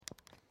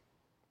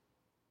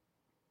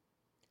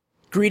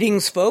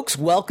Greetings, folks.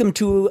 Welcome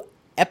to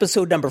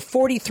episode number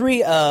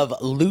 43 of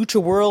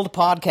Lucha World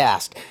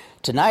Podcast.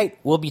 Tonight,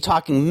 we'll be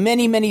talking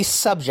many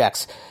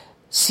subjects.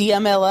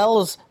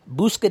 CMLL's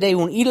Busca de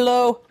un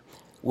Ídolo.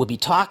 We'll be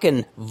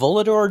talking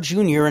Volador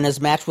Jr. in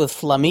his match with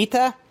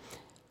Flamita.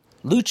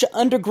 Lucha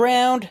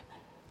Underground.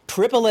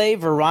 AAA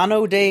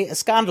Verano de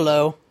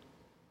Escándalo.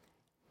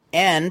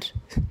 And,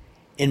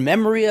 in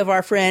memory of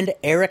our friend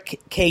Eric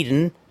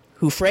Caden,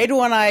 who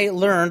Fredo and I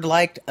learned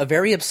liked a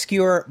very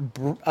obscure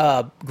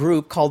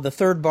group called the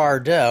Third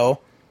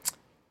Bardo.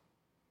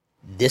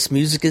 This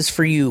music is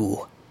for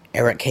you,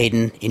 Eric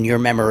Caden, in your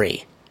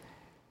memory.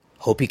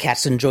 Hope you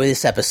cats enjoy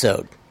this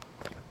episode.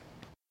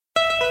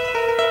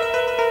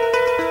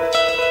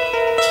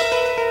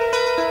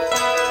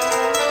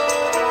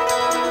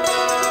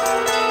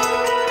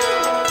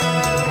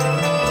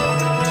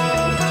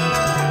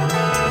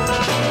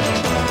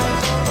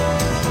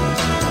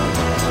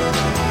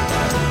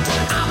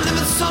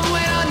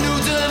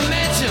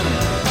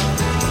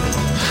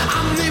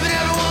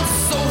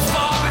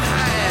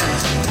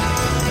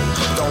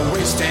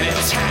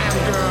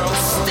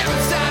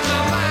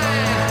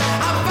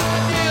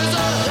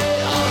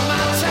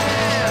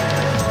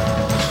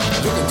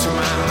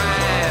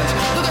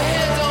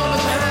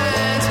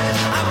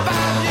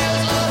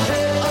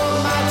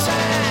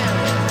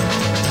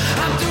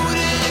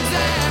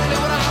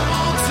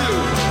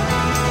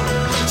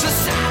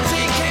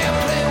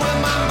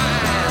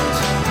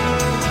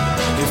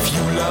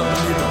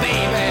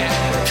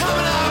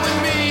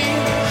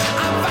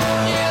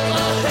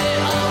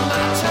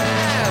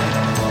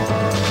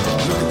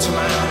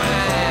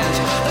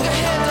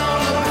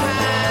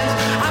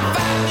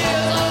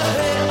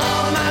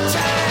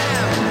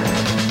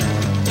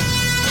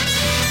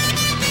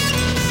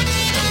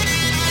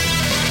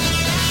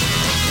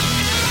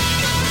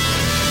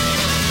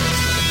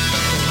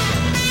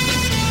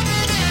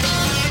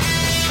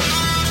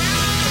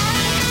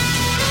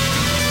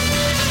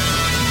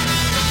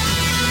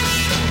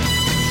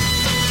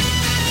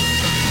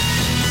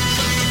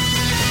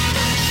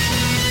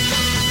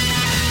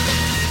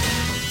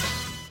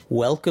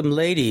 Welcome,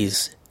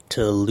 ladies,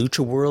 to Lucha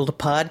World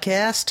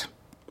Podcast.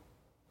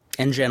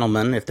 And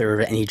gentlemen, if there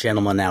are any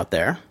gentlemen out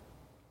there.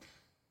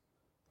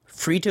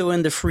 Frito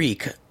and the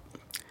Freak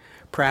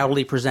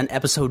proudly present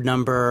episode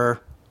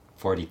number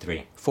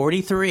 43.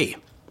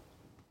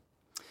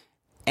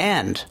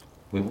 And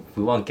we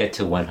won't get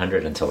to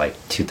 100 until like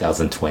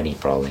 2020,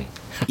 probably.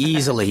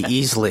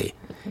 Easily.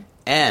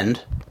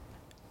 And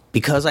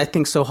because I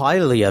think so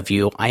highly of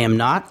you, I am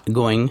not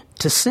going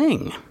to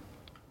sing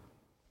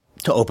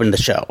to open the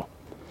show.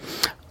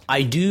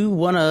 I do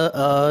want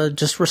to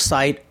just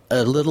recite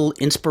a little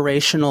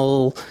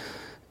inspirational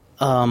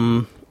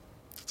little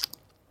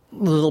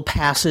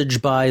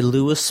passage by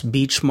Louis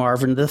Beach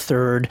Marvin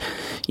III,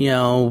 you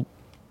know,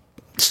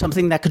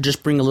 something that could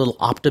just bring a little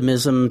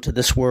optimism to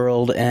this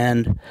world,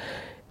 and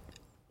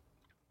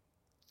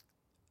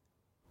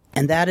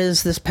that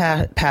is this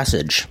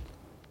passage.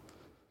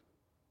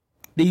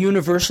 The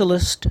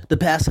universalist, the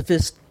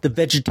pacifist, the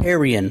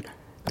vegetarian,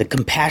 the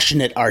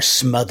compassionate are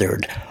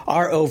smothered,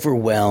 are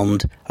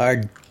overwhelmed,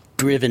 are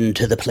driven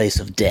to the place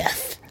of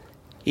death.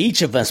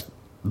 Each of us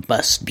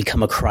must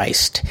become a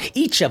Christ.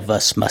 Each of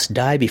us must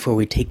die before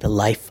we take the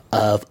life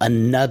of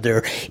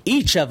another.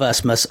 Each of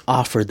us must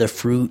offer the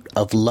fruit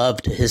of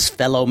love to his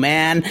fellow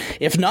man.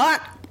 If not,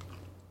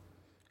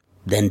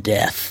 then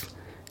death.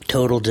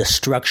 Total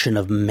destruction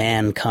of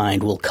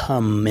mankind will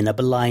come in a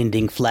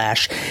blinding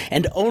flash,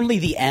 and only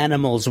the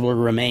animals will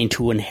remain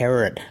to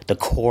inherit the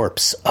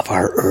corpse of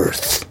our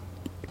earth.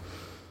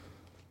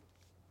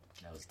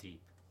 That was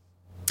deep.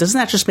 Doesn't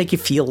that just make you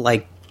feel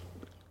like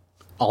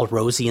all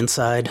rosy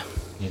inside?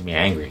 Made me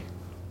angry.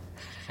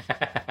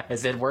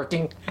 Is it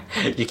working?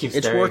 You keep staring.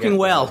 It's working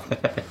well.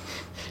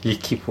 You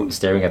keep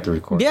staring at the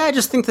recorder. Yeah, I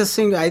just think this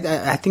thing,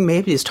 I think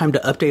maybe it's time to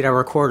update our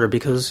recorder,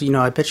 because, you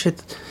know, I bet you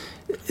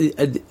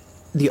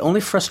the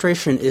only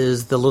frustration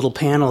is the little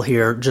panel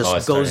here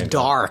just goes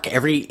dark.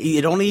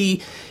 It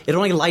only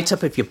lights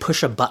up if you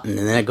push a button,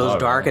 and then it goes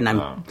dark.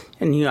 Right.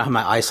 And you know how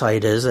my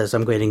eyesight is as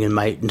I'm getting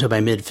into my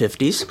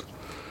mid-50s.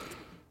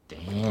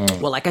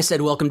 Damn. Well, like I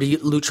said, welcome to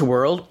Lucha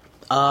World.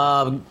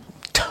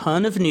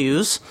 Ton of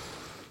news,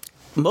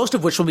 most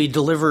of which will be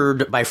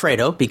delivered by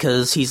Fredo,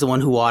 because he's the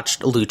one who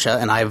watched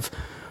Lucha, and I've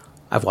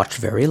watched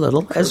very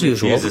little, as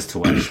usual. He refuses to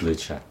watch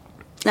Lucha.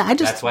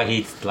 That's why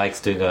he likes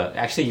doing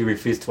Actually, you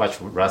refuse to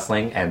watch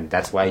wrestling, and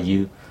that's why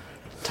you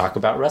talk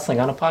about wrestling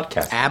on a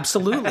podcast.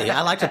 Absolutely.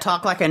 I like to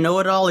talk like I know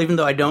it all, even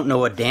though I don't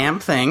know a damn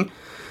thing.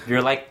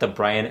 You're like the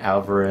Brian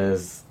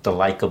Alvarez, the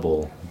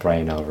likable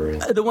Brian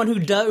Alvarez. The one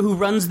who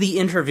runs the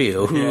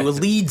interview, who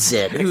leads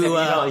it. Who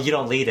you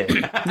don't lead it.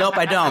 Nope,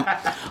 I don't.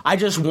 I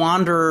just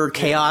wander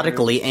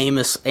chaotically,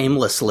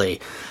 aimlessly.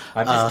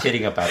 I'm just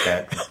kidding about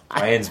that.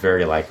 Brian's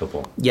very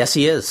likable. Yes,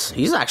 he is.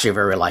 He's actually a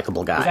very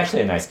likable guy. He's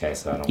actually a nice guy,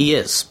 so I don't... He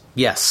is,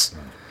 yes.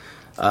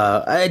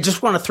 I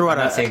just want to throw out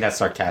I'm not saying that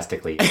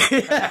sarcastically.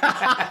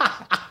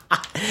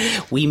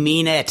 We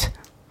mean it.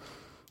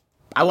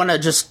 I want to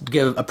just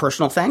give a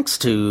personal thanks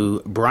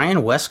to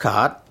Brian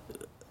Westcott,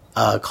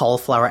 a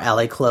Cauliflower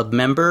Alley Club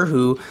member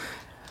who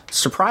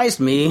surprised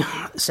me,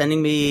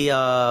 sending me a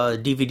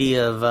DVD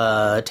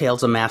of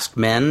Tales of Masked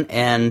Men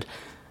and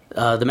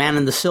The Man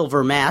in the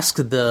Silver Mask,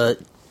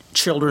 the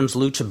children's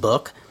lucha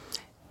book.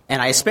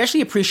 And I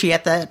especially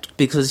appreciate that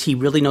because he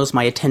really knows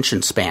my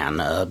attention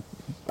span.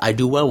 I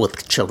do well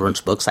with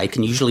children's books. I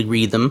can usually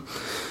read them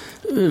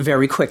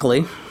very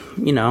quickly,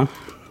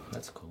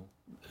 That's cool.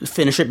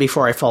 Finish it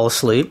before I fall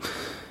asleep.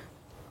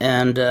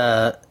 And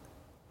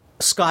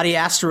Scotty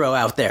Astro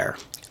out there,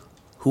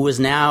 who is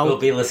now... We'll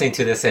be listening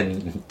to this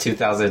in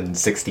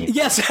 2016.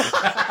 Yes!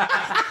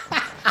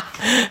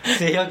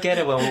 So he'll get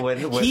it when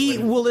he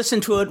will listen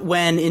to it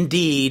when,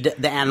 indeed,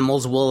 the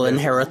animals will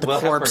inherit the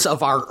corpse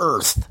of our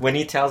Earth. When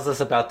he tells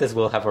us about this,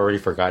 we'll have already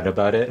forgotten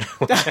about it.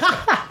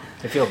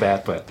 I feel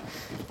bad, but...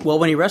 Well,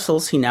 when he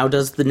wrestles, he now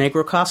does the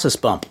Negro Casas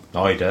bump.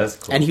 Oh, he does?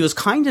 Cool. And he was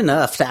kind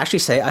enough to actually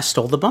say, I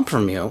stole the bump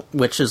from you,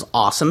 which is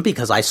awesome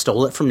because I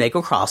stole it from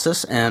Negro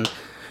Casas. And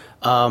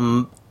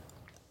I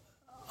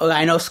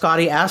know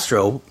Scotty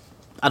Astro...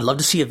 I'd love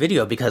to see a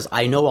video because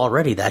I know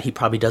already that he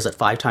probably does it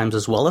 5 times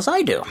as well as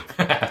I do.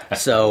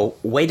 So,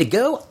 way to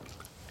go.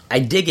 I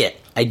dig it.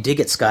 I dig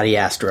it, Scotty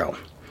Astro.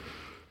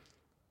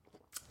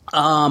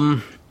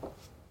 Also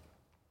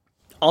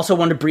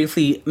want to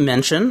briefly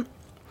mention,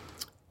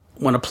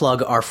 want to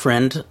plug our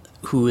friend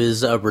who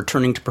is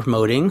returning to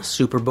promoting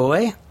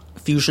Superboy.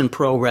 Fusion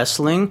Pro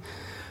Wrestling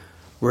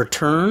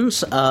returns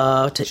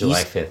to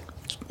July 5th.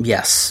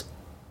 Yes.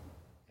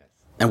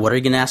 And what are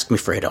you going to ask me,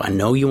 Fredo? I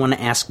know you want to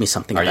ask me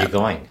something about it. Are you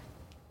going?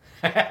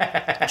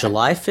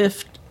 July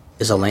 5th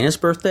is Elena's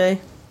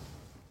birthday.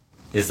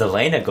 Is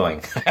Elena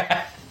going?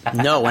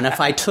 No, and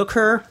if I took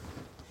her,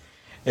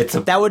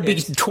 that would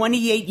be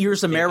 28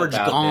 years of marriage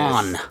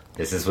gone.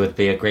 This would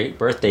be a great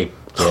birthday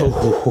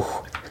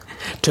gift.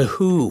 To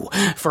who?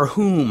 For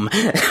whom?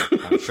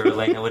 I'm sure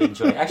Elena would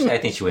enjoy it. Actually, I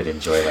think she would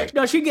enjoy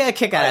No, she'd get a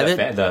kick out of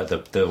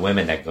it. The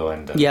women that go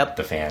and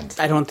the fans.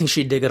 I don't think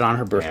she'd dig it on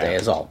her birthday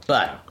is all.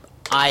 But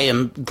I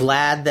am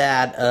glad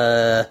that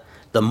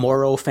the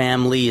Morrow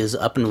family is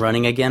up and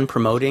running again,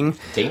 promoting.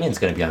 Damien's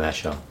going to be on that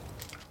show.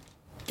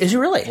 Is he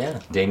really? Yeah,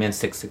 Damien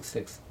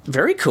 666.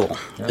 Very cool.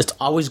 Yeah. It's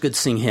always good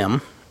seeing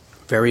him.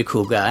 Very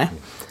cool guy.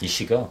 You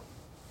should go.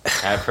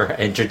 Have her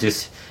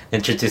introduce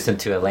him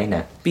to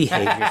Elena.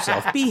 Behave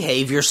yourself.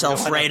 Behave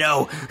yourself,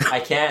 Fredo. I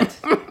can't.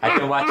 I've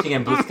been watching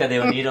in Busca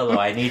de un Ídolo.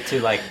 I need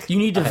to, You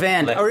need to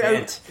vent.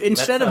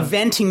 Instead of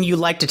venting, you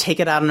like to take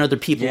it out on other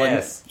people.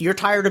 Yes. And you're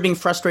tired of being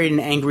frustrated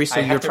and angry, so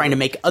you're trying to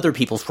make other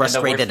people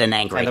frustrated and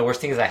angry. And the worst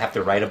thing is I have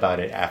to write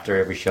about it after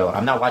every show.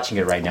 I'm not watching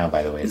it right now,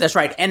 by the way. That's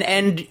right.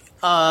 And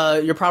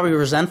you're probably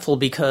resentful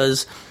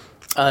because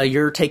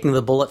you're taking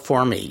the bullet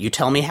for me. You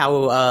tell me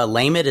how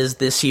lame it is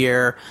this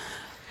year.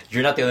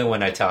 You're not the only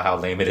one I tell how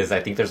lame it is. I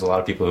think there's a lot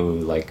of people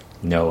who,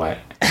 know I've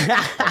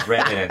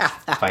read it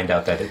and find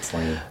out that it's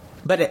lame.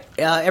 But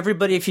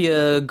everybody, if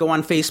you go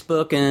on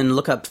Facebook and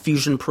look up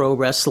Fusion Pro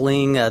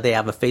Wrestling, they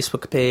have a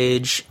Facebook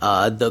page.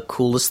 The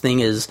coolest thing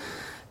is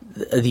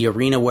the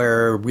arena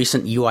where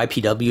recent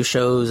UIPW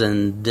shows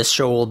and this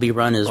show will be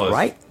run is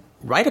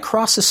right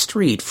across the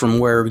street from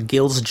where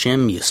Gil's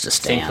Gym used to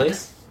stand. Same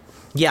place?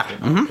 Yeah.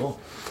 Mm-hmm.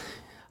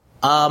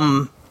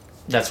 Cool.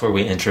 That's where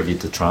we interviewed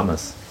the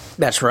Traumas.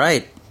 That's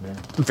right. Yeah.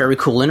 Very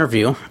cool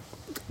interview.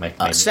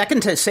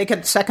 Second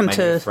to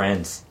new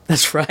friends.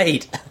 That's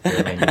right.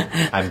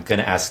 I'm going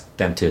to ask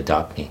them to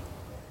adopt me.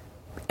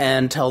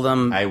 And tell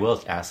them... I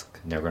will ask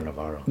Negro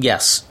Navarro.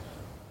 Yes.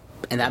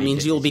 And that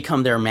means you'll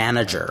become their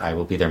manager. I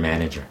will be their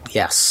manager.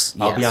 Yes.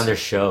 I'll be on their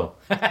show.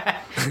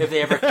 If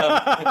they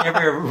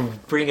ever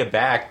bring it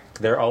back,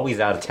 they're always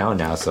out of town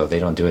now, so they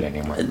don't do it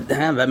anymore.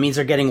 That means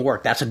they're getting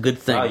work. That's a good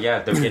thing. Oh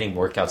yeah, they're getting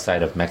work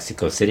outside of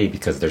Mexico City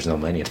because there's no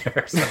money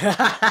there. So,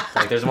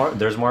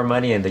 there's more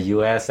money in the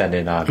U.S. and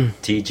in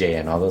TJ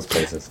and all those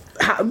places.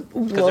 Because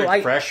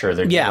they're fresher,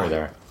 they're newer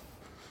there.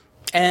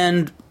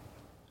 And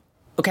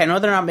okay, I know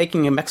they're not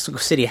making in Mexico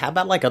City. How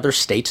about other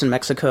states in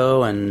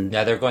Mexico? And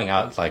yeah, they're going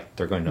out.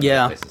 They're going to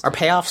other places. Are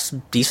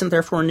payoffs decent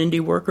there for an indie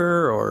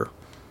worker, or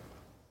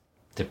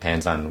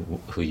depends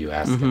on who you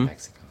ask in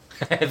Mexico.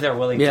 If they're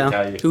willing to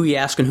tell you. Who you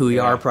ask and who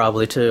you are,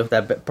 probably, too.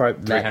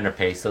 300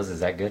 pesos, is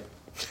that good?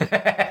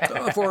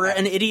 For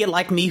an idiot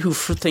like me who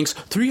thinks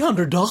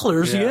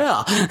 $300,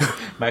 yeah.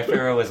 My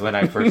favorite was when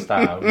I first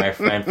my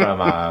friend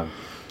from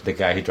the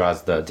guy who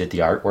did the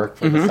artwork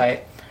for the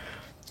site,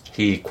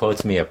 he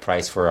quotes me a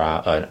price for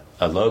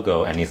a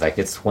logo, and he's like,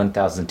 it's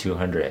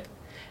 1,200.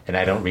 And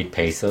I don't read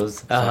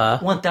pesos. So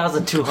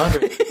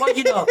 1,200.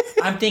 Well,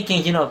 I'm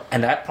thinking,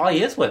 and that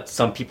probably is what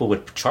some people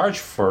would charge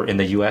for in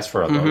the U.S.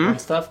 for a logo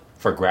and stuff,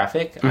 for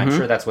graphic. I'm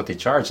sure that's what they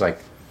charge,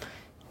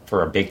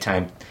 for a big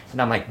time.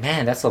 And I'm like,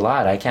 man, that's a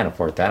lot. I can't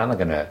afford that. I'm not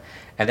going to.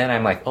 And then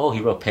I'm like, oh, he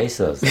wrote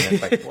pesos. And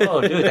it's like,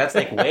 whoa, dude, that's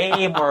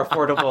way more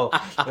affordable.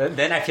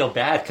 Then I feel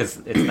bad because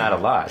it's not a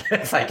lot.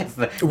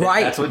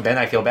 Right. Then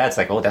I feel bad. It's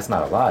like, oh, that's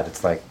not a lot.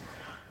 It's like,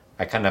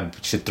 I kind of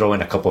should throw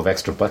in a couple of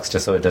extra bucks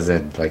just so it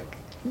doesn't,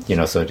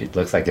 so it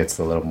looks like it's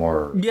a little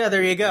more. Yeah,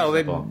 there you go.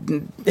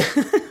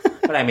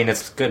 But I mean,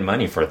 it's good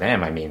money for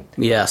them. I mean,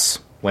 Yes.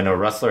 when a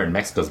wrestler in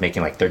Mexico is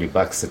making like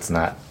 $30, it's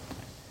not.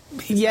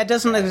 Yeah, it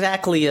doesn't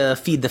exactly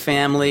feed the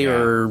family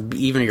or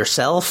even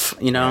yourself,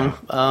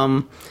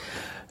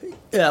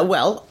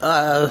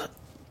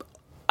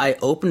 I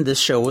opened this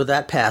show with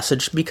that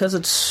passage because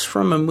it's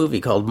from a movie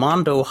called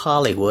Mondo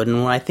Hollywood,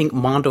 and when I think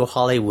Mondo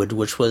Hollywood,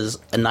 which was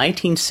a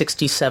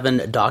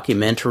 1967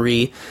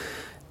 documentary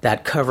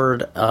that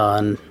covered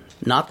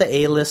not the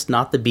A-list,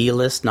 not the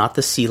B-list, not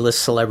the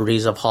C-list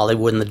celebrities of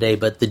Hollywood in the day,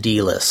 but the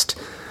D-list.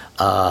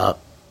 Kind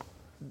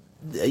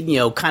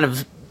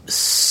of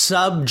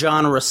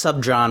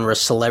subgenre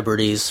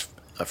celebrities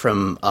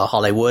from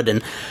Hollywood,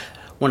 and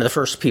one of the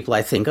first people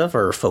I think of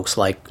are folks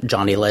like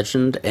Johnny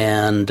Legend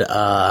and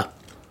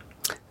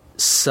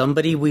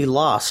somebody we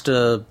lost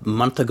a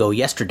month ago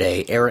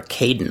yesterday, Eric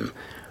Caden,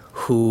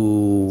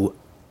 who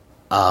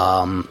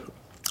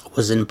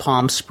was in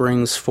Palm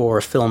Springs for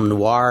a film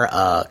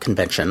noir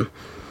convention.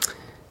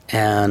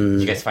 And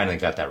you guys finally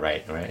got that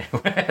right?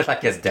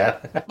 Like his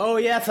death. Oh,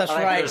 yes, that's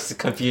right. There's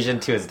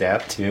confusion to his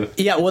death too.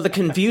 Yeah, well, the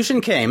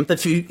confusion came.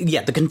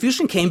 The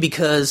confusion came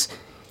because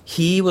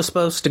he was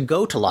supposed to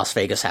go to Las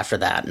Vegas after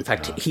that. In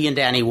fact, he and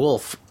Danny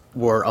Wolf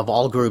were, of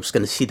all groups,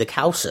 going to see the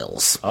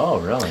Cowsills. Oh,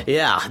 really?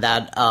 Yeah,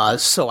 that.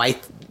 So I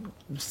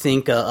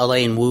think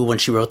Elaine Wu, when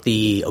she wrote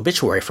the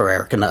obituary for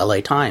Eric in the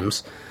LA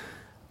Times,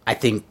 I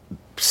think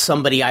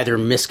somebody either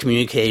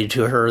miscommunicated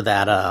to her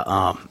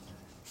that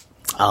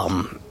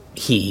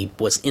he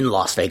was in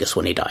Las Vegas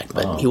when he died,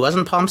 but he was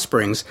in Palm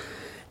Springs.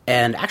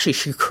 And actually,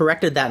 she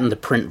corrected that in the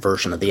print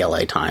version of the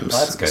LA Times. Oh,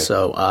 that's good.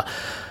 So,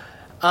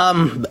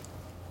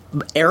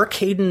 Eric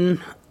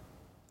Hayden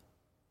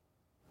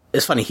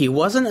is funny. He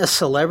wasn't a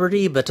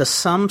celebrity, but to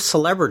some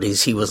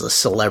celebrities, he was a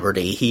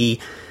celebrity. He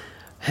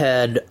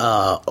had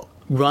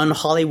run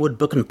Hollywood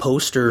Book and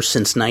Poster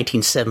since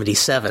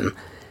 1977.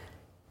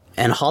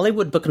 And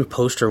Hollywood Book and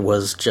Poster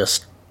was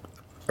just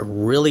a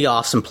really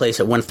awesome place.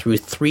 It went through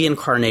 3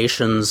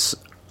 incarnations,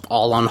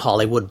 all on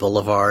Hollywood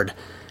Boulevard.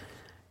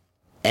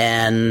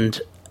 And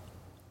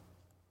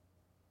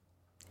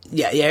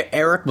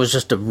Eric was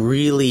just a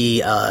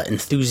really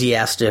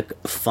enthusiastic,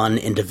 fun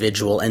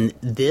individual. And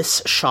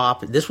this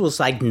was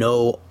like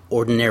no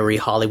ordinary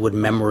Hollywood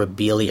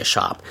memorabilia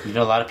shop.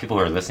 A lot of people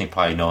who are listening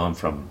probably know him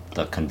from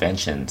the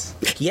conventions.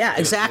 Yeah,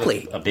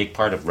 exactly. He was a big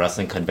part of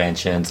wrestling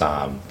conventions.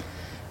 I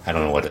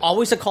don't know what.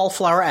 Always at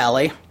Cauliflower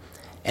Alley.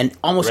 And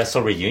almost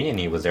Wrestle Reunion,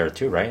 he was there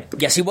too, right?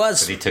 Yes, he was.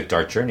 Because he took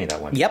Dark Journey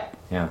that one. Yep.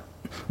 Yeah.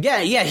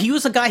 Yeah. He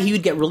was a guy who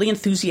would get really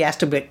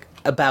enthusiastic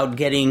about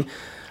getting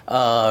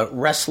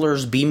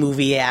wrestlers,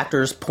 B-movie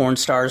actors, porn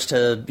stars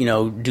to, do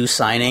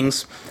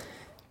signings.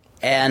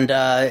 And,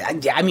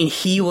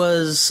 he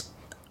was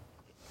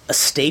a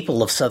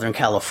staple of Southern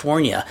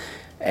California.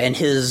 And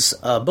his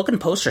book and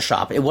poster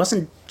shop, it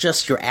wasn't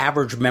just your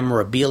average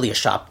memorabilia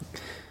shop.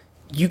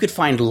 You could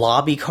find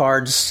lobby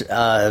cards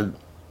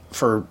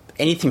for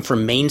anything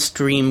from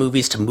mainstream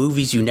movies to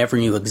movies you never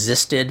knew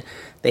existed.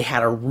 They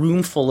had a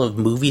room full of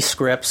movie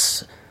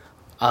scripts.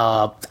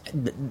 One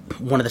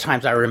of the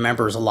times I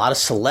remember is a lot of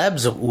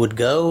celebs would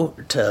go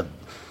to,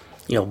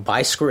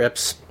 buy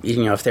scripts,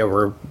 if there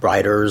were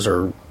writers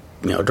or,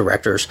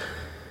 directors.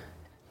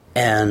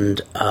 And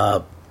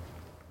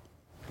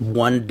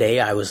one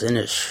day I was in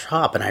his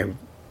shop and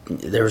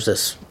there was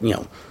this,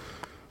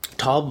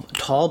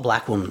 tall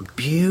black woman,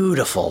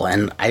 beautiful,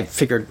 and I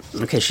figured,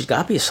 okay, she's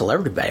got to be a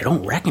celebrity, but I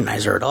don't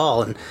recognize her at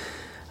all. And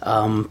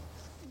I'm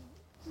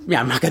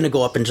not going to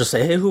go up and just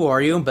say, "Hey, who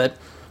are you?" But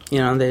she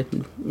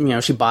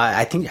bought.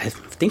 I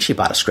think she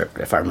bought a script,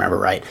 if I remember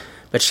right.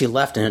 But she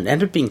left, and it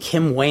ended up being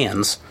Kim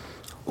Wayans,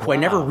 who I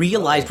never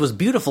realized was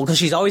beautiful because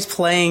she's always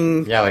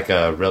playing. Yeah, like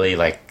a really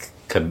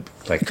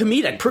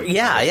comedic.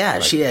 Yeah.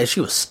 She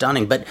was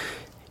stunning, but.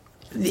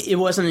 It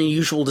wasn't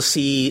unusual to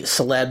see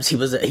celebs. He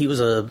was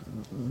a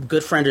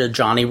good friend of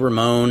Johnny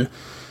Ramone.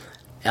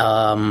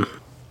 A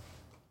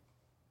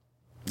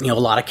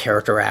lot of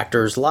character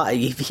actors.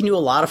 He knew a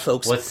lot of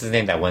folks. What's his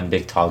name? That one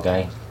big tall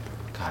guy.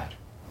 God.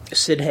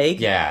 Sid Haig.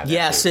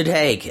 Yeah. Sid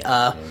Haig.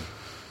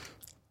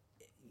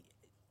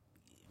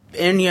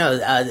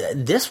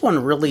 This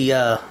one really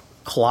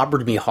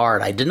clobbered me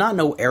hard. I did not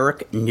know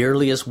Eric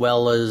nearly as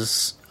well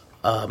as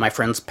my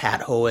friends Pat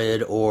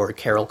Hoed or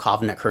Carol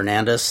Kovnick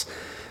Hernandez.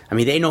 I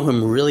mean, they know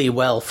him really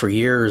well for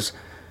years,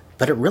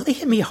 but it really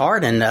hit me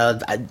hard. And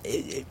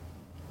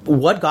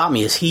what got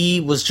me is he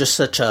was just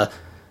such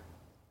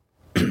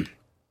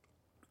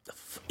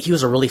he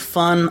was a really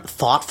fun,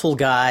 thoughtful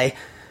guy,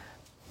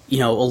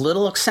 a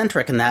little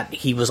eccentric in that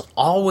he was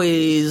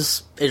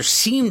always, it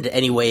seemed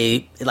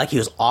anyway, like he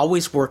was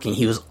always working.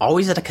 He was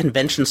always at a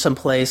convention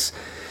someplace.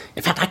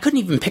 In fact, I couldn't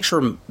even picture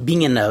him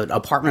being in an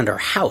apartment or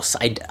house.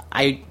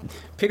 I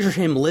pictured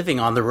him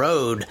living on the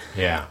road.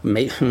 Yeah.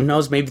 Who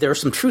knows? Maybe there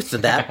was some truth to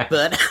that,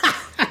 but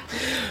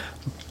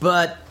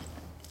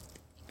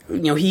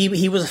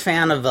he was a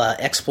fan of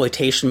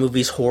exploitation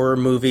movies, horror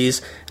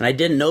movies, and I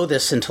didn't know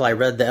this until I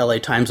read the LA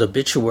Times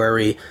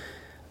obituary.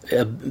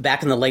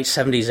 back in the late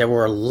 70s, there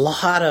were a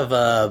lot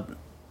of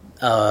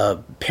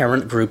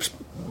parent groups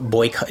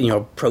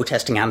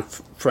protesting out in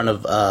front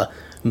of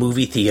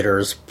movie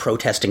theaters,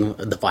 protesting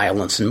the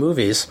violence in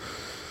movies.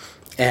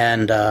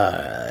 And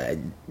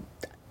I'm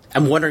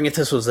wondering if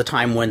this was the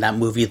time when that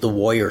movie The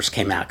Warriors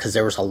came out, because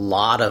there was a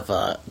lot of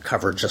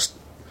coverage.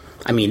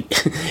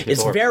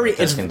 It's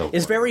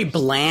very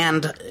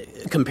bland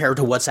compared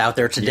to what's out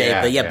there today.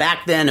 But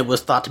back then it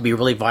was thought to be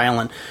really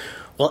violent.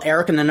 Well,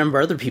 Eric and a number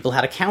of other people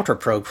had a counter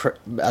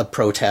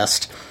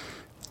protest,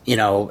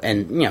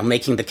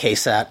 making the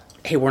case that,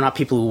 hey, we're not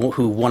people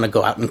who want to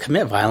go out and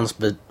commit violence,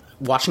 but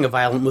watching a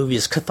violent movie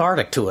is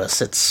cathartic to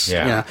us. It's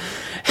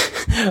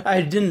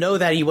I didn't know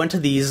that he went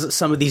to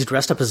some of these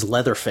dressed up as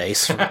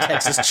Leatherface from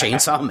Texas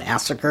Chainsaw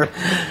Massacre.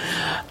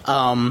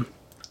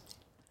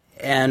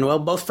 And, well,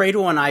 both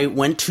Fredo and I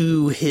went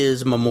to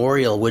his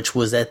memorial, which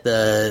was at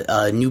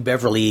the New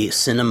Beverly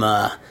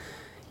Cinema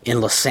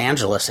in Los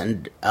Angeles.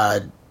 And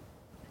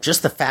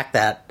just the fact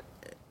that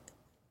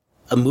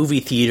a movie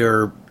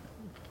theater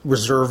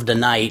reserved a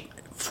night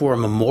for a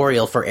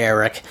memorial for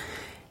Eric,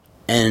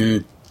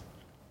 and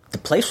the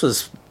place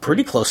was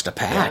pretty close to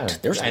packed. Yeah.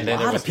 There's a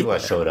lot of people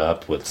that showed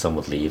up. Some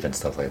would leave and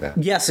stuff like that.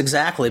 Yes,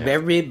 exactly. Yeah.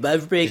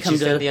 Everybody did you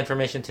send the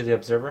information to the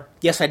Observer?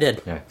 Yes, I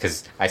did. Yeah,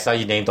 because I saw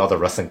you named all the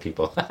wrestling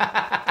people.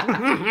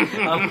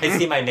 I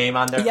see my name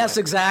on there. Yes,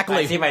 exactly.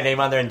 I see my name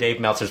on there, and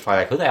Dave Meltzer's probably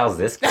like, "Who the hell is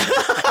this guy?"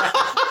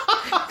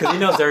 Because he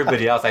knows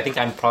everybody else. I think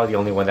I'm probably the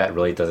only one that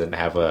really doesn't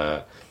have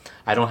a.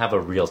 I don't have a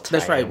real tie.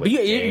 That's right. But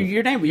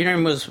your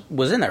name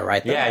was in there,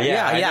 right?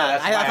 Yeah.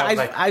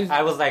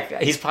 I was like,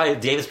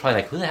 Dave is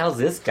probably like, who the hell is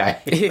this guy?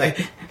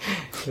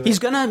 He's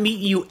gonna meet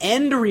you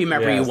and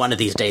remember you one of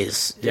these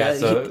days. Yeah.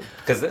 So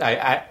because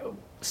I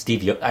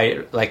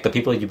like the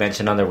people you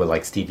mentioned on there were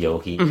like Steve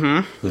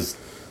Yohe, who's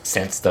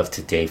sent stuff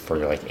to Dave for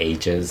like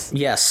ages.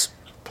 Yes.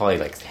 Probably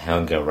like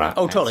hung around.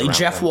 Oh, totally.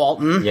 Jeff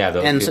Walton. Yeah,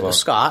 those and people.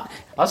 Scott.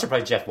 I was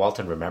surprised Jeff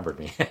Walton remembered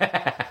me.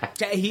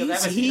 He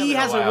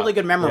has a really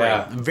good memory.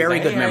 Yeah. Very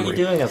good memory. How are you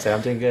doing? I say,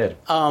 I'm doing good.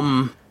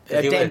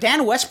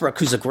 Dan Westbrook,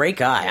 who's a great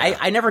guy. Yeah.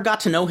 I never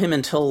got to know him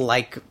until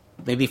like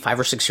maybe 5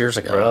 or 6 years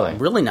ago.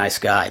 Really nice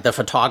guy. The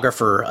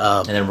photographer.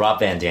 And then Rob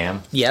Van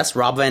Dam. Yes,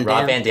 Rob Van Dam.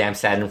 Rob Van Dam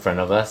sat in front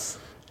of us.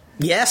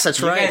 Yes,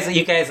 that's right.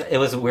 You guys, it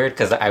was weird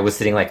because I was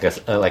sitting like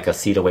a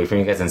seat away from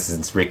you guys, and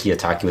since Ricky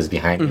Ataki was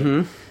behind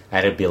me, I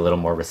had to be a little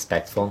more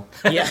respectful.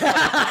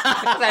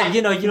 Yeah,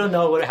 you don't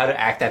know how to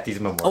act at these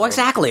memorials. Oh,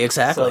 exactly.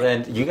 So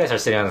then you guys are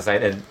sitting on the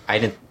side, and I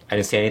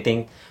didn't say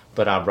anything,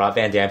 but Rob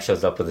Van Dam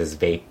shows up with his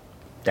vape,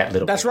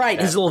 That's right,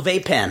 his little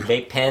vape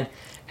pen.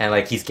 And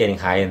like he's getting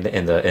high in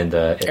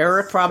the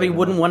Eric probably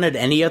wouldn't want it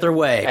any other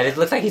way. And it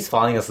looks like he's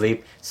falling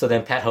asleep. So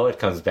then Pat Howitt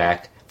comes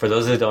back. For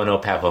those who don't know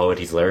Pat Howitt,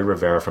 he's Larry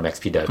Rivera from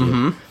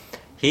XPW.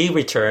 He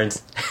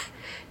returns.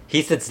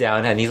 He sits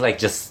down and he's like,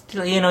 just,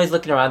 he's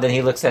looking around and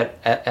he looks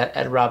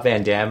at Rob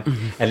Van Dam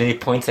and then he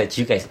points at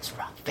you guys. It's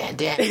Rob Van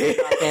Dam.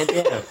 Rob Van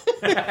Dam.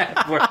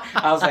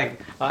 I was like,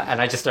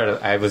 and I just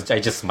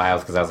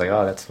smiled because I was like,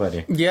 oh, that's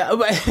funny. Yeah,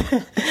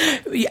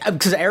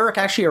 because Eric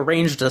actually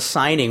arranged a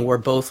signing where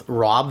both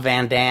Rob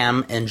Van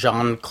Dam and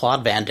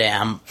Jean-Claude Van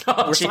Damme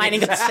were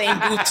signing at the same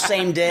booth,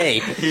 same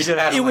day.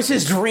 It was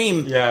his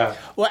dream. Yeah.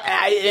 Well,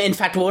 in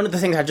fact, one of the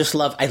things I just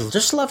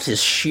loved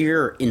his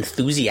sheer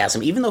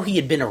enthusiasm, even though he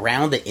had been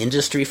around the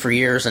industry for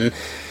years and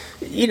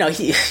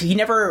he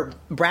never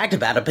bragged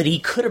about it, but he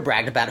could have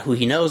bragged about who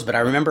he knows. But I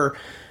remember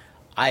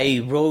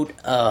I wrote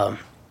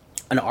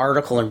an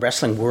article in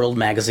Wrestling World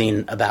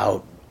magazine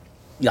about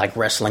like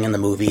wrestling in the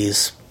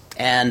movies,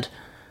 and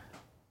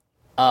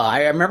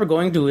I remember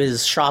going to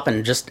his shop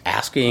and just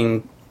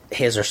asking,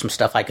 hey, is there some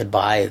stuff I could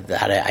buy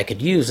that I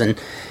could use? And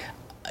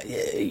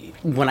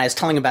when I was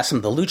telling about some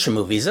of the Lucha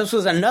movies, this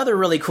was another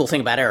really cool thing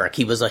about Eric.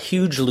 He was a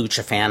huge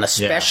Lucha fan,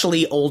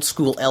 especially old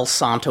school El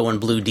Santo and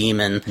Blue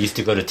Demon. He used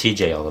to go to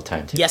TJ all the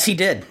time, too. Yes, he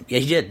did. Yeah,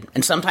 he did.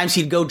 And sometimes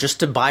he'd go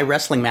just to buy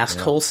wrestling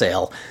masks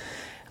wholesale.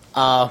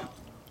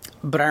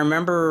 But I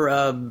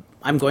remember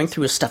I'm going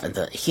through his stuff, and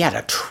he had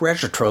a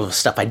treasure trove of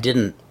stuff I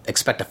didn't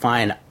expect to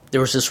find. There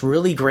was this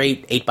really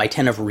great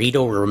 8x10 of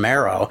Rito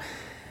Romero,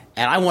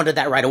 and I wanted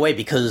that right away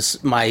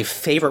because my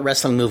favorite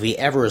wrestling movie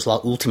ever is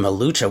La Ultima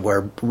Lucha,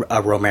 where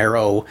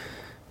Romero,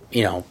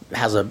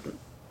 has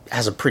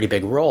a pretty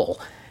big role.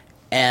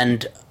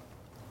 And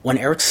when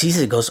Eric sees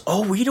it, he goes,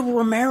 "Oh, Rito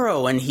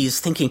Romero," and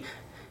he's thinking,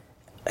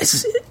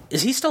 "Is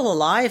he still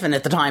alive?" And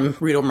at the time,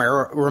 Rito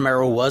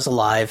Romero was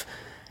alive.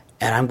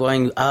 And I'm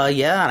going,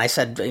 yeah. And I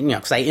said,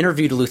 because I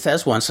interviewed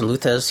Luthez once, and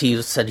Luthez,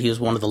 he said he was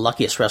one of the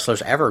luckiest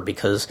wrestlers ever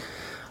because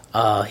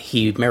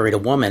he married a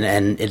woman,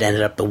 and it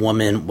ended up the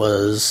woman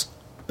was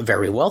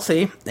very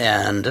wealthy.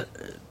 And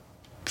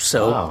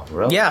so, wow,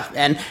 really? Yeah.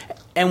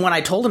 And when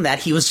I told him that,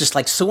 he was just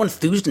like so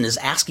enthused and is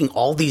asking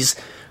all these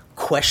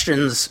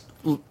questions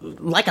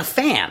like a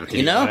fan,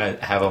 Did you want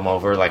to have him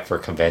over like for a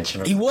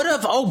convention? He would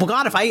have. Oh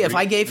God, if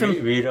I gave him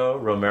Rito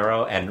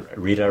Romero and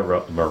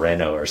Rita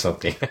Moreno or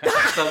something,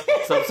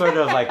 some sort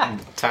of like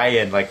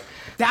tie-in, like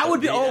That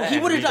would be. Oh, he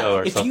would have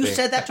done. If you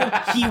said that to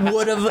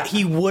him,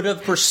 he would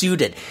have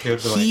pursued it.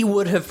 He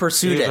would have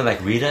pursued it.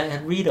 Like Rita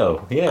and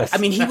Rito. Yes. I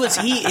mean,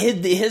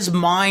 his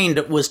mind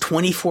was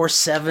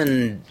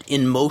 24/7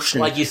 in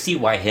motion. Like you see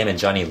why him and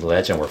Johnny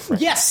Legend were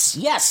friends.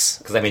 Yes.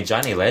 Because I mean,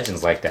 Johnny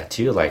Legend's like that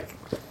too. Like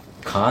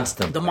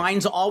constant. The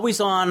mind's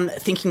always on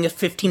thinking of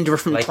 15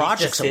 different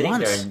projects at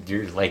once. There and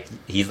you're like,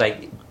 he's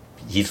like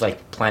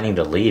planning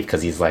to leave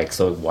because he's like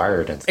so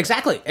wired and stuff.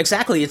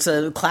 Exactly. It's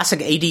a classic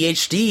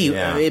ADHD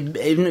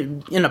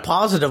in a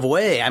positive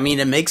way. I mean,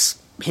 it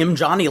makes him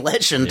Johnny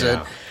Legend.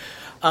 Yeah.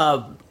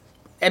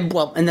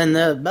 And then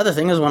the other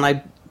thing is when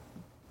I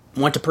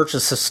went to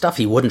purchase his stuff,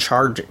 he wouldn't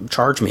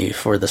charge me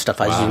for the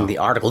stuff I was using in the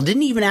article.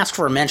 Didn't even ask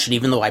for a mention,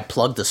 even though I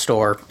plugged the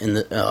store in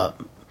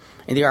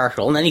the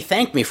article. And then he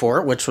thanked me for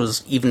it, which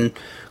was even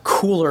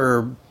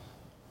cooler,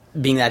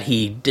 being that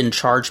he didn't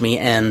charge me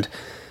and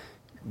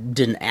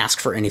didn't ask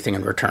for anything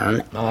in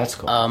return. Oh, that's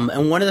cool.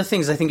 And one of the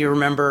things I think you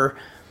remember,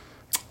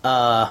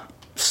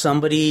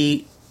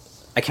 somebody,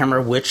 I can't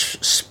remember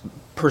which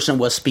person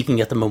was speaking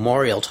at the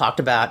memorial, talked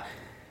about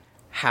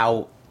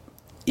how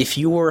if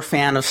you were a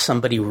fan of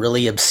somebody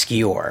really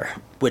obscure,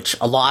 which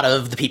a lot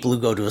of the people who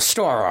go to a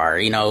store are,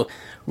 really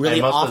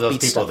and most offbeat of those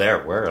people stuff.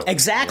 There were.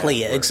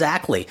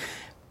 Exactly.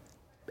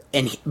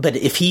 But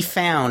if he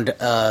found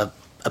a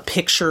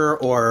picture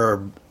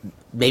or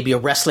maybe a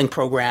wrestling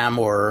program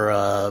or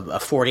a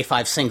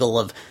 45 single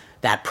of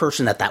that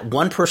person that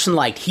one person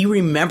liked, he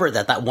remembered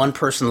that one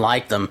person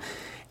liked them,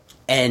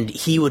 and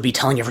he would be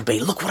telling everybody,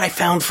 "Look what I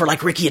found for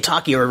like Ricky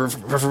Itaki or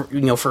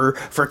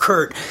for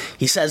Kurt."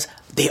 He says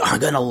they are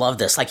going to love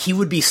this. Like he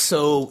would be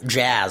so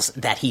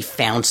jazzed that he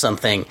found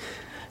something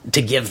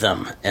to give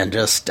them, and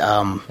just.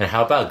 And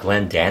how about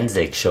Glenn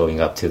Danzig showing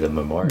up to the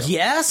memorial?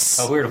 Yes.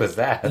 How weird was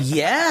that?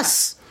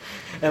 Yes.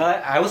 And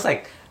I was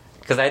like,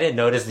 because I didn't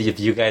notice if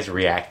you guys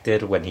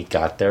reacted when he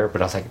got there,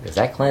 but I was like, is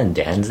that Glenn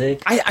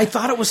Danzig? I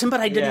thought it was him,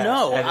 but I didn't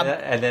know.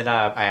 And then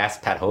I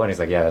asked Pat Ho, and he's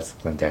like, yeah, that's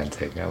Glenn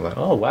Danzig. And I'm like,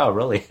 oh, wow,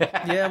 really?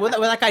 Yeah, well,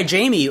 that guy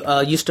Jamie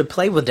used to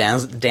play with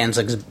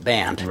Danzig's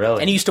band. Really?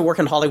 And he used to work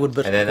in Hollywood.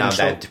 And then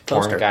that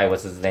porn guy,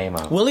 what's his name?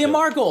 William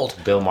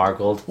Margold. Bill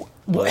Margold.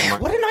 What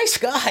a nice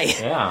guy.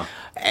 Yeah.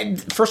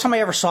 And first time I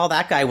ever saw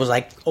that guy was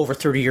like over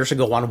 30 years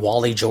ago on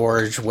Wally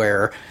George,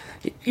 where,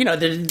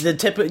 the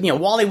tip,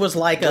 Wally was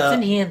like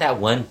Wasn't he in that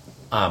one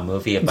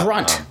movie about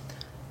Grunt?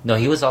 No,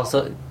 he was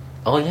also.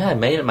 Oh yeah, it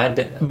might have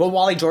been. But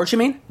Wally George, you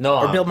mean? No,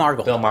 or Bill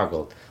Margold. Bill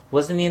Margold.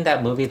 Wasn't he in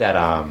that movie that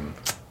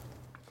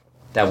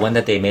that one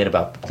that they made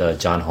about the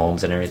John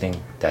Holmes and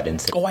everything? That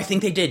incident. Oh, I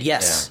think they did.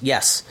 Yes,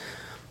 yes.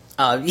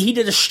 He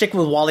did a shtick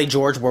with Wally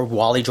George, where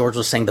Wally George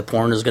was saying the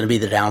porn is going to be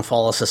the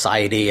downfall of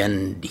society,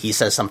 and he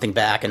says something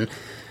back. And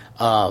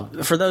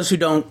for those who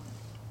don't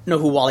know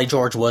who Wally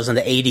George was in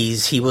the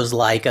 80s, he was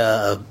like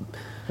It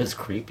was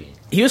creepy.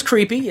 He was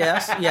creepy,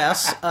 yes.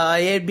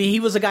 He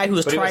was a guy who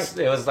was trying.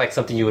 It was like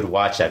something you would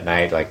watch at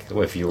night, like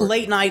if you were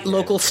late night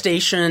local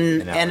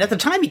station. And at the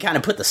time, he kind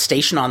of put the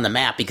station on the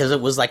map because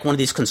it was like one of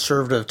these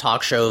conservative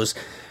talk shows.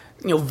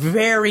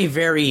 Very,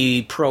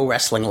 very pro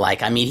wrestling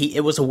like. I mean,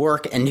 it was a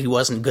work, and he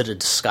wasn't good at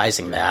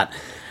disguising that.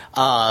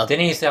 Didn't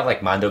he used to have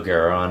like Mondo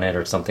Guerrero on it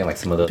or something, like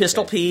some of those?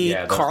 Pistol Pete,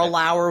 Carl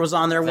Lauer was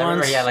on there once. I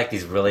remember he had like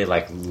these really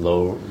like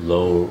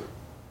low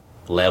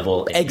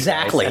level.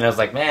 Exactly. Guys, and I was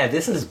like, man,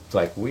 this is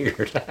like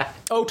weird.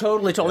 Oh,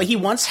 totally. He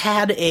once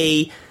had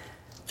an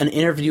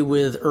interview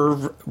with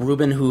Irv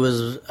Rubin, who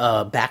was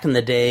back in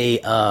the day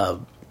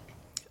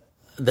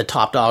the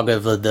top dog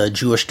of the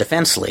Jewish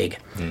Defense League.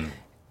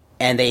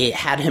 And they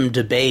had him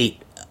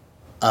debate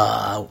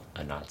a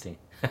Nazi.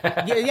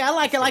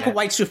 like a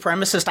white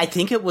supremacist. I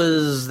think it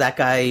was that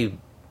guy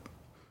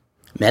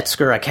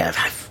Metzger.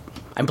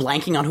 I'm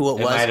blanking on who it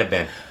was. It might have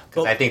been.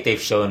 Because I think they've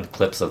shown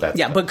clips of that.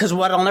 Yeah, because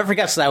what I'll never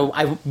forget is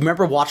I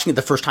remember watching it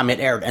the first time it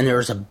aired, and there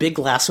was a big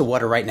glass of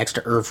water right next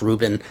to Irv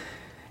Rubin,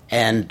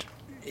 and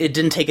it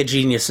didn't take a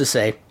genius to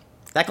say,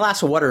 that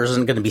glass of water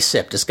isn't going to be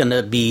sipped. It's going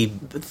to be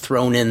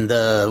thrown in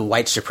the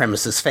white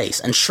supremacist's face.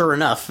 And sure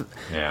enough,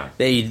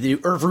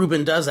 Irv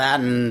Rubin does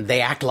that, and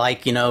they act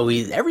like,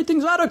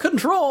 everything's out of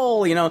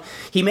control.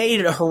 He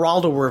made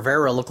Geraldo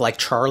Rivera look like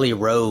Charlie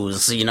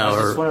Rose.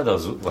 It's one of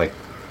those like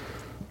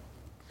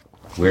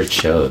weird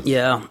shows.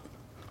 Yeah.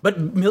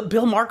 But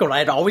Bill Margold, I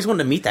had always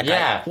wanted to meet that guy.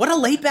 Yeah. What a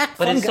laid-back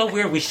But it's guy. so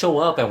weird. We show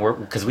up,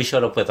 because we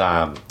showed up with,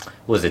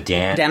 was it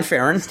Dan? Dan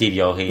Farron. Steve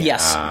Yohe.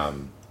 Yes.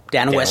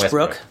 Dan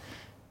Westbrook.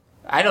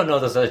 I don't know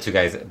those other two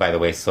guys, by the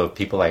way, so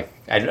people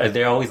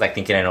they're always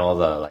thinking I know all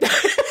the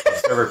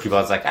observer people.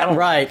 I was like, I don't.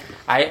 Right.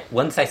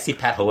 Once I see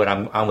Pat Howitt,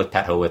 I'm with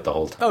Pat Howitt the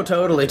whole time. Oh,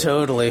 totally.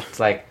 It's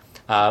like,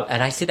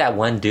 and I see that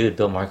one dude,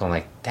 Bill Margold, I'm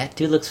like, that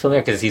dude looks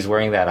familiar, because he's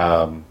wearing that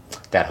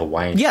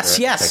Hawaiian shirt.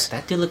 Yes.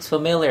 Like, that dude looks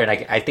familiar, and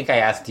I think I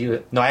asked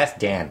you. No, I asked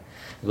Dan.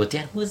 I go,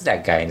 Dan, who is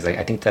that guy? And he's like,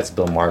 I think that's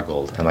Bill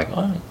Margold. I'm like,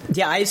 oh.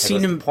 Yeah, I've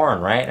seen him.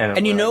 Porn, right?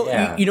 And you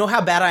know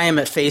how bad I am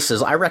at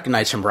faces. I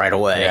recognize him right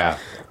away. Yeah.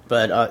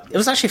 But it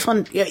was actually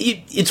fun. Yeah,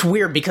 it's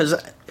weird because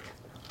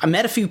I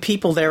met a few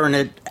people there,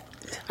 and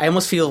I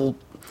almost feel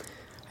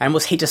I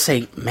almost hate to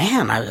say,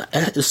 man,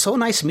 it was so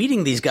nice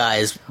meeting these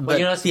guys,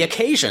 but the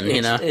occasion,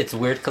 it's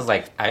weird because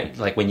like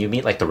when you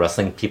meet like the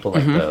wrestling people,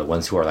 like the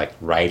ones who are like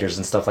writers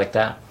and stuff like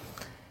that.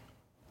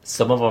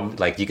 Some of them,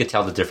 like you could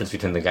tell the difference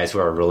between the guys who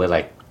are really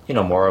like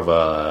more of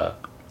a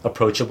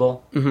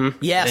approachable.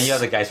 Mm-hmm. Yes. Then you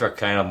have the guys who are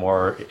kind of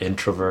more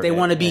introvert. They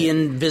want to be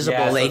invisible.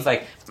 Yeah, so it's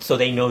like so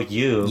they know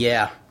you.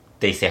 Yeah.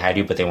 They say hi to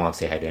you, but they won't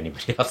say hi to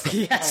anybody else.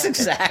 Yes,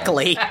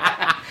 exactly.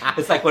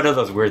 It's like one of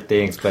those weird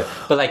things. But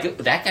like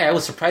that guy, I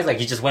was surprised. Like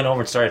he just went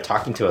over and started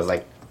talking to us.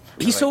 Like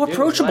he's so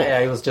approachable.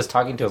 Yeah, he was just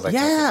talking to us. Like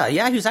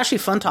he was actually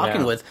fun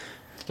talking with.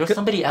 There was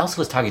somebody else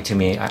who was talking to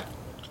me. I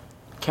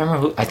can't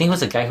remember who. I think it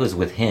was a guy who was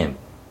with him.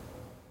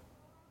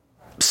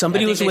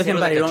 Somebody was with him,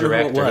 but I don't know who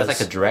it was. It was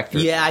like a director.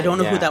 Yeah, I don't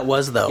know who that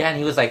was though. Yeah, and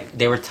he was like,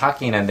 they were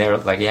talking, and they were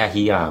like, yeah,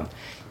 he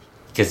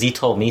because he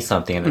told me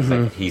something, and it's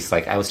like he's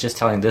like, I was just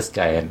telling this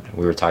guy, and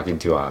we were talking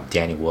to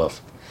Danny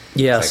Wolf.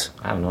 Yes,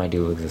 like, I have no idea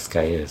who this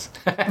guy is.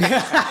 And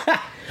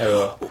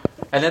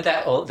then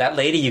that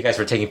lady you guys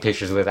were taking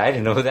pictures with, I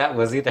didn't know who that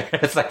was either.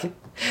 It's like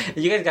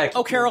you guys got.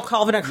 Oh, Carol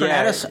Calvin at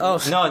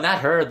Cornetis. No, not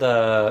her.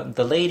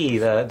 The lady,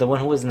 the one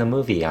who was in the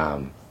movie,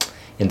 in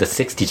the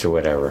 '60s or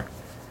whatever.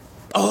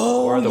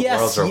 Oh,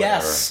 yes.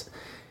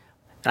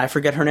 And I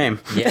forget her name.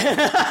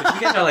 Yeah,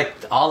 you guys are like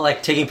all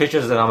like taking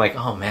pictures, and I'm like,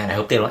 oh man, I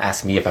hope they don't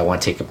ask me if I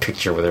want to take a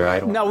picture with her. I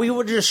don't. No, we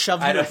would just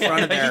shove you in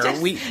front of there.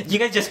 You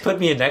guys just put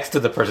me next to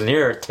the person.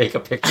 Here, take a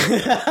picture.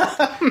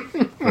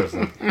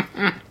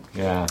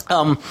 Yeah.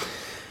 I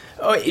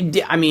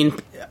mean,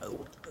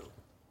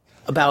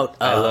 about.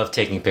 I love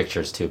taking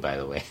pictures too. By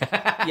the way.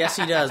 Yes,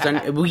 he does,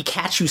 and we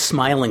catch you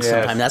smiling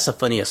sometimes. That's the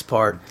funniest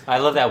part. I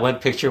love that one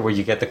picture where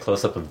you get the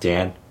close up of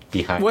Dan.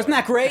 Behind Wasn't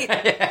that great?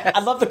 Yes. I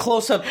love the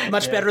close-up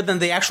much better than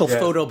the actual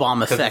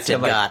photobomb effect it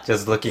got.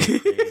 Just looking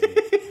crazy.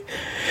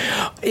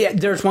 Yeah,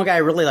 there's one guy I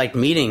really liked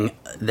meeting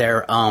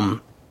there. There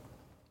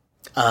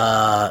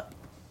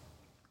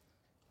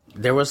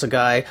was a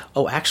guy...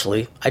 Oh,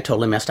 actually, I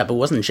totally messed up. It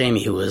wasn't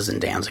Jamie who was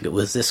in Danzig. It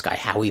was this guy,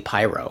 Howie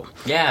Pyro.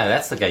 Yeah,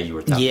 that's the guy you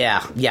were talking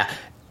about. Yeah.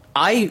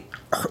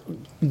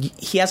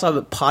 He has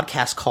a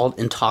podcast called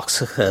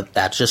Intoxica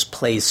that just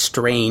plays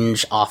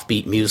strange,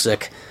 offbeat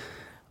music.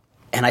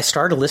 And I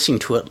started listening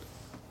to it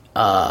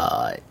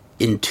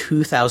in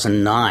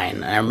 2009.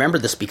 And I remember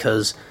this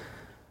because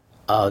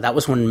that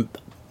was when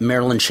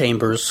Marilyn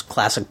Chambers,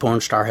 classic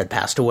porn star, had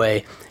passed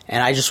away.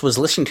 And I just was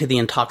listening to the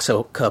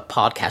Intoxica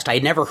podcast. I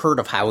had never heard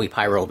of Howie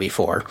Pyro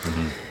before.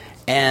 Mm-hmm.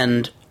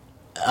 And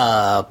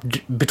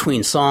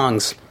between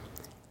songs,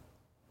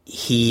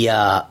 he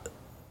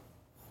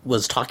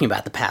was talking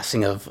about the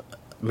passing of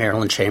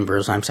Marilyn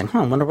Chambers. I'm saying,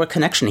 I wonder what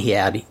connection he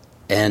had.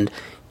 And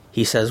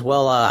he says,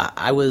 well,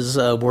 I was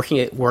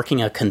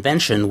working a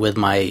convention with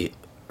my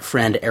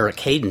friend Eric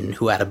Hayden,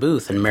 who had a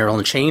booth, and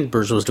Marilyn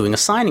Chambers was doing a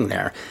signing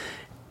there.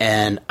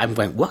 And I'm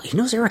going, well, he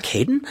knows Eric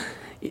Hayden?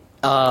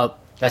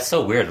 That's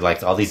so weird,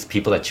 like all these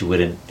people that you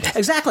wouldn't...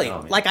 Exactly.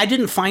 Like, I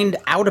didn't find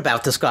out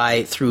about this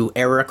guy through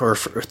Eric or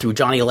through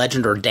Johnny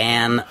Legend or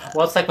Dan.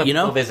 Well, it's like when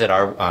people visit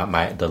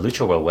the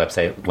Lucha World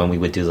website, when we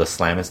would do the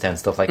slam and stand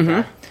stuff like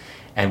that.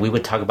 And we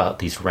would talk about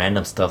these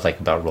random stuff,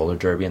 like about roller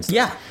derby and stuff.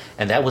 Yeah.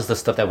 And that was the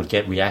stuff that would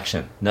get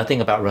reaction.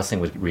 Nothing about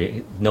wrestling would...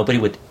 Nobody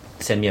would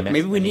send me a message.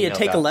 Maybe we need to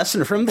take a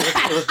lesson from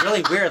that. It was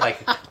really weird.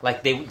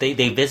 Like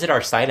they visit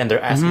our site and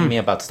they're asking me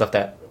about stuff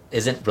that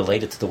isn't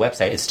related to the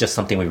website. It's just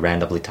something we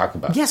randomly talk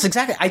about. Yes,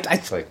 exactly.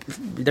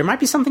 There might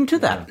be something to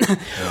that.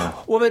 Yeah.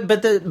 Well,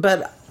 but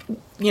the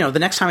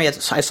next time I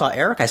saw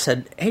Eric, I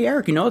said, hey,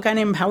 Eric, you know a guy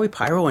named Howie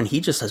Pyro? And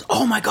he just says,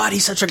 oh, my God,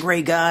 he's such a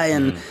great guy.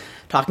 And...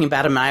 talking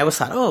about him, and I always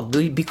thought,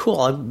 it'd be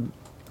cool.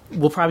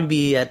 We'll probably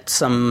be at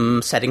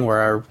some setting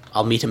where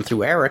I'll meet him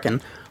through Eric,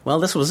 and, well,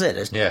 this was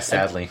it.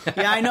 Sadly.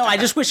 Yeah, I know. I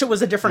just wish it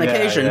was a different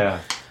occasion. Yeah.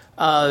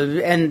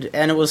 And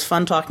it was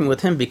fun talking with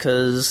him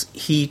because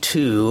he,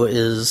 too,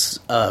 is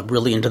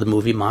really into the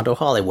movie Mondo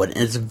Hollywood, and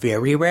it's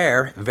very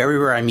rare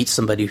I meet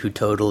somebody who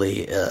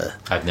totally...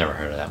 I've never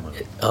heard of that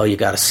movie. Oh, you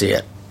got to see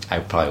it. I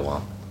probably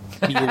won't.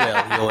 You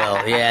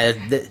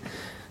will.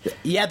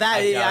 Yeah,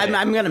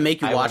 I'm going to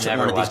make you watch it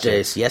one of these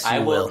days. Yes,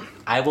 you will.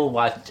 I will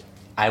watch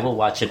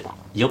it.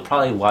 You'll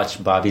probably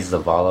watch Bobby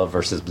Zavala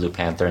versus Blue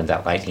Panther in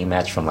that lightning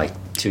match from like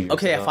 2 years ago.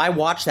 Okay, if I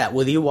watch that,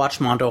 will you watch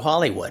Mondo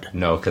Hollywood?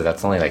 No, because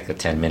that's only like a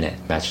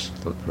 10-minute match,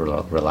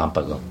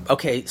 Relampago.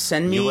 Okay,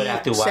 send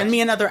me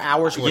another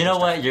hour's worth. You know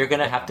what? You're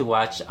going to have to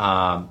watch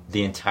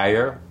the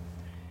entire...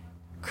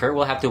 Kurt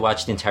will have to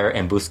watch the entire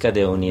En Busca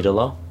de un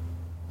Ídolo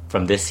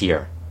from this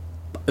year.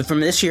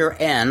 From this year,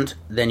 and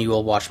then you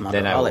will watch Mondo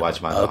Hollywood. Then I will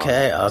watch Mondo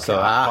Okay. So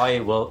I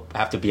probably will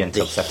have to be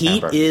until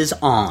September. The heat is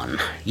on.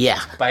 Yeah.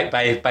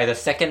 By the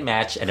second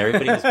match, and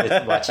everybody who's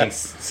been watching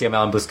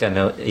CML En Busca de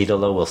un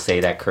Ídolo will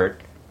say that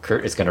Kurt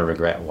is going to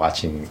regret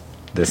watching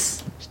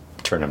this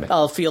tournament.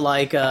 I'll feel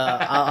like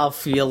the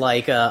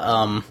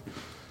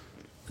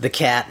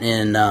cat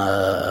in.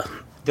 The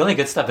only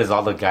good stuff is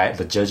all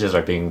the judges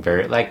are being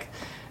very like.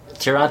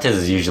 Tirantes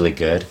is usually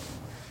good.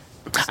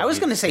 I was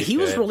going to say, he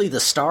was really the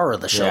star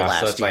of the show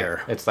last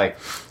year. It's like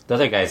the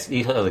other guys,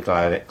 Hijo del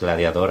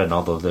Gladiador and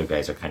all the other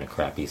guys are kind of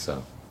crappy,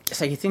 so...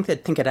 So you think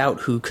they'd think it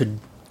out who could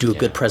do a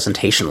good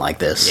presentation like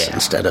this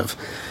instead of...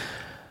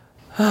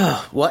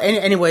 well,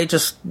 anyway,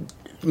 just,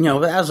 that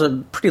was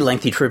a pretty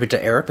lengthy tribute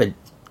to Eric, but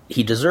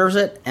he deserves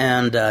it,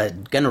 and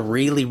gonna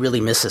really, really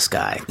miss this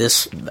guy.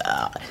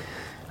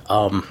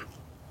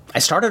 I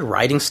started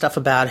writing stuff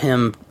about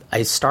him.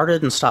 I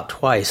started and stopped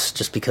twice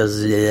just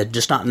because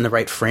just not in the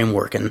right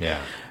framework, and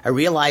I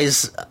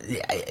realized,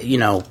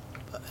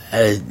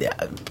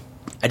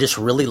 I just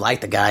really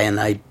like the guy, and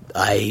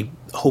I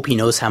hope he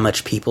knows how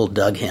much people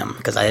dug him,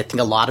 because I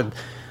think a lot of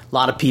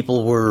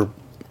people were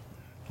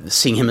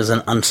seeing him as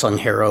an unsung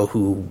hero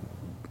who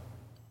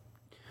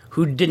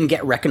didn't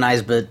get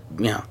recognized, but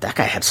that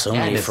guy had so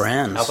many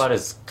friends. How about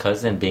his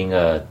cousin being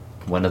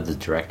one of the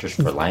directors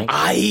for Lion King?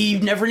 I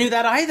never knew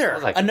that either.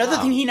 Another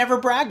thing he never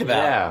bragged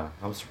about.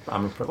 Yeah,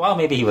 well,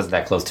 maybe he wasn't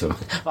that close to him.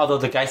 Although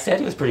the guy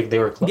said they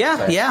were close.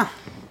 Yeah.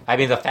 I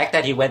mean, the fact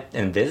that he went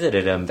and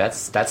visited him,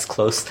 that's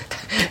close.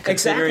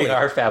 Considering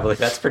our family,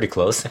 that's pretty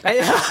close.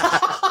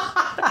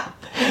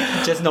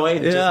 Just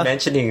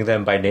mentioning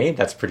them by name,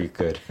 that's pretty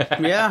good.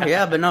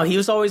 yeah, but no, he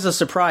was always a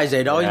surprise.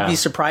 I'd always be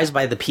surprised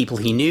by the people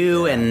he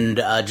knew and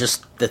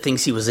just the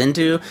things he was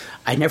into.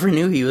 I never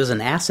knew he was an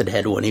acid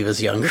head when he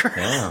was younger.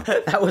 Yeah.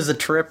 That was a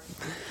trip.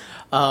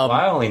 Well,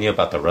 I only knew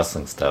about the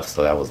wrestling stuff,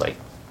 so that was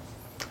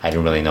I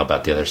didn't really know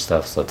about the other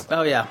stuff. So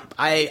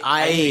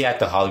I knew he had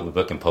the Hollywood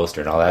Book and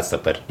poster and all that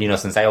stuff, but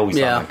since I always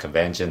saw him on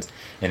conventions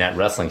and at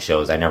wrestling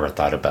shows, I never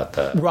thought about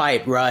the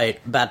right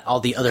about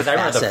all the other facets. I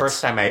remember the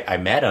first time I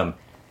met him,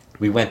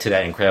 we went to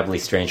that incredibly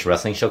strange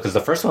wrestling show, because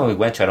the first one we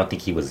went to, I don't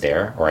think he was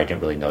there, or I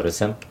didn't really notice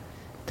him.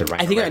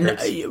 I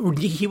think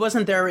he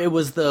wasn't there. It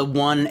was the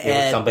one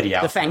at somebody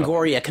else, the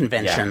Fangoria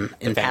convention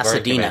in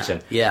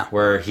Pasadena.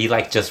 Where he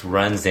just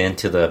runs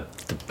into the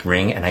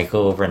ring, and I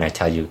go over and I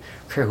tell you,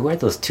 who are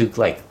those two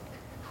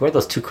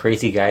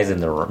crazy guys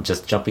in the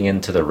just jumping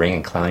into the ring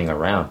and clowning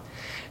around?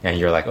 And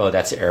you're like, oh,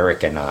 that's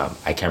Eric, and I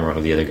can't remember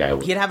who the other guy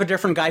was. He'd have a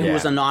different guy who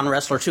was a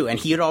non-wrestler, too, and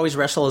he'd always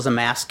wrestle as a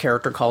masked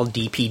character called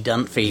D.P.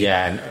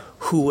 Dunphy,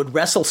 who would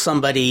wrestle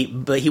somebody,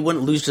 but he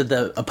wouldn't lose to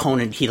the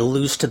opponent, he'd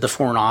lose to the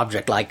foreign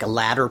object, like a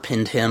ladder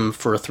pinned him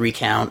for a 3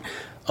 count.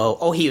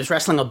 He was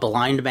wrestling a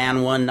blind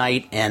man one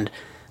night, and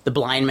the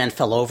blind man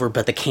fell over,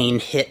 but the cane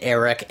hit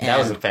Eric and that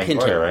was in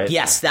pinned him. Right?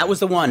 Yes, that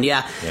was the one,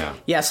 yeah.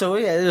 So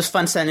it was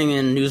fun sending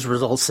in news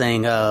results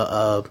saying...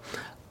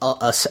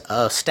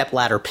 A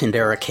stepladder pinned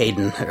Eric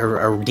Hayden,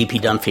 or D.P.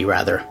 Dunphy,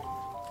 rather.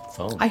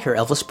 Oh. I hear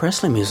Elvis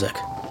Presley music.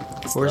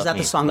 Or is that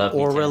the song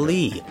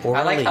Orally?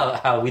 I like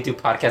how we do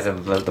podcasts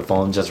and the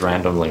phone just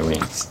randomly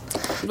rings.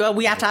 Well,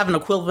 we have to have an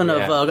equivalent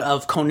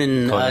of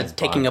Conan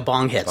taking a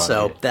bong hit,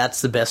 so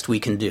that's the best we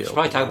can do. We should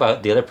probably talk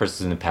about the other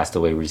person who passed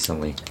away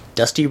recently.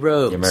 Dusty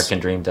Rhodes. The American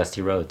Dream,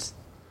 Dusty Rhodes.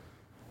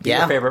 Yeah.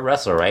 Your favorite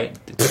wrestler, right?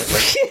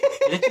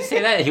 Didn't you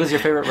say that? He was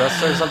your favorite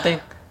wrestler or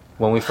something?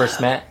 When we first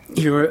met?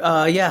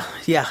 Yeah.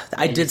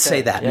 I did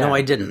say that. Yeah. No,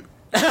 I didn't.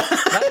 No,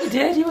 you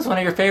did? He was one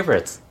of your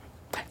favorites.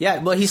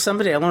 Yeah, well, he's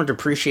somebody I learned to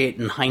appreciate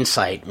in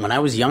hindsight. When I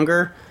was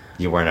younger...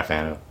 You weren't a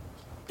fan of?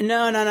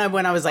 No.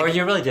 When I was Or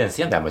you really didn't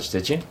see him that much,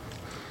 did you?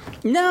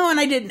 No, and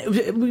I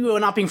didn't...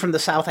 Not being from the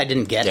South, I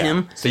didn't get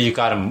him. So you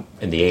got him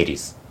in the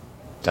 80s?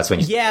 That's when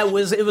you... Yeah, it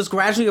was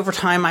gradually over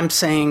time. I'm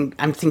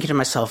thinking to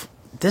myself,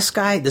 this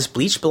guy, this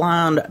bleach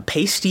blonde,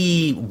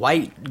 pasty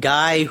white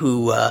guy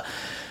who...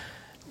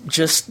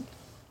 just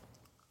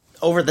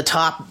over the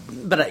top,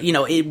 but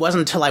it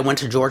wasn't until I went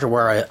to Georgia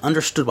where I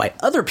understood why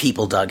other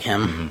people dug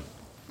him.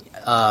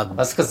 Mm-hmm.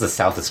 That's because the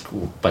South is a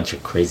bunch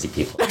of crazy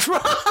people. That's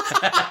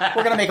right.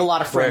 We're gonna make a lot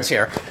of friends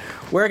here.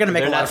 We're gonna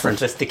make a lot of friends.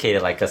 They're not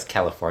sophisticated like us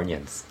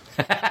Californians.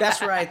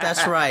 That's right.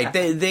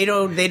 They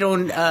don't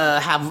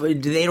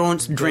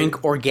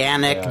drink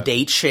organic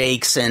date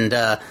shakes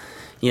and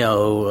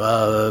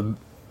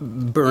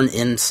burn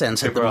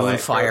incense at the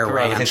Moonfire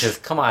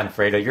Ranch. Come on,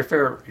 Fredo. Your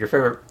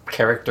favorite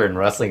character in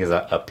wrestling is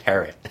a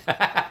parrot.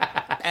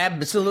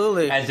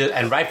 Absolutely,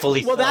 and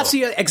rightfully. Well, so. that's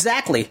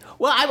exactly.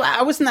 Well,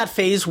 I was in that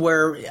phase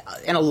where, there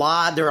are a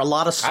lot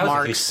of smarks. I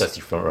was a huge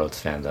Dusty Rhodes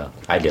fan, though.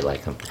 I did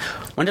like him.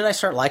 When did I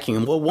start liking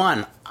him? Well,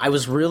 one, I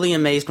was really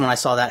amazed when I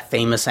saw that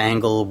famous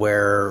angle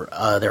where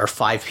there are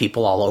 5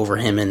 people all over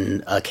him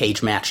in a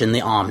cage match in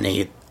the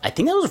Omni. I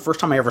think that was the first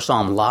time I ever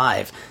saw him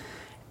live.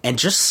 And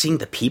just seeing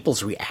the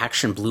people's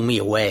reaction blew me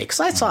away.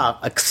 Because I saw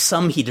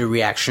some heated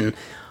reaction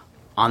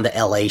on the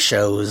LA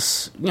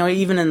shows,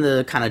 even in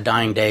the kind of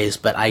dying days,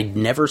 but I'd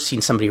never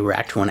seen somebody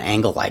react to an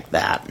angle like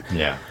that.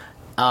 Yeah.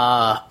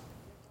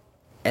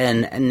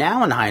 And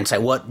now in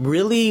hindsight, what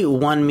really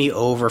won me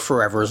over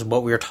forever is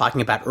what we were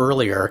talking about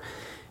earlier,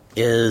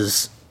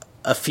 is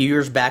a few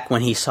years back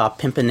when he saw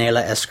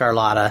Pimpinela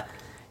Escarlata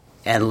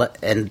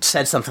and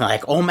said something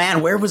like, "Oh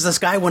man, where was this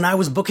guy when I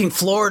was booking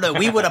Florida?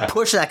 We would have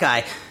pushed that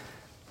guy."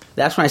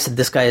 That's when I said,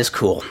 this guy is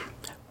cool.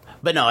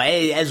 But no,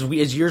 as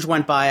years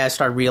went by, I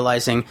started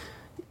realizing,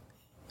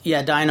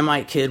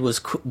 Dynamite Kid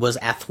was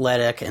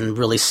athletic and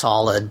really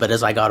solid. But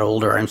as I got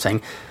older, I'm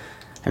seeing,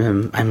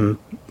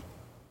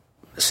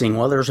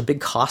 well, there's a big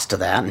cost to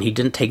that. And he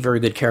didn't take very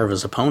good care of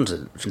his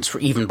opponents,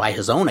 even by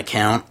his own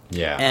account.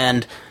 Yeah.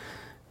 And,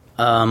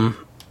 And,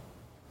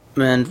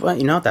 well,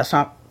 you know, that's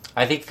not...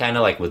 I think kind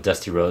of like with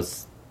Dusty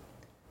Rhodes,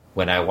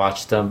 when I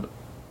watched them,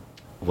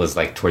 was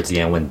like towards the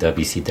end when the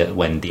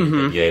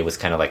NWA was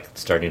kind of like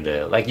starting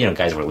to, like, you know,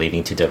 guys were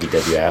leaving to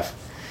WWF.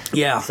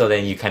 Yeah. So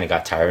then you kind of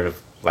got tired of,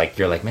 like,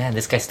 you're like, man,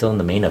 this guy's still in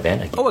the main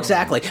event again. Oh,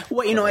 exactly.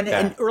 Well, you know,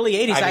 in early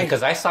 80s...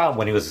 Because I saw him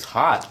when he was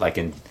hot, like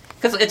in...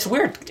 Because it's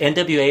weird.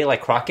 NWA,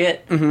 like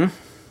Crockett,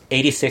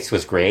 86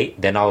 was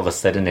great. Then all of a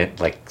sudden it,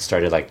 like,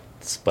 started, like,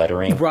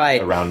 sputtering.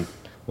 Right. Around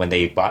when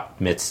they bought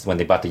the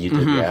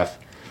UWF.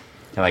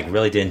 And, like,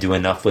 really didn't do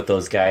enough with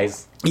those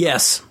guys.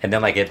 Yes. And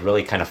then, like, it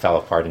really kind of fell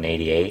apart in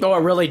 88. Oh,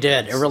 it really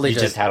did. It really you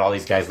did. just had all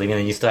these guys leaving,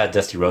 and you still had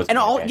Dusty Rhodes. And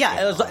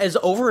as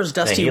over as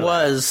Dusty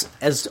was,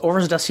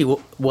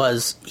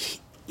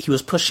 he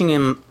was pushing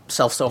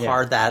himself so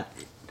hard that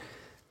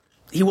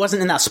he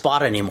wasn't in that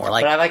spot anymore.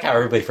 Like, but I like how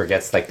everybody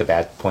forgets, like, the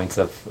bad points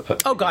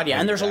of oh god, yeah.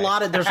 And there's a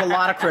lot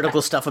of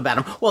critical stuff about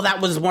him. Well, that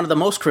was one of the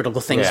most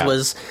critical things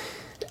was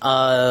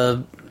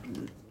that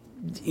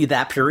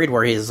period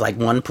where he's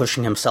like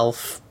pushing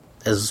himself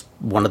as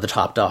one of the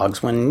top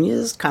dogs when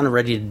he's kind of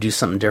ready to do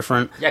something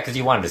different. Yeah, because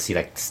you wanted to see,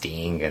 like,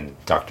 Sting and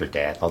Dr.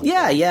 Death.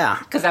 Yeah.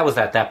 Because that was,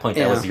 at that point,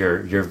 that was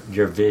your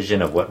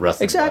vision of what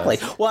wrestling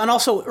was. Well, and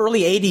also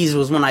early 80s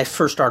was when I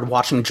first started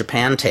watching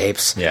Japan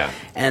tapes. Yeah.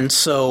 And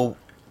so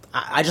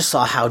I just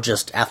saw how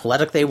just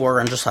athletic they were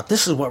and just thought,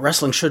 this is what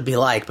wrestling should be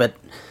like. But,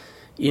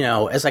 you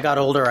know, as I got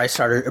older, I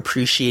started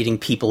appreciating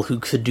people who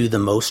could do the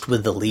most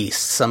with the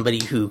least.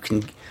 Somebody who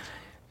can...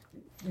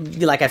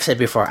 Like I've said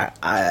before,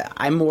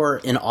 I'm more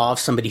in awe of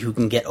somebody who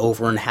can get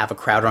over and have a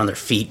crowd on their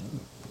feet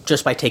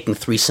just by taking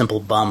 3 simple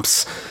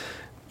bumps.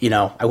 You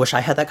know, I wish I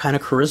had that kind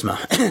of charisma.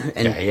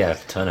 And yeah, he had a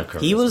ton of charisma.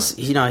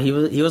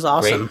 He was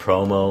awesome. Great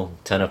promo,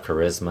 ton of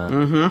charisma.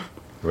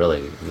 Mm-hmm.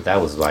 Really,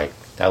 that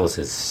was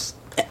his.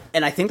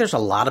 And I think there's a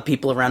lot of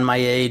people around my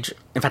age.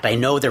 In fact, I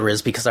know there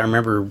is because I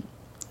remember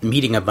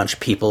meeting a bunch of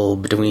people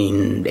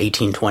between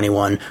 18 and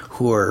 21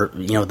 who are,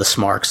 you know, the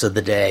smarks of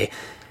the day.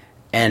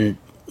 And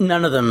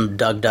none of them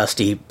dug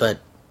Dusty, but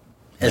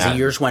as the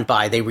years went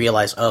by, they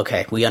realized,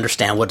 okay, we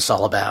understand what it's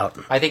all about.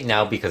 I think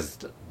now because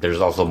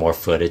there's also more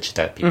footage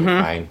that people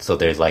find, so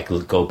there's like,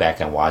 go back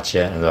and watch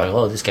it, and they're like,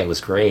 oh, this guy was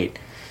great.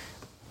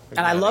 And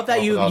I love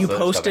that you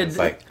posted.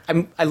 Like,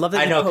 I love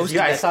that you posted.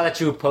 I saw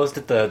that you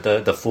posted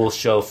the full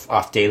show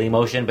off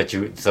Dailymotion, but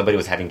somebody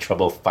was having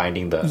trouble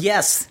finding the.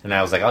 Yes. And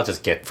I was like, I'll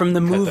just get from the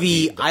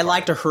movie. I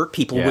Like to Hurt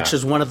People, which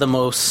is one of the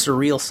most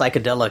surreal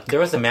psychedelic. There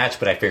was a match,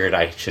 but I figured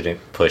I shouldn't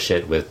push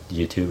it with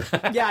YouTube.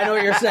 Yeah, I know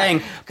what you're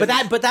saying, but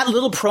that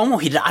little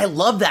promo he did, I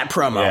love that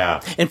promo.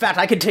 Yeah. In fact,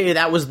 I could tell you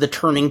that was the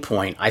turning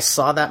point. I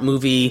saw that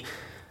movie.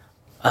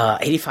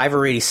 85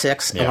 or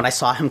 86, and when I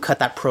saw him cut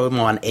that promo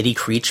on Eddie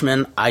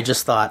Creechman, I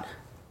just thought,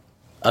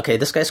 okay,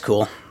 this guy's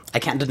cool. I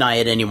can't deny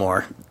it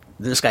anymore.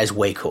 This guy's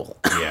way cool.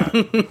 Yeah.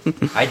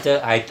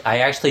 I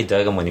actually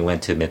dug him when he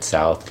went to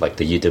Mid-South, like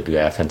the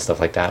UWF and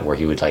stuff like that, where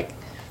he would like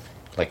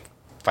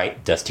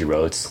fight Dusty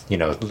Rhodes, you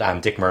know,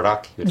 Dick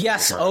Murdoch.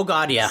 Yes, Dick Murdoch, oh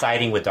god, yeah.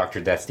 Siding with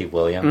Dr. Death Steve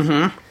Williams.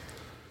 Mm-hmm.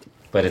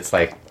 But it's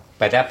like,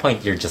 by that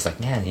point, you're just like,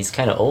 man, he's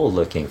kind of old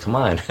looking. Come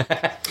on.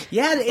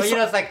 Yeah. But, you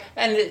know, it's like,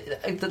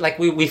 and like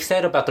we've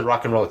said about the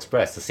Rock and Roll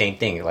Express, the same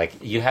thing. Like,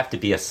 you have to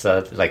be a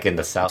South, like in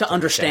the South. To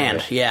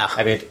understand, yeah.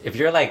 I mean, if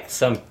you're like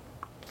some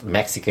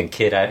Mexican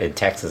kid out in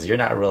Texas, you're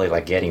not really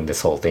like getting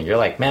this whole thing. You're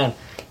like, man,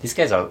 these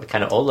guys are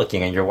kind of old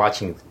looking, and you're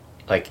watching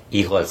like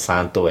Hijo del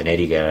Santo and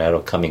Eddie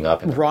Guerrero coming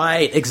up. And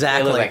right,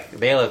 exactly.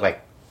 They look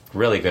like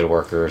really good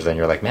workers, and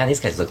you're like, man, these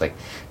guys look like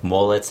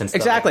mullets and stuff.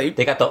 Exactly. Like,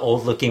 they got the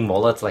old looking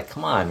mullets. Like,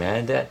 come on,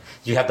 man.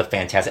 You have the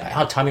fantastic.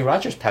 Oh, Tommy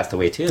Rogers passed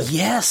away too.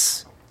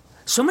 Yes.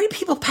 So many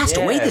people passed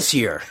away this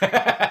year.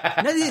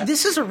 No,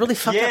 this is a really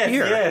fucked up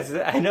year. Yes,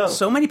 I know.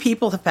 So many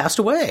people have passed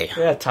away.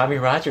 Yeah, Tommy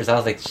Rogers. I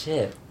was like,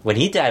 shit. When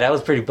he died, I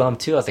was pretty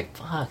bummed too. I was like,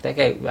 fuck, that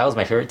guy. That was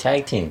my favorite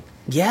tag team.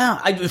 Yeah,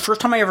 the first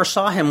time I ever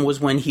saw him was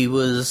when he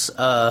was.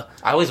 I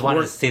always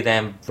wanted to see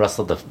them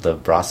wrestle the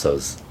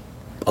Brazos.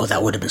 Oh,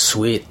 that would have been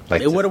sweet.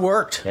 Like, it would have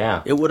worked.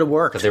 Yeah. It would have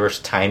worked. Because they were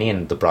tiny,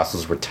 and the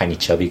Brazos were tiny,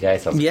 chubby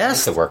guys. I was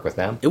like, to work with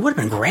them. It would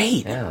have been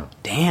great. Yeah.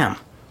 Damn.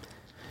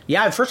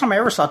 Yeah, the first time I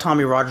ever saw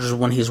Tommy Rogers was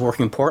when he was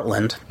working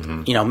Portland.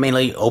 Mm-hmm. You know,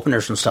 mainly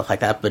openers and stuff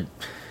like that. But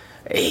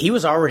he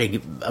was already,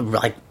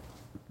 like,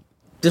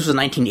 this was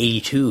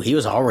 1982. He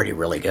was already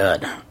really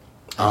good.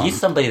 He's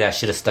somebody that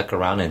should have stuck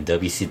around in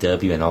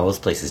WCW and all those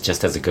places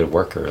just as a good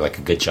worker, like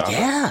a good job.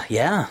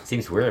 Yeah.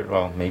 Seems weird.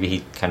 Well, maybe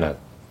he kind of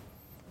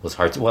was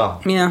hard to.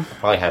 Well, yeah,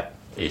 probably had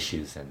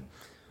issues and.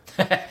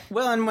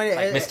 Well, and when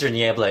like Mr.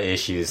 Niebla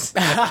issues.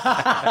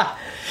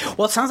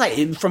 Well, it sounds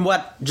like from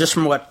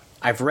what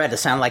I've read, it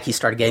sounded like he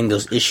started getting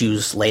those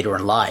issues later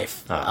in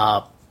life.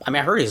 I mean,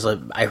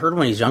 I heard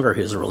when he's younger,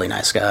 he was a really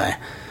nice guy.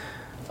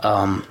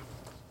 I'll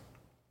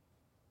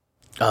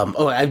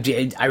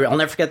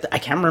never forget. I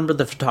can't remember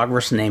the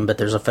photographer's name, but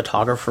there's a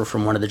photographer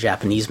from one of the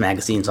Japanese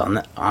magazines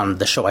on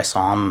the show I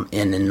saw him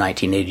in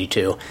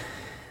 1982,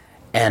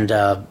 and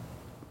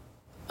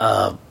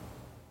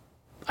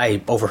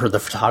I overheard the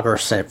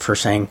photographer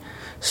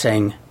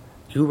saying,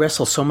 "You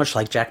wrestle so much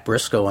like Jack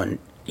Briscoe," and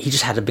he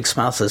just had a big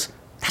smile. Says,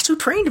 That's who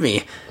trained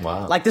me.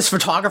 Wow. Like, this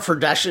photographer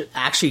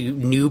actually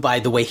knew by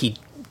the way he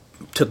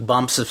took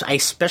bumps,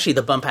 especially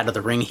the bump out of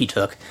the ring he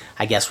took,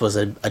 I guess was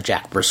a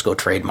Jack Briscoe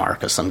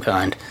trademark of some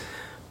kind.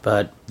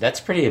 But that's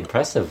pretty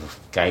impressive.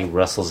 Guy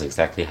wrestles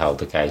exactly how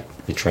the guy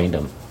who trained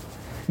him.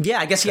 yeah,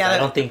 I guess I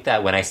don't think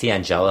that when I see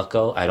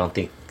Angelico, I don't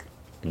think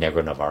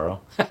Negro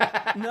Navarro.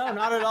 No,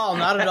 not at all.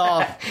 Not at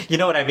all. You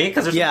know what I mean?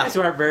 Because there's guys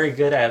who aren't very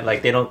good at,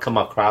 like, they don't come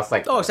across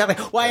like... Oh,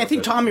 exactly. Well, I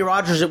think Tommy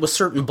Rogers, it was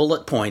certain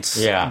bullet points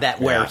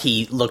where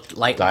he looked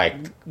like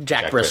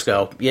Jack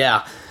Briscoe.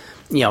 Yeah.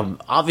 You know,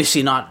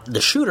 obviously not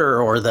the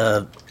shooter or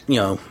the, you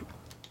know...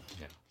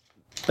 Yeah.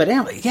 But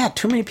anyway,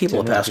 too many people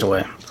have passed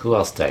away. Who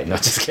else died? No,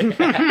 just kidding.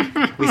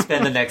 We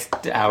spend the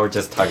next hour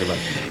just talking about...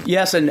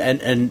 Yes, and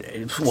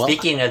well...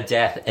 Speaking of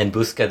death, En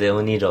Busca de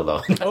un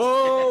Ídolo.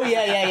 Oh,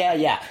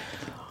 yeah.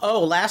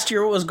 Oh, last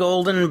year it was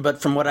golden,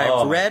 but from what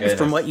I've read,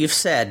 from what you've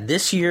said,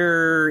 this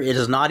year it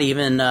is not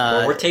even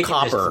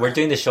copper. We're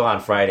doing the show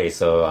on Friday,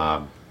 so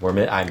I'm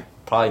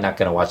probably not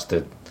going to watch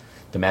the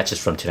matches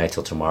from tonight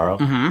till tomorrow.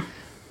 Mm-hmm.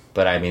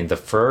 But I mean, the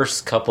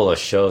first couple of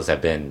shows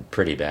have been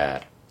pretty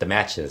bad. The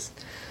matches.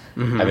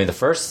 Mm-hmm. I mean,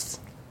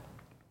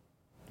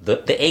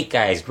 the 8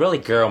 guys, really,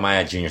 Guerrero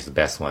Maya Jr. is the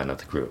best one of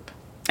the group.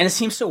 And it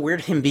seems so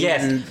weird him being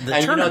in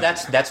the tournament. You know,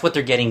 that's what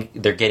they're getting.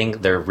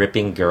 They're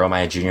ripping Guerrero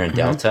Maya Jr. and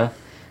Delta.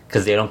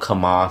 Because they don't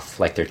come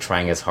off like they're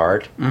trying as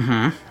hard.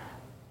 Mm-hmm.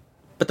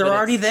 But they're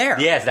already there.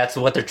 Yes, that's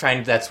what they're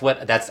trying.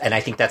 And I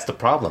think that's the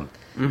problem.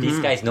 Mm-hmm. These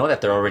guys know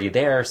that they're already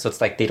there, so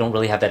it's like they don't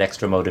really have that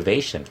extra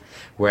motivation.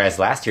 Whereas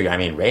last year, I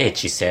mean, Rey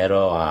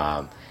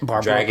Hechicero,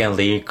 Dragon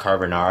Lee,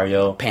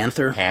 Carbonario,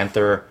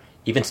 Panther,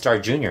 even Star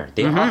Jr.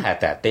 They all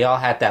had that. They all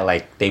had that,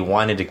 like, they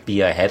wanted to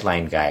be a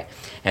headline guy.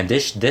 And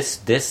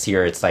this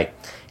year, it's like,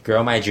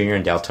 Guerrero Maya Jr.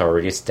 and Delta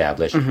already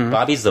established. Mm-hmm.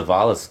 Bobby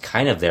Zavala is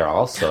kind of there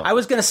also. I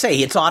was going to say,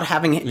 it's odd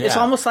having... Yeah. It's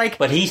almost like...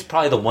 But he's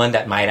probably the one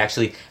that might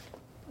actually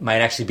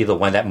be the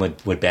one that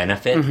would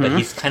benefit. Mm-hmm. But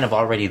he's kind of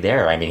already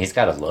there. I mean, he's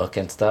got a look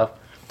and stuff.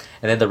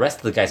 And then the rest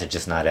of the guys are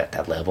just not at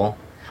that level.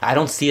 I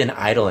don't see an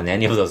idol in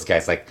any of those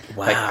guys. Like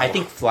I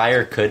think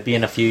Flyer could be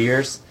in a few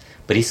years,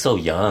 but he's so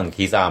young.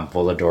 He's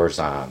Volador's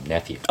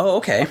nephew. Oh,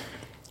 okay.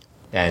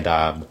 And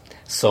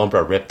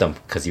Sombra ripped him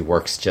because he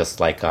works just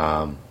like...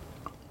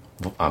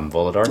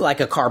 Volador. Like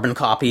a carbon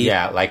copy.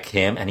 Yeah, like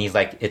him. And he's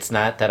like, it's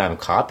not that I'm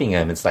copying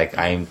him. It's like,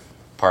 I'm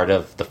part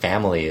of the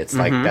family. It's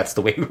like, that's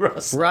the way we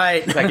roast.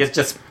 Right. It's like, it's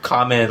just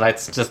common. Like,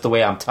 it's just the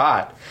way I'm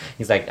taught.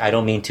 He's like, I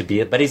don't mean to be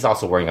it. But he's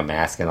also wearing a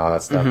mask and all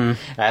that stuff.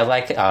 Mm-hmm. I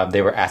like,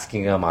 they were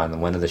asking him on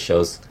one of the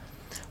shows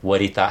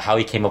what he thought, how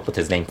he came up with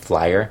his name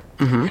Flyer.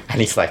 Mm-hmm. And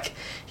he's like,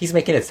 he's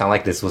making it sound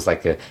like this was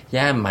like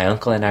my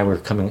uncle and I were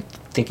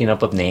thinking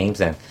up of names,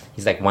 and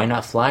he's like, why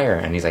not Flyer?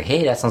 And he's like,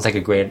 hey, that sounds like a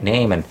great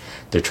name. And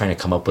they're trying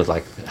to come up with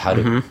like how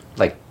to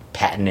like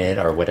patent it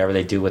or whatever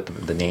they do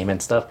with the name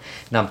and stuff.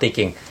 And I'm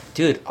thinking,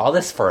 dude, all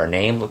this for a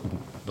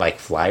name like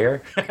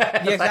Flyer?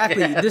 Yeah,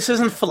 exactly. This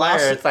isn't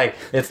philosophy. Flyer,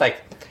 it's like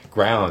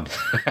ground.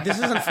 This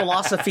isn't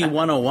philosophy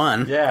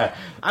 101. Yeah.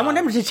 I want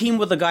him to team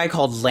with a guy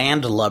called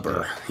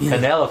Landlubber.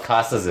 Canelo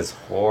Casas is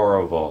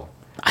horrible.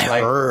 I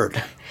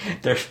heard.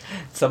 There's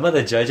some of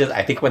the judges,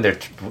 I think when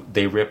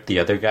they ripped the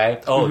other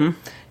guy. Oh,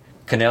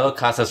 Canelo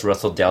Casas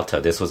wrestled Delta.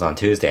 This was on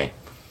Tuesday.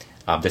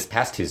 This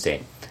past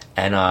Tuesday.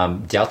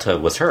 And Delta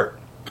was hurt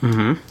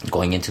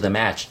going into the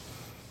match.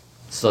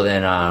 So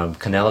then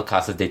Canelo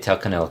Casas, they tell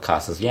Canelo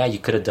Casas, yeah, you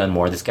could have done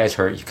more. This guy's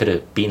hurt. You could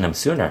have beaten him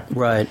sooner.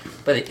 Right.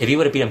 But if you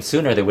would have beat him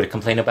sooner, they would have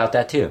complained about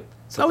that too.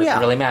 So it doesn't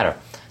really matter.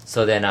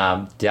 So then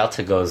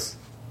Delta goes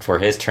for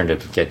his turn to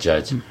get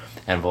judged.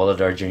 And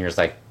Volador Jr. is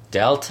like,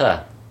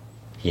 Delta.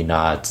 He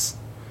nods.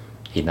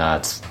 He's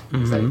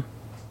like,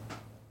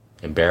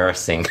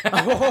 embarrassing.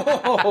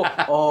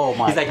 Oh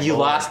my! He's like, you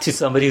lost to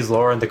somebody who's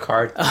lower in the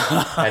card,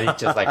 and he's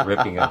just like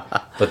ripping him.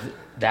 But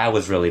that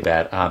was really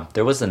bad.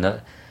 There was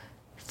another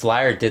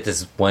Flyer did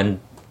this one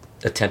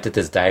attempt at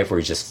this dive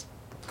where he just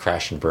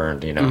crashed and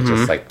burned. You know,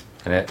 just like,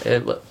 and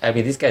I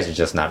mean, these guys are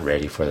just not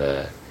ready for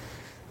the.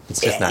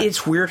 It's just not.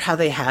 It's weird how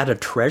they had a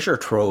treasure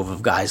trove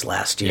of guys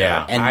last year.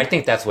 Yeah, and I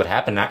think that's what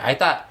happened. I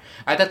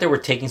thought they were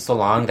taking so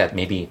long that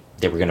maybe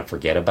they were going to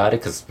forget about it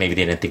because maybe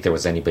they didn't think there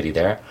was anybody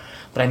there.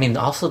 But I mean,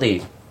 also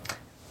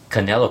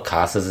Canelo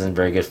Casas isn't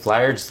very good.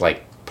 Flyer's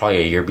like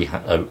probably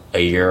a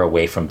year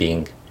away from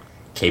being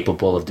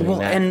capable of doing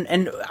that.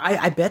 And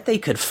I bet they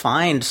could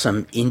find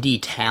some indie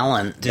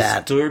talent.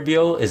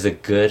 Disturbio is a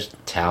good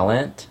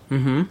talent,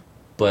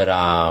 but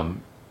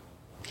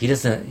he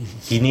doesn't.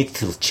 He needs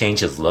to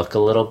change his look a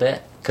little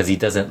bit because he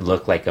doesn't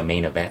look like a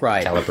main event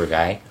caliber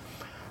guy.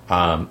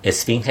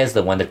 Esfinge is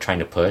the one they're trying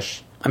to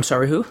push. I'm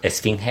sorry, who?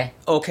 Esfinge.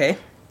 Okay.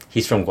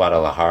 He's from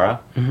Guadalajara.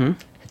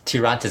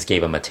 Tirantes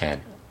gave him a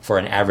 10 for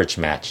an average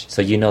match,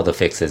 so you know the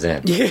fix is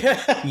in.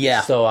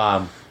 Yeah.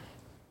 So,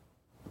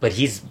 but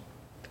he's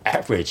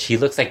average. He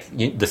looks like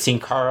the Sin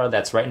Cara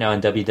that's right now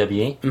in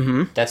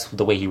WWE. That's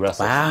the way he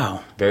wrestles.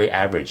 Wow. Very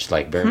average,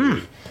 like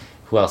very...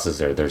 Who else is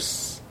there?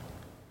 There's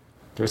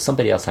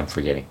somebody else I'm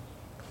forgetting.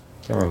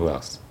 Can't remember who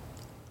else.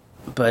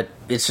 but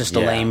it's just a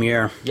lame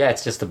year. Yeah,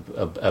 it's just a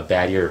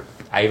bad year.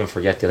 I even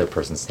forget the other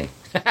person's name.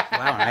 Wow,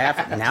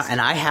 and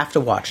I have to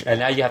watch it. And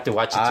now you have to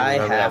watch it to I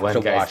remember that have one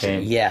to guy's watch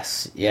name. it.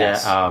 Yes.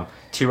 Yeah,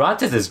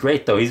 Tirantes is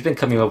great, though. He's been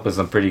coming up with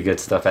some pretty good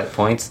stuff at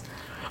points.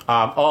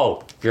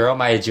 Guerrero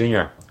Maya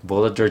Jr.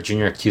 Volador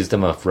Jr. accused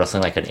him of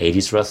wrestling like an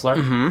 80s wrestler.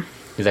 Mm-hmm.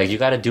 He's like, you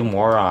got to do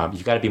more,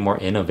 you got to be more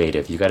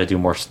innovative. You got to do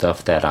more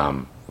stuff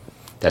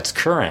that's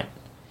current.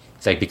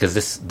 It's like, because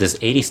this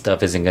 80s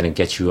stuff isn't going to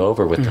get you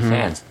over with the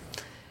fans.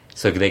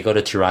 So they go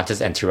to Tirantes,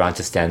 and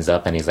Tirantes stands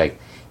up, and he's like,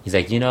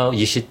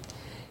 you should,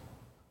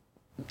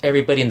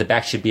 everybody in the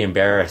back should be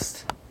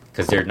embarrassed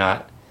because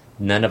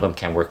none of them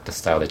can work the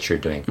style that you're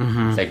doing.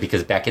 It's like,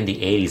 because back in the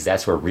 80s,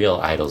 that's where real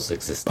idols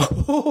existed.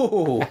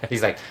 Oh.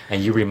 He's like,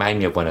 and you remind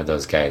me of one of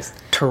those guys.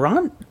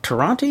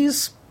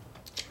 Tirantes,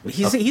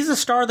 he's a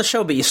star of the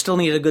show, but you still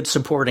need a good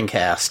supporting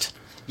cast.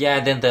 Yeah,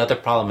 and then the other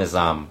problem is,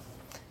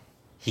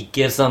 he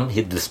gives them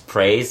this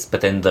praise, but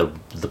then the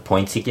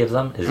points he gives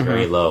them is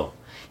very low.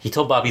 He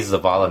told Bobby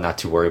Zavala not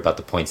to worry about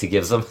the points he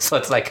gives them, so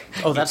it's like,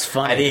 oh, that's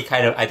funny.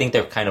 I think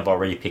they're kind of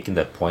already picking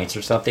the points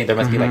or something. There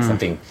must be like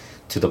something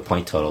to the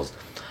point totals.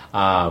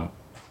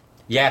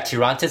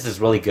 Tirantes is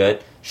really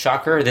good.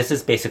 Shocker, this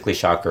is basically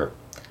Shocker.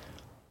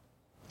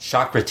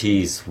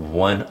 Socrates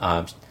won.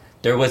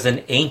 There was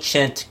an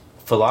ancient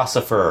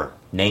philosopher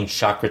named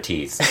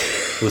Socrates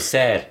who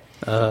said,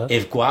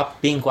 if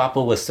being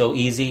guapo was so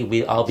easy,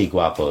 we'd all be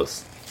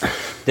guapos.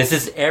 This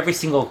is every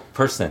single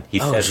person. He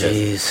says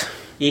this.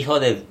 Hijo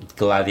de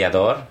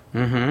gladiador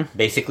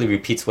basically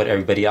repeats what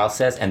everybody else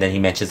says, and then he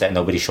mentions that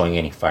nobody's showing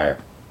any fire.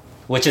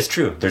 Which is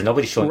true. There's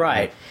nobody showing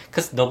right.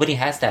 Because nobody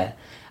has that.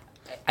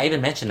 I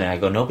even mentioned it. I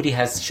go, nobody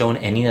has shown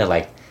any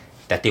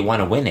that they want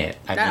to win it.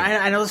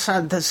 I know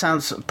that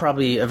sounds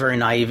probably a very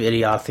naive,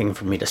 idiotic thing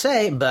for me to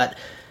say, but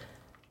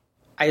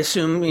I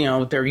assume,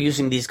 they're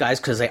using these guys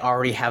because they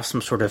already have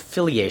some sort of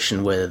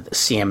affiliation with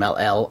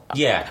CMLL.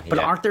 Yeah. But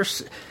aren't there...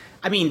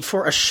 I mean,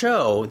 for a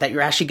show that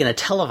you're actually going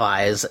to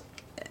televise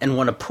and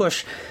want to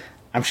push...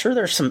 I'm sure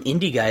there's some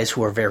indie guys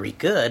who are very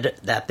good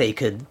that they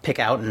could pick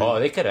out. And,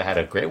 they could have had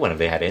a great one if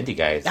they had indie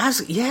guys.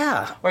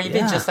 Or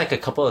even just like a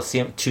couple of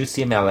two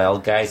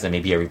CMLL guys, and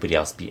maybe everybody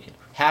else be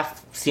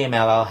half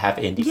CMLL, half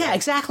indie. Yeah,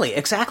 exactly.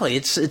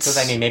 It's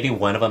because maybe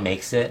one of them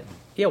makes it.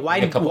 Yeah,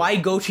 why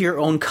go to your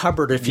own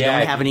cupboard if you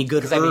don't have any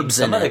good herbs in it?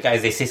 Some of the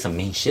guys, they say some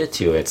mean shit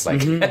too. It's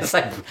like it's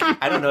like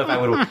I don't know if I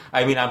would.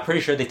 I mean, I'm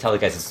pretty sure they tell the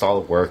guys it's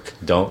all work.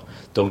 Don't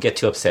get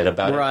too upset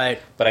about it. Right.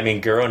 But I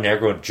mean, Guerrero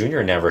Negro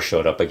Jr. never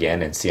showed up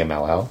again in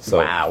CMLL. So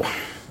wow.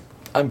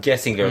 I'm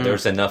guessing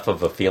there's enough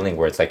of a feeling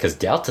where it's like, because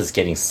Delta's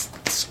getting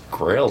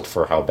grilled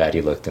for how bad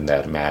he looked in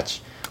that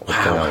match with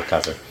Canelo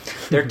Casas.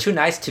 They're too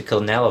nice to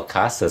Canelo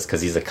Casas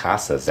because he's a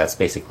Casas. That's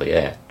basically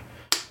it.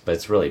 But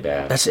it's really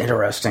bad. That's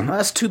interesting. Well,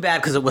 that's too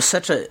bad because it was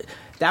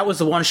that was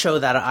the one show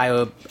that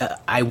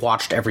I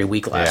watched every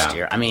week last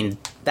year. I mean,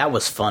 that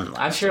was fun.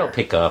 I'm sure it'll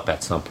pick up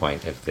at some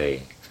point if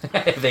they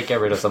get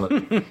rid of some of the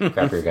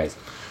crappier guys.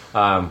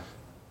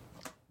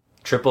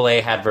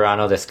 AAA had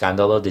Verano de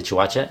Escándalo. Did you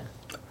watch it?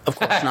 Of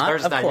course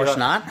not. Of course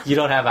not. You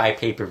don't have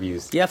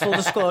iPay-per-views. Yeah, full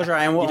disclosure,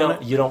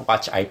 you don't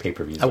watch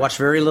iPay-per-views. I watch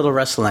very little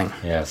wrestling.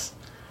 Yes.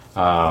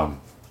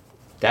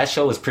 That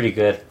show was pretty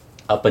good.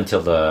 Up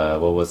until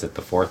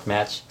the fourth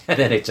match, and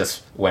then it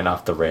just went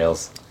off the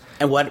rails.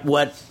 And what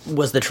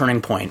was the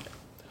turning point?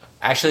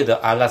 Actually, the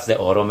Alas de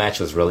Oro match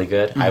was really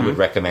good. I would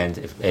recommend,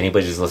 if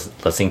anybody's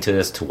listening to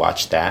this, to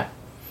watch that.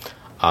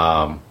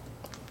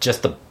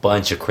 Just a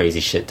bunch of crazy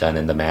shit done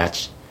in the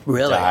match.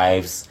 Really?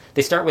 Dives.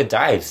 They start with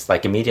dives,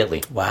 like,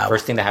 immediately. Wow.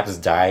 First thing that happens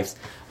is dives.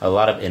 A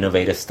lot of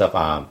innovative stuff.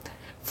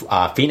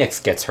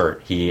 Phoenix gets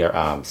hurt. He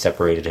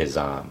separated his...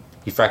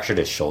 he fractured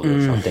his shoulder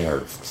or something,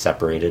 or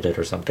separated it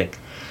or something.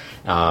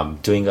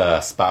 Doing a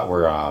spot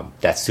where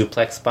that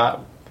suplex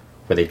spot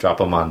where they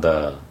drop him on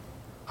the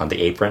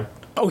apron.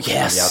 Oh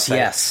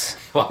yes.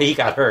 Well, he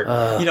got hurt.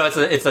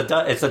 It's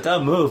a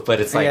dumb move, but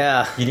it's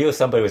like you knew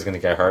somebody was going to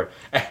get hurt.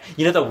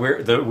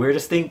 The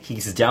weirdest thing,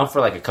 he's down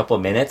for like a couple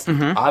of minutes,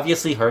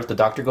 obviously hurt. The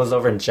doctor goes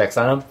over and checks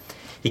on him.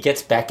 He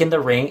gets back in the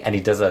ring and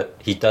he does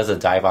a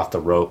dive off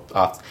the rope.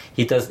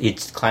 He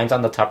climbs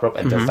on the top rope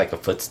and does like a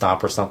foot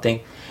stomp or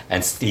something.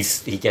 And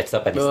he gets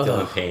up and he's still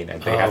in pain.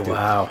 And they have to.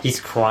 Wow.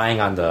 He's crying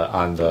on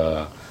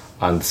the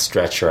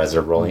stretcher as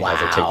they're rolling, as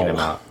they're taking him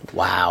out.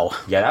 Wow.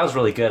 Yeah, that was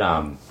really good.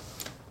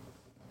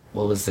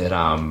 What was it?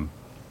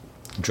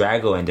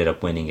 Drago ended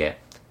up winning it.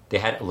 They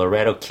had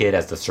Laredo Kid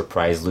as the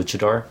surprise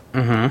luchador.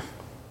 Mm-hmm.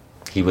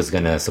 He was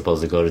gonna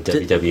supposedly go to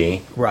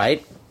WWE.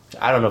 Right.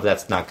 I don't know if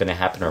that's not going to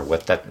happen or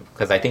what that...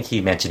 Because I think he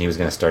mentioned he was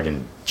going to start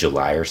in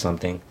July or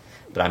something.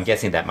 But I'm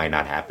guessing that might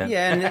not happen.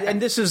 Yeah,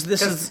 and this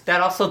is... That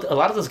also... A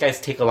lot of those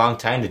guys take a long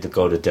time to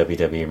go to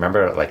WWE.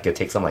 Remember, like, it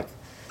takes them, like...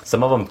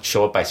 Some of them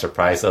show up by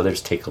surprise.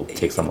 Others take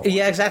some...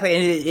 Yeah,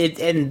 exactly.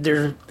 And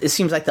it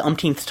seems like the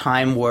umpteenth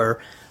time where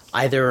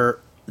either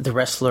the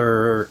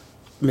wrestler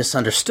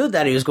misunderstood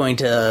that he was going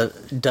to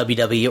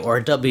WWE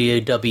or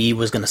WWE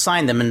was going to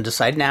sign them and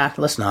decide, nah,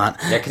 let's not.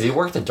 Yeah, because he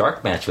worked a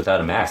dark match without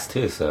a mask,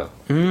 too, so...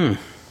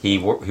 He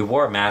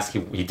wore a mask.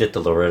 He did the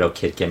Laredo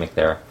Kid gimmick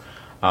there.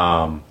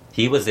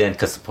 He was in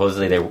because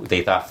supposedly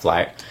they thought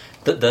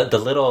the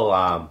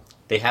little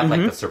they have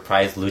like the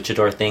surprise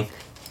luchador thing.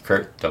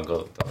 Kurt, don't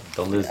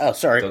lose. Oh,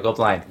 sorry. Don't go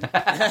blind.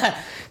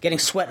 Getting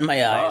sweat in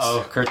my eyes.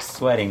 Oh, Kurt's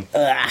sweating.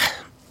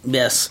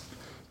 Yes.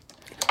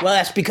 Well,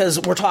 that's because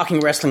we're talking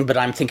wrestling, but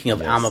I'm thinking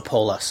of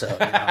Amapola, so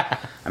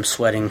I'm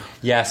sweating.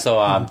 Yeah,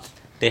 so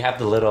they have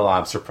the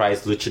little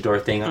surprise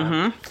luchador thing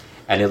on,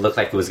 and it looked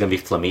like it was going to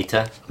be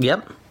Flamita.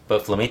 Yep.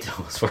 But Flamita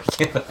was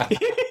working.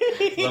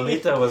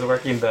 Flamita was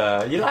working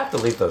the. You don't have to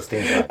leave those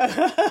things on.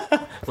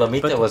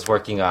 Flamita was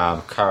working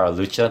Cara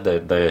Lucha,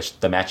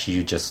 the match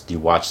you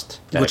watched,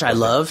 which I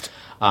loved.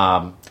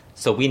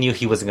 So we knew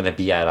he wasn't going to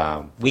be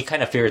at. We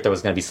kind of figured there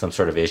was going to be some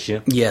sort of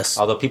issue. Yes.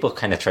 Although people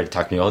kind of tried to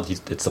talk to me,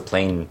 it's a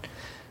plane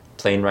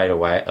right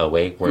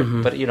away.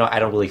 But I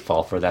don't really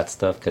fall for that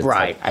stuff because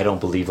I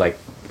don't believe like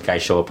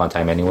guys show up on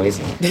time anyways.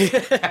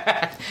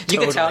 You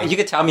can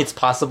tell me it's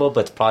possible,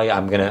 but it's probably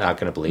I'm not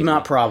gonna believe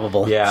not it.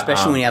 Probable. Yeah,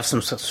 especially when you have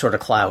some sort of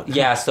clout.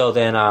 Yeah. So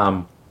then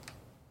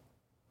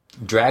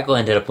Drago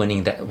ended up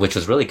winning that, which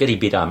was really good. He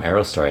beat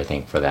Aerostar, I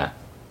think, for that.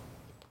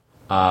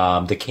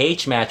 The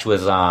cage match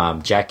was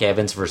Jack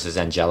Evans versus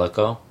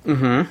Angelico.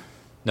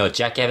 No,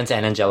 Jack Evans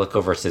and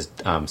Angelico versus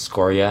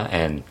Scoria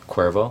and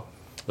Cuervo.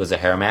 It was a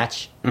hair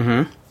match.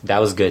 That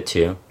was good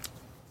too.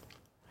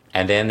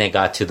 And then they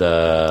got to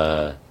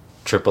the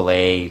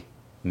AAA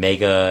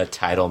mega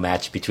title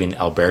match between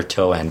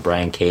Alberto and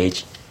Brian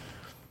Cage,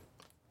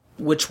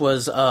 which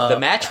was the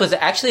match was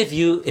actually if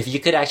you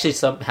could actually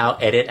somehow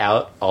edit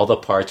out all the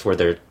parts where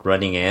they're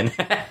running in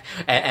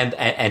and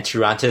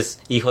Tirantes,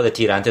 Hijo de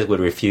Tirantes would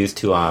refuse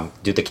to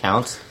do the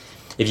counts.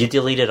 If you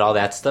deleted all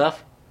that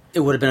stuff,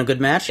 it would have been a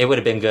good match. It would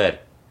have been good.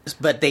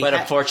 But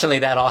unfortunately,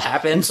 that all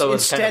happened. So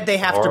instead, they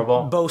have to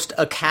boast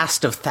a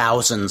cast of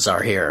thousands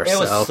are here. It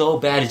was so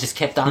bad. It just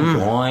kept on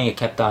going. It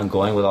kept on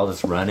going with all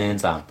this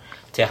run-ins.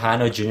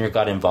 Tejano Jr.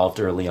 got involved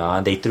early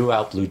on. They threw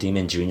out Blue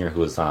Demon Jr., who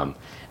was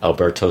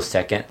Alberto's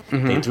second.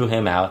 They threw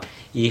him out.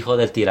 Hijo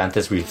de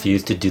Tirantes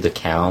refused to do the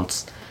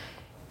counts.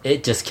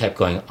 It just kept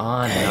going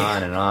on and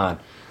on and on.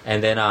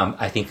 And then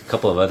I think a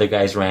couple of other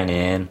guys ran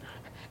in.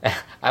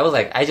 I was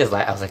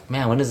like,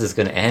 man, when is this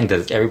going to end?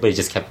 Because everybody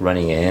just kept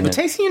running in. It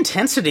takes the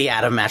intensity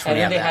out of a match when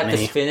you have that many. And then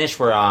they had this finish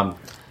where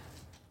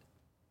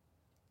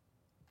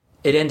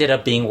it ended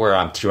up being where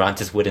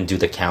Tirantes wouldn't do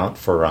the count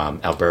for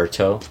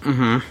Alberto.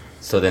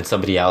 So then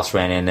somebody else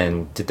ran in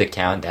and did the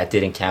count. That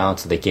didn't count,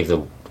 so they gave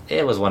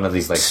it was one of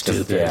these like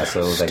stupid.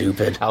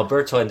 Stupid.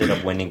 Alberto ended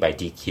up winning by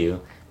DQ. I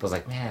was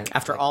like, man,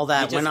 after all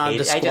that went on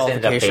disqualification. I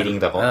just ended up hating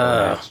the whole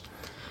match.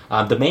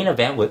 The main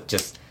event was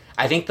just.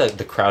 I think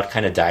the crowd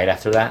kind of died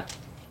after that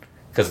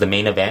because the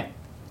main event,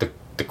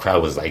 the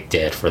crowd was like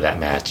dead for that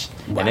match,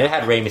 and it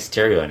had Rey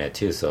Mysterio in it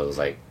too. So it was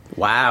like,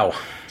 wow.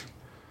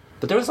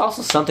 But there was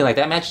also something like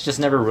that match just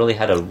never really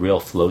had a real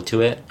flow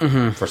to it.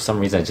 For some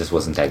reason, it just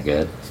wasn't that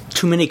good.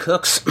 Too many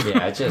cooks.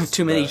 Yeah, just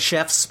too many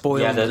chefs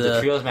spoiled. Yeah, the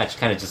trios match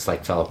kind of just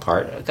like fell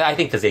apart. I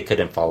think because they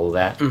couldn't follow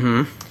that.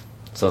 So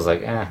I was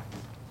like,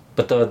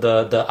 But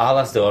the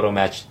Alas de Oro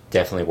match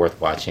definitely worth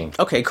watching.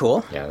 Okay,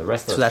 cool. Yeah, the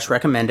rest. So that's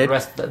recommended.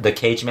 The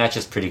cage match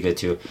is pretty good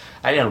too.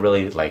 I didn't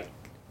really like.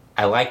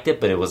 I liked it,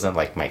 but it wasn't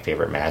like my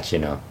favorite match.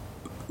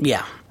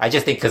 Yeah. I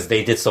just think because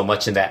they did so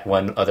much in that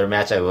one other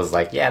match, I was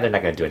like, yeah, they're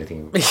not going to do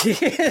anything.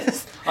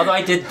 Although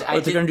I did.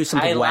 They're going to do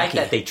something wacky. I like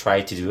that they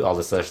tried to do all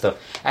this other stuff.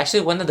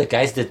 Actually, one of the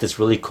guys did this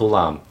really cool.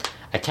 I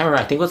can't remember.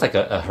 I think it was like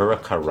a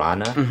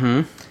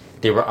Hurricanrana.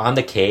 They were on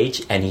the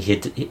cage, and he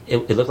hit.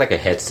 It looked like a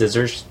head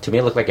scissors. To me,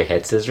 it looked like a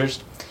head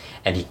scissors.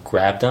 And he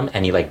grabbed them,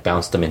 and he like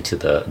bounced them into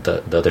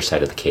the other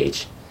side of the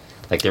cage.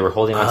 Like they were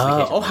holding on to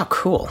the cage. Oh, how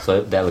cool!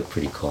 So that looked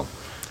pretty cool.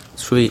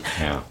 Sweet.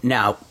 Yeah.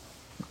 Now,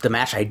 the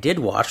match I did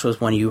watch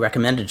was one you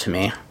recommended to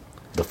me.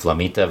 The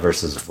Flamita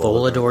versus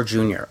Volador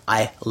Jr.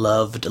 I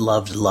loved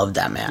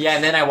that match. Yeah,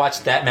 and then I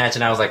watched that match,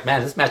 and I was like,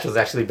 man, this match was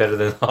actually better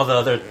than all the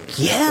other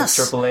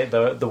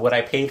AAA, the what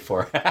I paid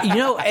for.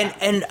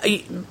 And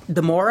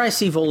the more I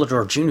see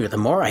Volador Jr., the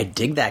more I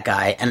dig that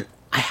guy. And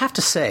I have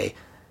to say,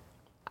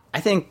 I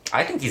think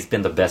he's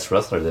been the best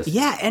wrestler this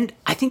year. Yeah, and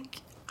I think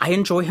I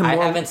enjoy him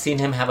more. I haven't seen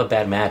him have a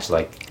bad match,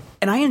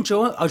 and I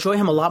enjoy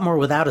him a lot more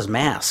without his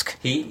mask.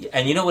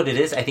 And you know what it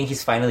is? I think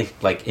he's finally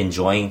like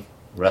enjoying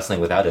wrestling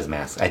without his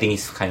mask. I think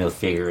he's kind of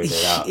figured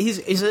it out.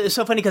 It's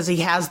so funny because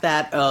he has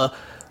that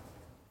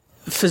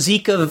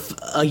physique of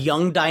a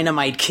young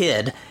dynamite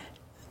kid,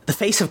 the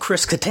face of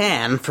Chris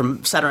Kattan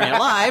from Saturday Night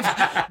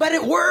Live, but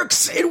it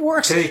works. It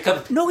works.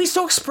 No, he's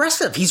so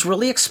expressive. He's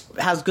really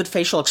has good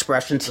facial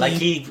expressions. Like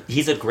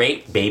he's a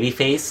great baby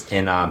face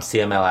in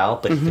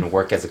CMLL, but he can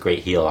work as a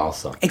great heel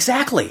also.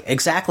 Exactly.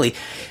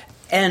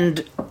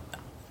 And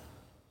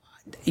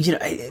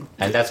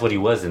and that's what he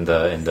was in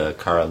the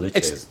Cara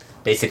Lucha.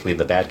 Basically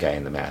the bad guy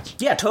in the match.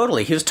 Yeah,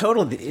 totally. He was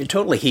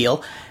totally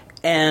heel.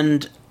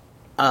 And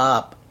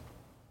I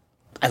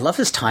love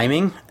his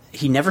timing.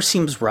 He never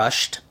seems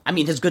rushed. I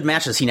mean, his good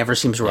matches, he never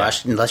seems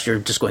rushed unless you're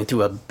just going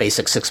through a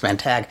basic six-man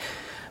tag.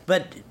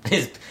 But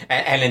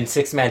and in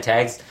 6-man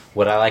tags,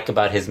 what I like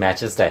about his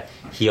matches that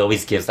he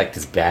always gives like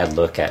this bad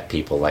look at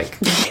people. Like,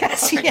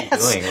 yes, what are you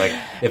doing? Like,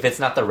 if it's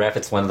not the ref,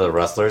 it's one of the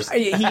wrestlers.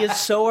 he is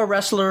so a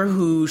wrestler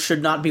who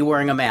should not be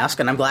wearing a mask,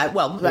 and I'm glad.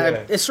 Well,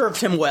 it served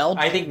him well.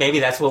 I think maybe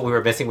that's what we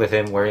were missing with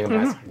him wearing a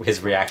mask.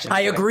 His reaction.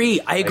 I agree.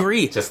 I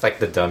agree. Just like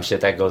the dumb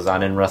shit that goes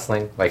on in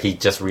wrestling. Like, he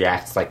just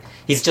reacts. Like,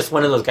 he's just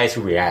one of those guys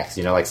who reacts.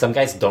 You know, like some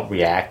guys don't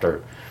react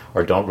or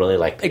don't really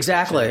like.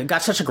 Exactly. Attention.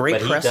 Got such a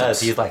great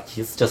presence. He does.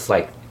 He's just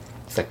like.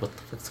 It's like, what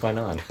the fuck's going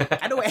on?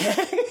 Anyway,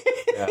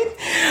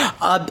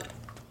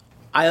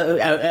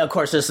 of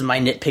course, this is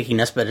my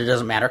nitpickiness, but it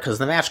doesn't matter because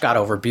the match got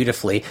over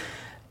beautifully.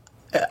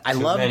 I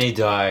love many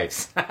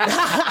dives.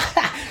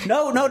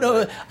 No.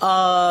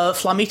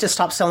 Flamita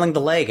stopped selling the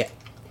leg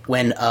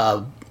when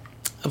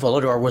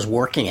Volador was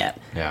working it.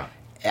 Yeah.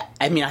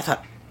 I mean, I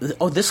thought,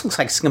 oh, this looks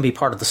like it's going to be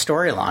part of the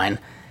storyline.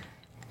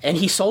 And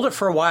he sold it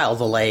for a while,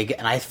 the leg,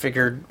 and I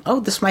figured,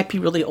 oh, this might be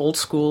really old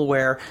school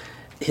where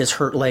his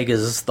hurt leg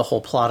is the whole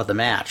plot of the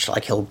match.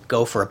 Like, he'll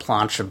go for a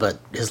plancha, but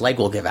his leg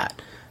will give out.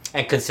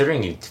 And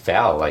considering he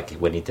fell, like,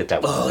 when he did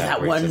that one. Oh,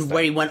 that one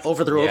where he went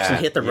over the ropes and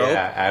hit the rope.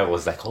 Yeah, I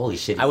was like, holy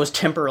shit. I was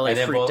temporarily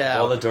freaked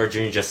out. Volador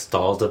Jr. just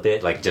stalled a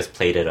bit, like, just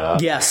played it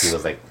up. Yes. He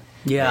was like,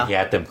 yeah. He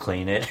had them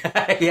clean it.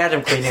 He had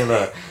them cleaning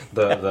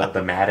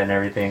the mat and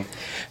everything.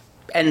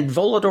 And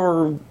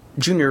Volador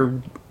Jr.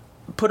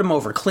 put him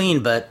over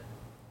clean, but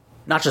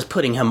not just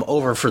putting him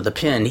over for the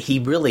pin, he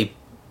really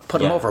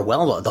put him over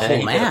well the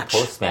whole match.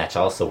 Post match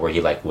also where he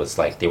was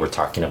they were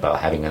talking about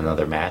having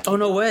another match. Oh,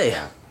 no way.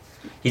 Yeah.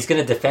 He's going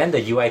to defend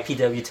the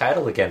UIPW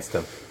title against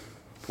him.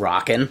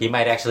 Rockin'. He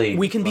might actually.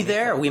 We can be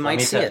there. We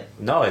might see it.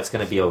 No, it's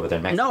going to be over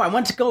there. No, I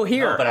want to go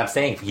here. No, but I'm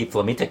saying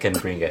Flamita can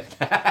bring it.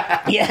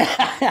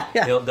 Yeah.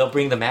 They'll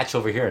bring the match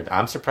over here.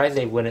 I'm surprised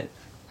they wouldn't.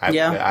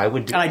 I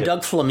would do it. And I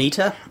dug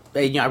Flamita.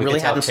 I really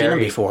hadn't seen him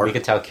before. We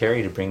could tell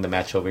Kerry to bring the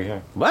match over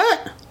here.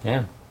 What?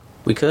 Yeah.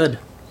 We could.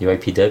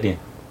 UIPW.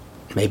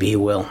 Maybe he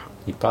will.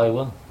 He probably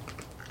will.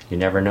 You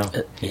never know.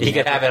 He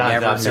could have it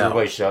on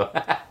Superboy's show.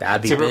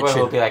 That'd be Superboy bitchin'.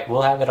 will be like,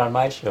 we'll have it on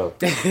my show.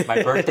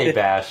 My birthday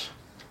bash.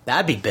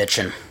 That'd be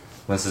bitchin'.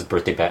 When's his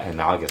birthday bash?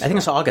 In August. I think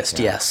it's August,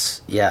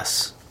 yes.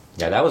 Yes.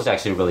 Yeah, that was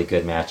actually a really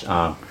good match.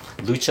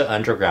 Lucha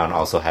Underground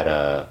also had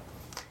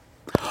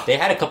They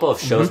had a couple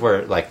of shows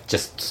where, like,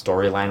 just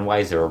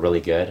storyline-wise, they were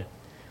really good.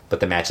 But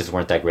the matches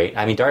weren't that great.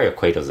 I mean, Dario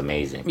Cueto's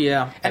amazing.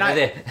 Yeah.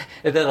 And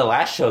the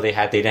last show they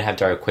didn't have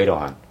Dario Cueto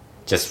on.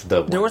 Just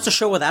there was a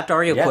show without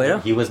Dario Cueto?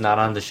 He was not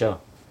on the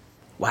show.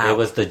 Wow. It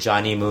was the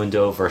Johnny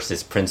Mundo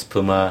versus Prince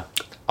Puma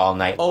All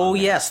Night Long. Oh,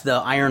 yes, the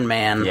Iron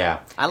Man. Yeah.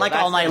 I like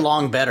All Night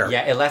Long better.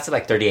 Yeah, it lasted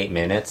like 38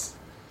 minutes.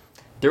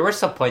 There were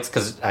some points,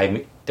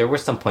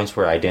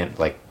 where I didn't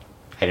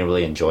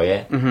really enjoy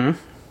it. Mm-hmm.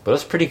 But it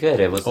was pretty good.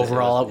 It was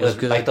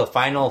good. Like, the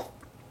final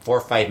 4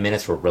 or 5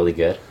 minutes were really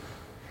good.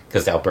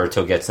 Because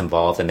Alberto gets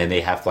involved, and then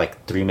they have,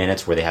 3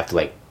 minutes where they have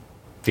to,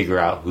 figure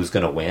out who's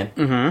going to win.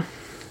 Mm-hmm.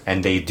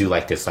 And they do,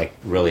 this,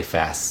 really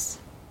fast,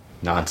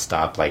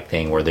 non-stop,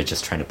 thing where they're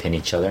just trying to pin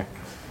each other.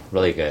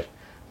 Really good.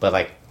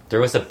 But,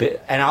 there was a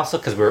bit... And also,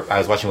 because I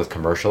was watching with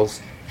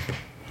commercials.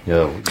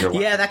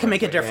 That can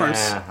make a difference.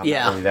 Yeah, I'm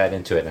not really that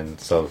into it. And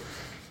so,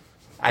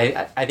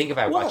 I think if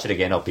I watch it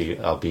again, I'll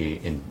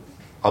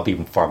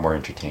be far more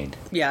entertained.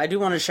 Yeah, I do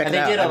want to check it out.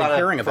 And they did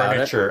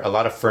a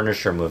lot of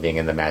furniture moving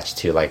in the match,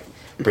 too,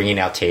 bringing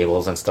out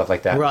tables and stuff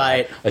like that.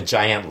 Right. A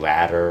giant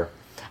ladder.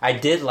 I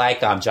did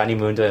like Johnny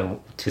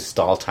Mundo to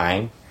stall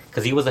time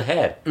because he was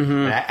ahead. Mm-hmm.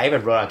 And I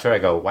even wrote on Twitter, I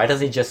go, why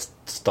doesn't he just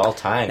stall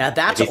time? Now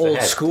that's old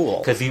school.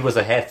 Because he was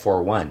ahead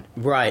 4-1.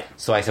 Right.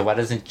 So I said, why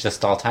doesn't he just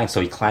stall time? So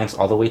he climbs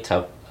all the way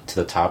to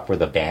the top where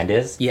the band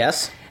is.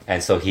 Yes.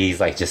 And so he's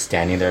just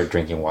standing there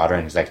drinking water,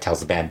 and he's tells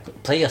the band,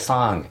 play a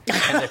song.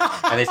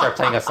 And they start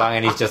playing a song,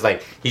 and he's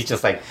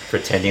just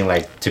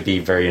pretending to be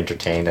very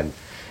entertained.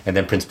 And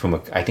then Prince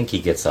Puma, I think he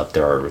gets up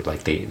there, or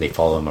they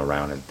follow him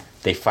around, and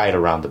they fight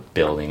around the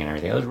building and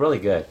everything. It was really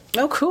good.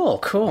 Oh, cool.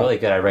 Really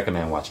good. I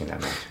recommend watching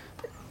that match.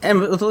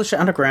 And with Lucha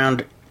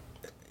Underground...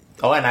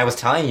 Oh, and I was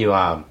telling you,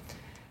 I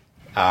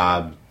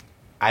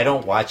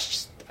don't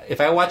watch... If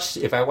I watch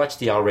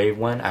the El Rey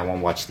one, I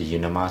won't watch the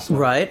Unimas one.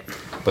 Right.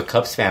 But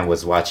Cubs fan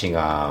was watching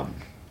the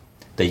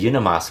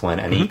Unimas one,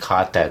 and he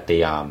caught that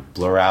they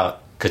blur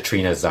out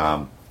Katrina's...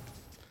 her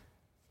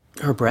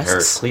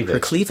breasts? Her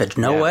cleavage.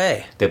 No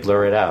way. They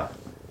blur it out.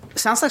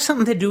 Sounds like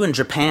something they do in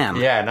Japan.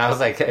 Yeah, and I was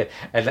like...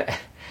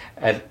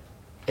 And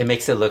it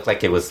makes it look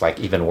like it was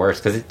even worse,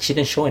 because she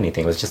didn't show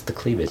anything. It was just the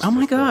cleavage. Oh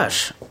my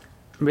gosh.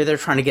 Maybe they're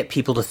trying to get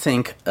people to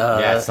think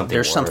there's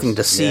something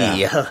to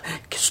see. Yeah.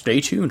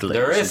 Stay tuned,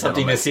 ladies. There is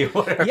something to see.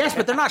 Yes,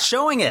 but they're not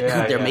showing it.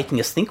 They're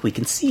making us think we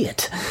can see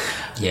it.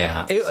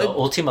 Yeah. So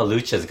Ultima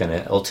Lucha is going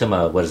to...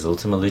 Ultima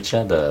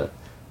Lucha?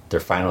 Their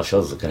final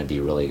shows are going to be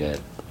really good.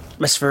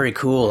 That's very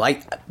cool.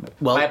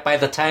 By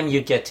the time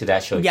you get to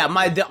that show... Yeah,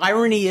 the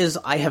irony is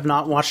I have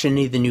not watched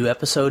any of the new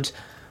episodes.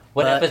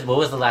 What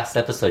was the last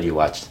episode you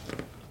watched?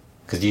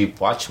 Because you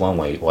watched one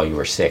while you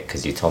were sick,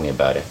 because you told me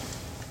about it.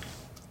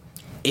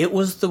 It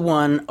was the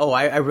one... Oh,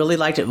 I really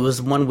liked it. It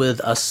was one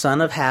with a Son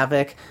of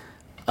Havoc,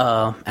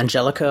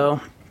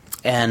 Angelico,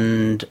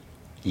 and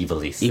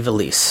Ivelisse.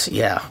 Ivelisse.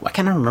 Yeah, I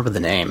can't remember the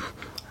name.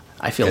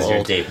 I feel old.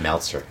 Because you're Dave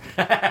Meltzer.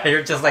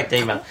 You're just like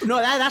Dave Meltzer. No,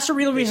 that's the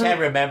real reason.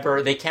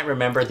 They can't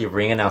remember the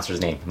ring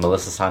announcer's name,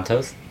 Melissa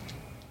Santos.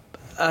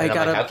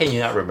 How can you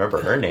not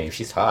remember her name?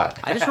 She's hot.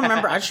 I just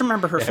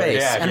remember her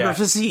face and her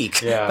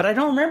physique. Yeah. But I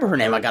don't remember her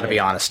name. I got to be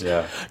honest.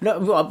 Yeah. No,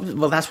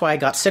 well, that's why I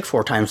got sick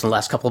 4 times in the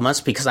last couple of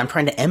months, because I'm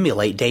trying to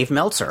emulate Dave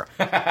Meltzer.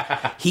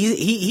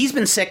 He's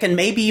been sick, and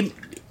maybe.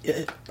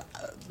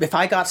 If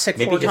I got sick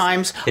 4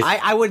 times,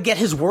 I would get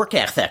his work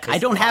ethic. I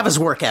don't have his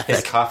work ethic.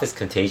 His cough is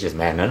contagious,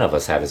 man. None of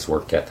us have his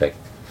work ethic.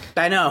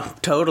 I know,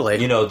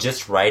 totally. You know,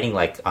 just writing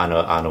like on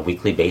a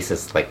weekly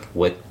basis, like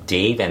what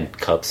Dave and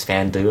Cubs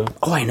fan do.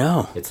 Oh, I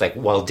know. It's like,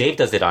 well, Dave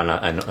does it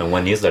on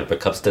one newsletter, but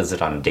Cubs does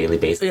it on a daily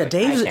basis. Yeah,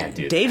 like,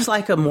 Dave's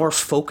like a more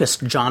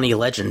focused Johnny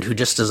Legend who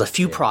just does a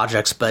few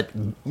projects but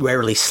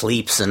rarely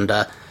sleeps, and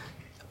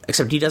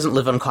except he doesn't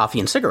live on coffee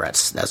and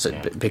cigarettes. That's a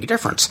big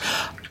difference.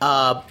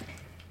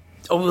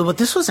 But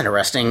this was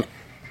interesting.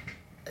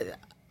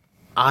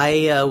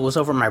 I was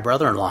over at my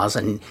brother-in-law's,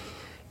 and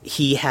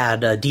he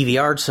had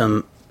DVR'd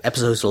some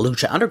episodes of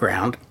Lucha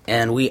Underground,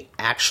 and we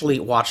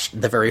actually watched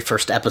the very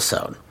first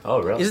episode.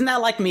 Oh, really? Isn't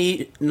that like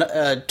me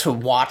to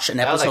watch an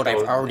episode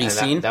I've already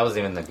seen? That was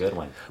even the good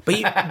one. But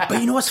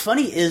you know what's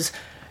funny is,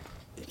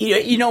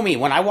 you know me,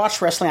 when I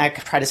watch wrestling, I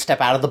try to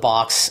step out of the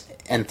box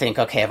and think,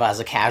 okay, if I was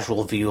a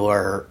casual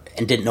viewer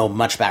and didn't know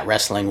much about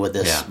wrestling, would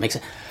this make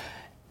sense?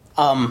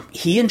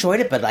 He enjoyed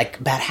it, but like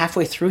about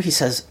halfway through, he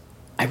says,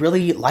 I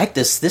really like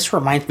this. This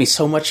reminds me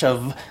so much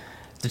of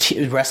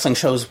the wrestling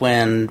shows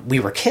when we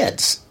were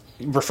kids,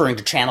 referring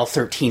to Channel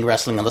 13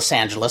 wrestling in Los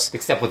Angeles.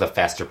 Except with a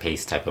faster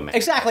pace type of match.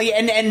 Exactly,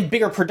 and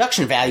bigger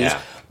production values.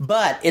 Yeah.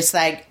 But it's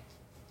like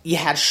you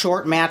had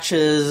short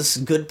matches,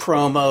 good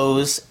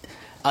promos.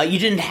 You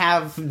didn't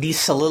have these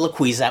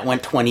soliloquies that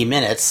went 20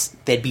 minutes.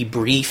 They'd be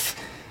brief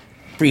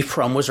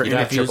promos or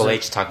interviews. Triple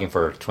H talking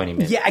for 20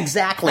 minutes. Yeah,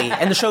 exactly.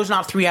 And the show's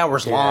not 3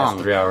 hours long.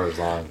 It's 3 hours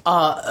long.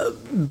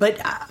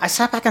 But I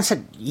sat back and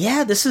said,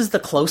 yeah, this is the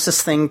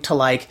closest thing to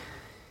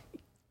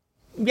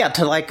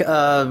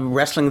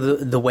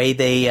wrestling the way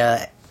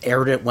they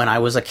aired it when I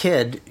was a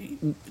kid.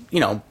 You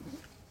know,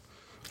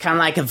 kind of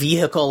like a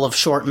vehicle of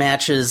short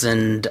matches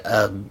and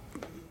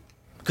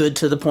good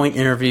to the point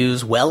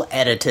interviews, well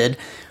edited.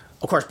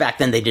 Of course, back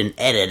then they didn't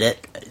edit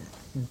it,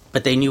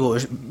 but they knew it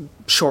was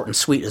short and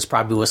sweet is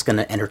probably what's going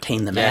to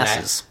entertain the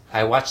masses.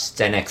 I watched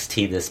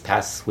NXT this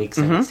past week's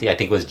NXT. I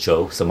think it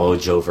was Samoa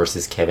Joe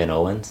versus Kevin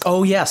Owens.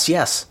 Oh,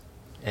 yes.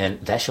 And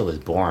that show was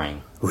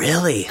boring.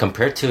 Really?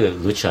 Compared to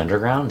Lucha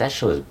Underground, that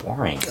show is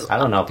boring. I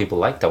don't know how people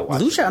like to watch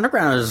Lucha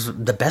Underground is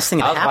the best thing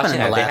that happened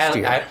in the last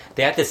year.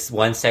 They had this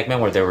one segment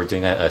where they were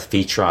doing a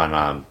feature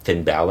on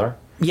Finn Balor.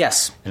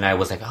 Yes. And I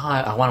was like,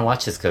 I want to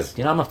watch this because,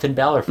 I'm a Finn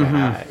Balor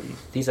fan.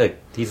 He's a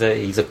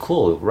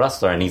cool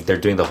wrestler, and they're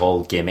doing the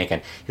whole gimmick,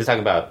 and he was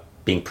talking about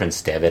being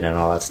Prince Devitt and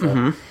all that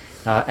stuff.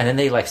 And then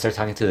they start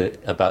talking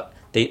about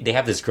they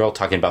have this girl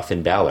talking about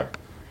Finn Balor,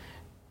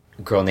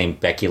 a girl named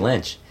Becky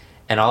Lynch,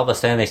 and all of a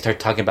sudden they start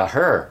talking about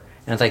her,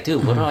 and it's like,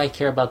 dude, what do I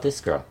care about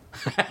this girl?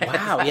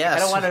 Wow, yes. I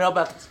don't want to know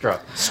about this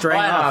girl. Straight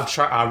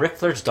up. Ric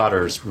Flair's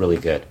daughter is really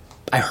good.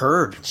 I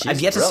heard. I've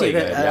yet to see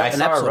good. I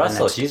saw her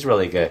wrestle. She's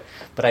really good.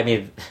 But I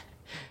mean,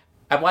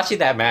 I'm watching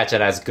that match,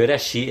 and as good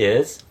as she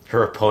is,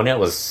 her opponent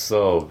was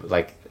so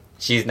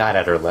she's not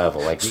at her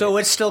level. So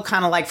it's still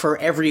kind of like for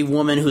every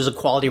woman who's a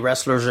quality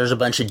wrestler, there's a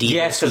bunch of divas.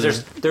 Yes,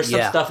 because there's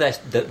some stuff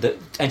that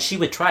and she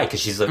would try because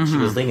she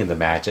was leading the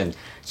match, and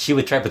she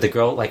would try. But the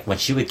girl, when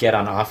she would get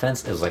on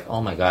offense, it was like,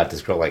 oh my god,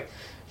 this girl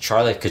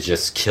Charlotte could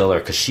just kill her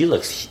because she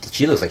looks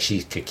like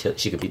she could beat the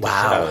shit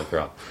out of the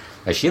girl.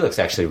 She looks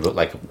actually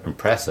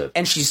impressive,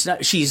 and she's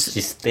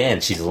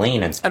thin, she's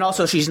lean, and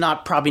also she's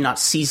probably not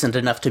seasoned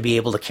enough to be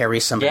able to carry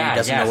somebody who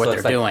doesn't know what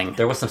they're doing.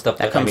 There was some stuff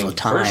that comes with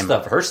time.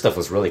 Her stuff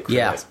was really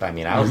crisp. I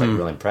mean, I was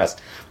really impressed.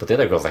 But the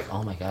other girl's like,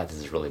 oh my god, this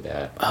is really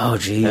bad. Oh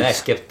geez. And I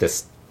skipped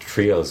this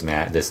trios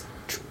match, this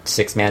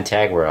 6-man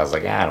tag where I was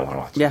like, I don't want to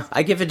watch it. Yeah,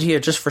 I give it to you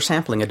just for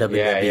sampling a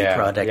WWE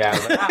product.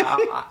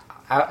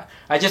 Yeah.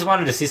 I just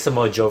wanted to see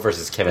Samoa Joe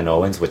versus Kevin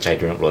Owens, which I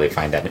didn't really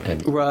find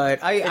that. Right.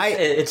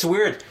 It's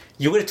weird.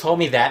 You would have told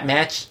me that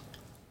match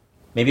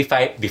maybe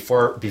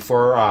before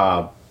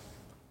the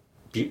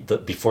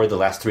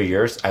last 3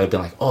 years. I would have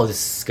been like, oh,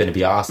 this is going to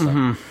be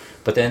awesome.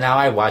 But then now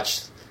I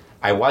watched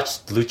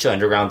Lucha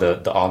Underground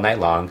the all night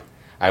long.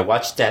 I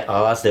watched that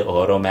Alas de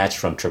Oro match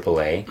from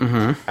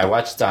AAA. I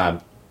watched I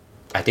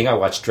think I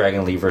watched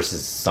Dragon Lee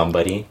versus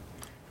somebody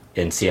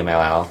in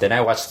CMLL. Then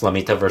I watched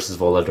Flamita versus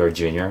Volador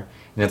Jr.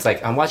 And it's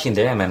like, I'm watching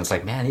them, and it's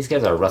like, man, these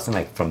guys are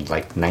wrestling from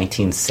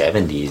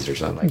 1970s or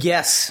something.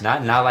 Yes.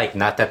 Not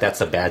that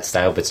that's a bad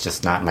style, but it's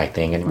just not my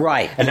thing anymore.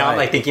 Right. And now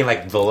I'm thinking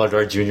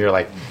Volador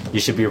Jr., you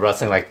should be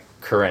wrestling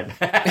current.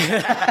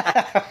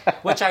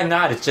 Which I'm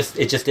not. It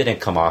just didn't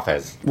come off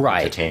as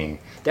entertaining.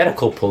 They had a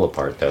cool pull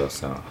apart though,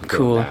 so I'm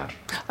cool. Good with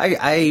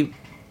that.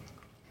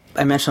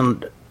 I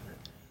mentioned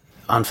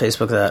on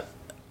Facebook that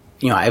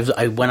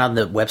I went on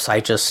the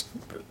website just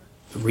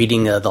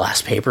reading the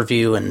last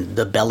pay-per-view and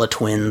the Bella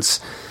Twins,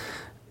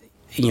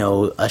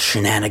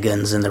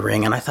 shenanigans in the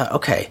ring, and I thought,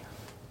 okay,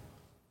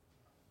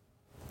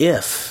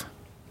 if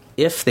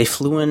they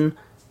flew in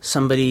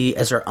somebody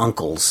as their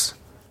uncles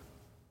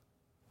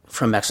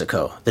from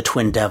Mexico, the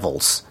Twin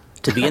Devils,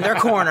 to be in their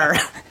corner,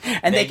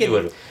 and they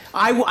could.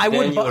 I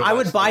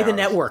would buy the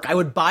network. I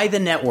would buy the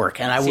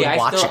network, and I would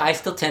watch it. I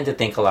still tend to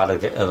think a lot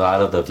of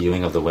the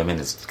viewing of the women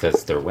is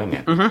because they're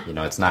women. Mm-hmm.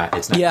 It's not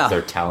because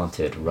they're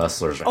talented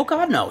wrestlers. Oh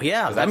God, no.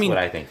 Yeah, that's what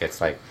I think. It's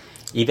like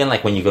even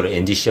like when you go to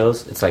indie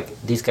shows, it's like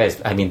these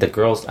guys. I mean, the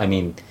girls. I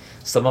mean,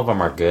 some of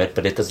them are good,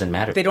 but it doesn't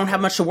matter. They don't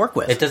have much to work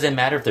with. It doesn't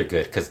matter if they're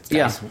good because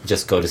guys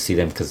just go to see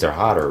them because they're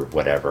hot or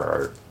whatever.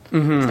 Or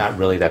it's not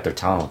really that they're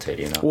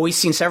talented. Well, we've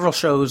seen several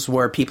shows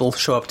where people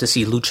show up to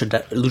see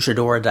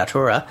Luchadora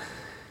Datura.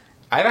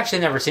 I've actually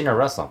never seen her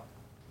wrestle.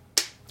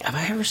 Have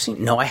I ever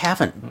seen? No, I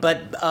haven't.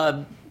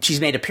 But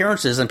she's made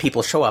appearances and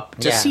people show up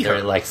to see her.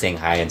 They're like saying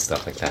hi and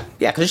stuff like that.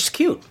 Yeah, because she's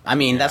cute. I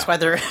mean, that's why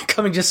they're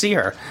coming to see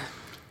her.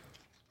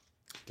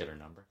 Get her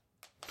number.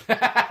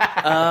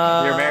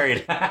 You're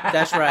married.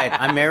 That's right.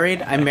 I'm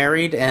married,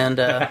 and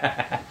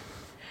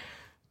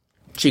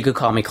she could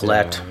call me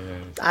Colette.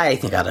 I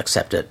think I'd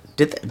accept it.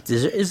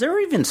 Is there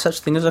even such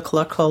thing as a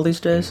Colette call these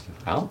days?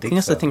 I don't think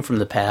that's so. the thing from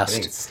the past. I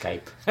think it's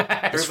Skype.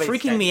 It's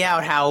freaking me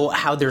out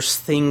how there's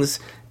things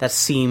that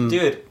seem...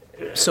 Dude,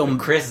 so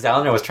Chris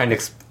Zellner was trying to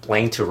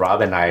explain to Rob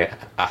and I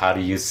how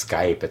to use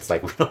Skype. It's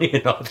like, we don't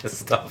even know this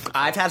stuff.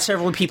 I've had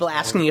several people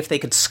asking me if they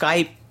could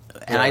Skype,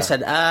 and I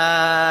said,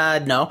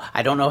 no,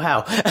 I don't know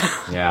how.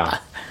 Yeah.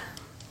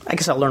 I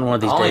guess I'll learn one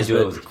of these days. All I do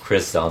it with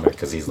Chris Zellner,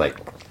 because he's like...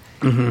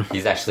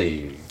 He's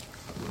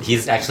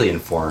actually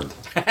informed.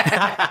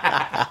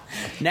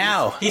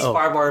 Now he's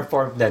far more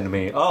informed than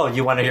me. Oh,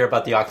 you want to hear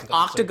about the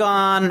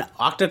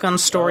Octagon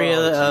story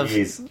of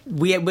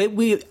we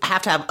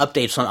have to have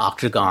updates on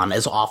Octagon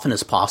as often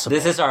as possible.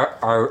 This is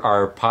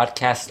our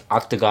podcast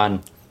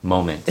Octagon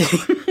moment.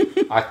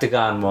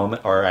 Octagon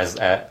moment, or as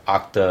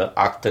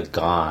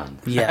Octagon.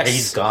 Yes,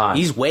 he's gone.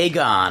 He's way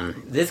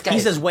gone. This guy,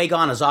 he's as way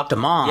gone as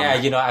Octomom.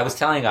 Yeah, I was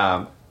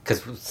telling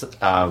because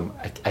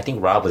I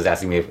think Rob was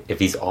asking me if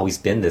he's always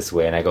been this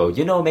way, and I go,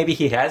 maybe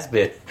he has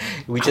been.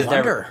 We just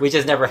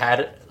never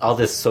had all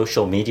this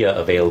social media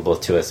available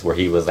to us where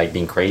he was like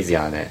being crazy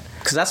on it.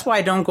 Because that's why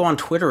I don't go on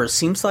Twitter. It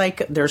seems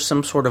like there's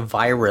some sort of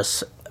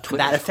virus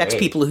that affects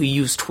people who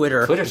use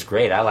Twitter. Twitter's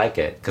great. I like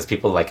it because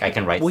people I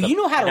can write. Well, stuff. You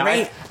know how to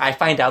write. I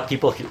find out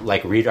people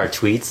read our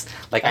tweets.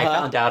 Like I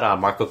found out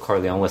Marco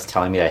Corleone was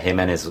telling me that him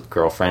and his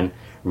girlfriend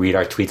read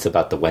our tweets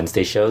about the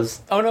Wednesday shows.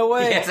 Oh, no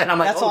way. Yes, and I'm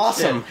like, that's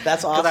awesome. Shit.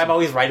 That's awesome. Because I'm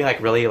always writing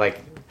really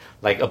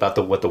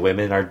about what the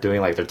women are doing,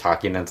 like they're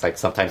talking, and it's like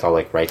sometimes I'll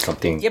write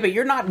something. Yeah, but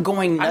you're not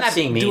going. I'm not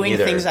being mean doing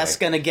either, things that's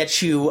going to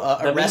get you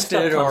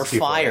arrested or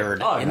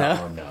fired. Oh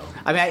no.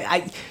 I mean,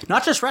 I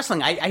not just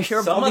wrestling. I hear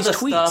about all these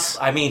tweets.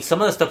 Stuff, I mean,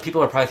 some of the stuff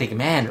people are probably thinking,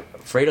 man,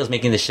 Fredo's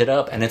making this shit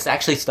up, and it's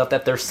actually stuff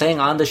that they're saying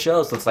on the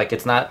show. So it's like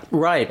it's not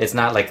right. It's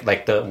not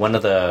like the one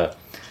of the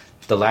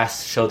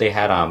last show they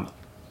had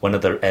one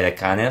of the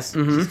Edecanes,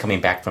 she's coming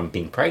back from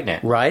being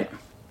pregnant. Right.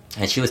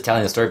 And she was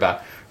telling the story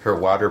about her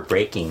water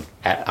breaking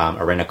at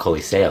Arena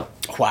Coliseo.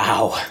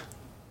 Wow.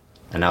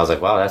 And I was like,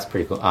 wow, that's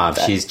pretty cool.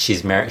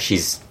 She's married.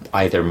 She's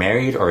either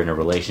married or in a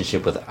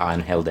relationship with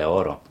Angel de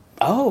Oro.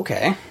 Oh,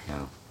 okay.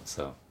 Yeah.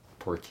 So,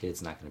 poor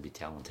kid's not going to be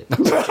talented.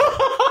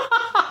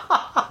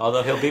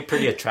 Although he'll be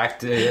pretty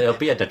attractive. He'll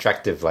be an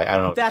attractive, I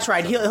don't know. That's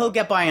right. He'll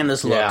get by on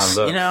his looks,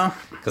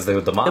 Because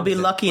the mom... He'll be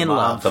lucky in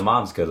love. The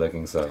mom's good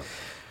looking, so...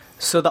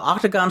 So the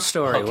Octagon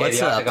story, okay,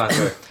 what's up? Octagon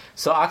story.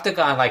 So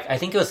Octagon, I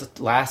think it was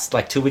last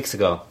 2 weeks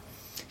ago,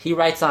 he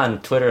writes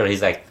on Twitter,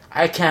 he's like,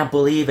 I can't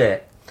believe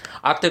it.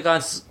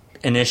 Octagon's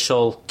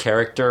initial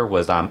character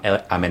was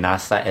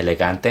Amenaza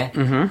Elegante,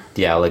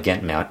 the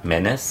elegant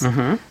menace.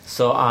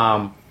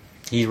 So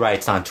he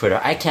writes on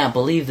Twitter, I can't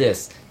believe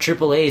this.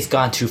 AAA's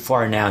gone too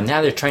far now.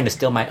 Now they're trying to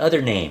steal my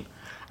other name.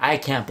 I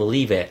can't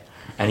believe it.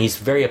 And he's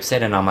very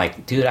upset, and I'm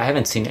like, dude, I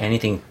haven't seen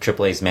anything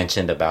AAA's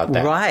mentioned about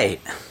that. Right.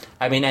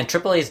 I mean, and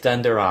AAA's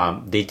done their,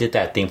 they did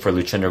that thing for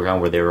Lucha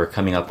Underground where they were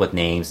coming up with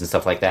names and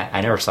stuff like that.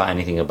 I never saw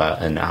anything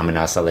about an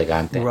Amenaza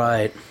Elegante.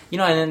 Right.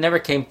 And it never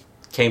came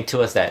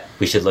to us that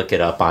we should look it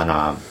up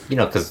on,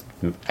 because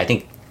I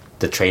think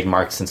the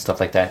trademarks and stuff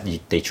like that,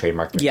 they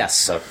trademark their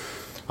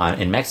stuff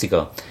in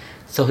Mexico.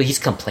 So he's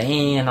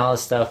complaining and all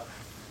this stuff.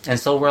 And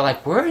so we're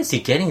like, where is he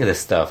getting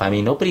this stuff? I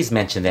mean, nobody's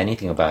mentioned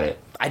anything about it.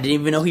 I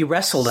didn't even know he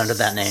wrestled under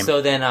that name.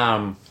 So then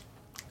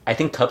I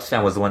think Cubs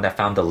fan was the one that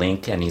found the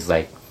link, and he's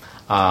like,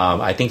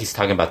 I think he's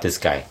talking about this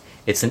guy.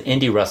 It's an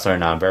indie wrestler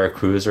in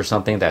Veracruz or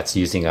something that's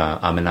using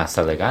Amenaza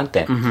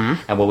Elegante.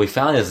 And what we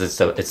found is it's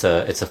a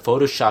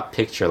Photoshop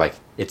picture. Like,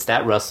 it's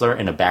that wrestler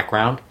in the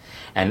background,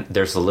 and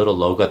there's a little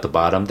logo at the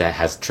bottom that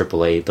has the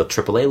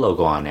AAA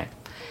logo on it.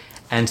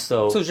 And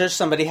so just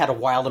somebody had a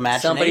wild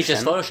imagination. Somebody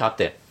just photoshopped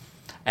it.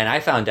 And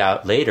I found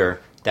out later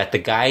that the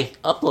guy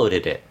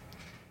uploaded it.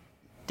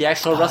 The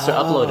actual wrestler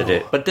uploaded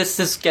it. But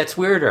this gets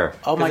weirder.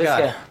 Oh my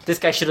God. This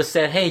guy should have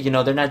said, hey,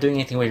 they're not doing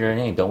anything with your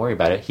name. Don't worry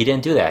about it. He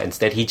didn't do that.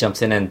 Instead, he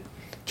jumps in and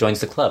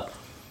joins the club.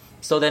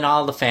 So then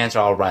all the fans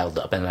are all riled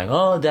up and like,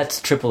 oh, that's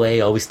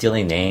AAA always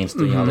stealing names,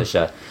 doing all this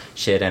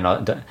shit, and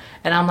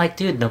I'm like,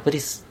 dude,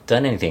 nobody's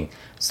done anything.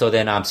 So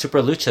then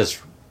Super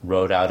Luchas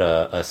wrote out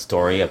a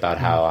story about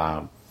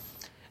how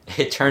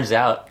it turns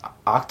out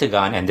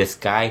Octagon and this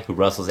guy who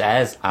wrestles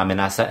as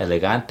Amenaza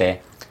Elegante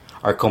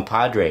are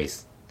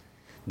compadres.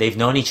 They've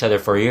known each other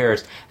for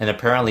years, and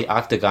apparently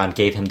Octagon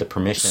gave him the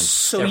permission.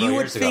 So you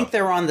would think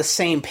they're on the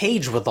same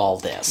page with all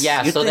this.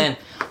 Yeah, so then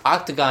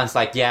Octagon's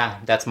like, yeah,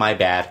 that's my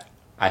bad.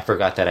 I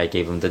forgot that I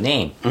gave him the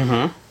name.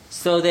 Mm-hmm.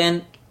 So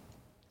then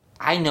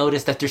I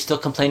noticed that they're still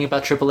complaining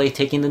about AAA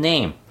taking the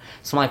name.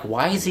 So I'm like,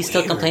 why is he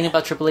still complaining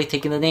about AAA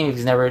taking the name if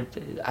he's never...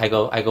 I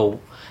go,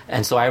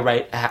 and so I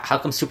write, how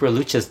come Super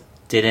Luchas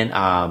didn't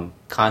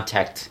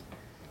contact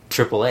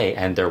AAA?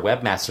 And their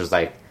webmaster's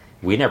like,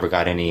 we never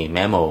got any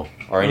memo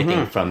or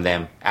anything from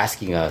them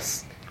asking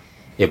us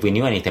if we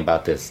knew anything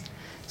about this.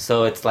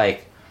 So it's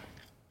like,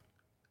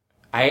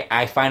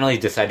 I finally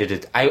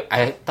decided to...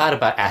 I thought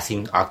about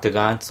asking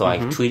Octagon, so I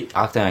tweet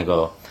Octagon,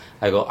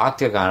 I go,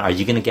 Octagon, are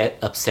you going to get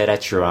upset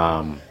at your...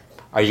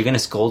 are you going to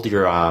scold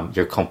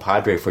your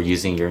compadre for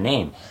using your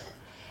name?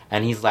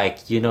 And he's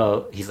like,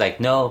 no.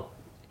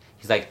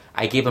 He's like,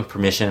 I gave him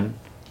permission.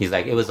 He's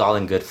like, it was all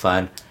in good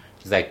fun.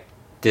 He's like,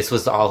 this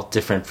was all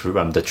different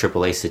from the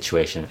AAA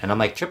situation. And I'm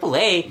like,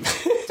 AAA?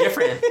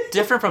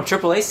 different from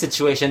AAA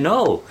situation?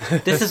 No.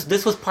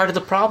 This was part of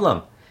the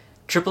problem.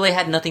 AAA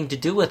had nothing to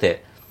do with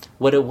it.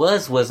 What it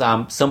was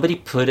somebody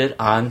put it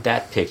on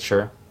that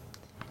picture,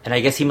 and I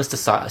guess he must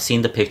have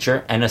seen the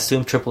picture and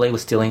assumed AAA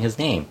was stealing his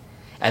name.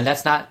 And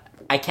that's not...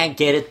 I can't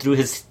get it through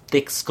his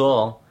thick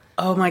skull.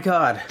 Oh my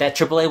god. That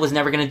AAA was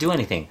never going to do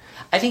anything.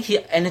 I think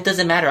and it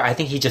doesn't matter. I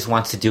think he just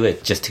wants to do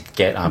it just to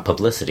get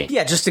publicity.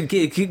 Yeah, just to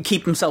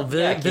keep himself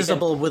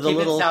visible with a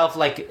little... Keep himself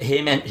like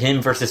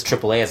him versus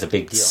AAA as a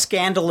big deal.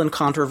 Scandal and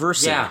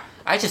controversy. Yeah.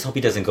 I just hope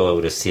he doesn't go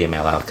over to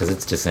CMLL because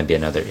it's just going to be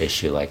another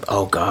issue. Like,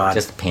 oh god.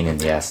 Just a pain in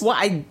the ass.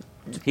 Well,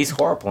 he's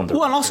horrible. And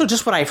also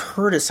just what I've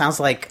heard, it sounds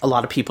like a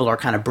lot of people are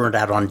kind of burned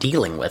out on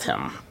dealing with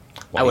him.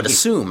 I would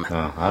assume.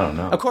 I don't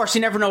know. Of course,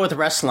 you never know with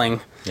wrestling.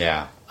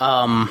 Yeah.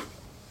 Wow.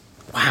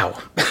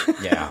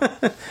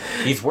 Yeah.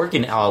 He's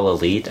working All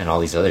Elite and all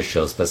these other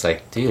shows, but it's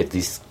like, dude,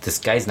 this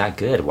guy's not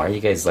good. Why are you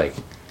guys like...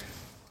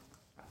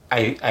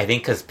 I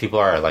think because people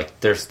are like,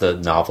 there's the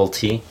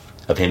novelty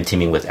of him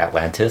teaming with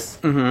Atlantis,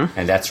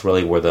 and that's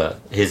really where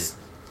his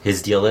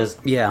deal is.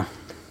 Yeah.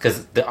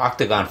 Because the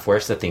Octagon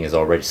Fuerza thing is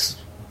already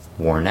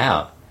worn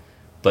out,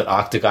 but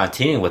Octagon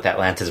teaming with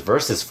Atlantis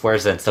versus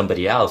Fuerza and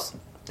somebody else...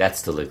 that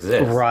still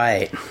exists.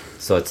 Right.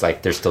 So it's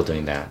like they're still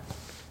doing that.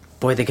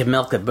 Boy, they could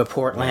milk it, but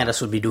poor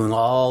Atlantis would be doing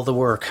all the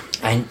work.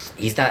 And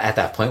he's not at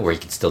that point where he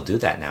can still do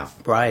that now.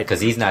 Right. Because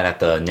he's not at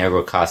the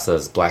Negro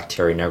Casas, Black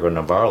Terry, Negro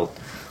Navarro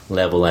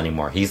level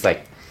anymore. Him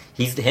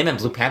and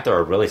Blue Panther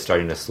are really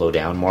starting to slow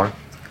down more.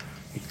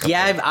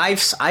 Yeah,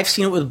 I've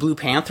seen it with Blue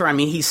Panther. I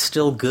mean, he's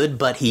still good,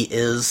 but he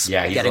is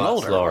getting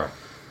older. Slower.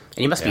 And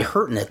he must be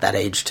hurting at that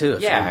age, too.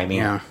 Yeah, I mean...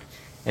 Yeah.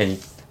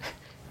 And...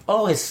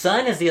 Oh, his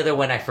son is the other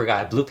one I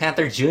forgot. Blue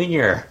Panther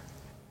Jr.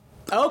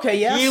 Okay,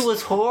 yes. He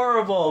was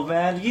horrible,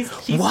 man. He's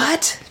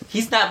what?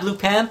 He's not Blue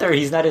Panther.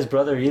 He's not his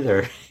brother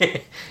either.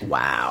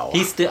 Wow.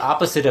 He's the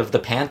opposite of the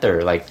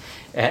Panther. Like,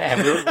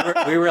 and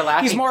we were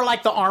laughing. He's more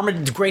like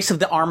the Grace of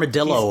the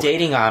Armadillo. He's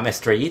dating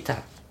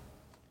Estrellita.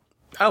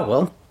 Oh,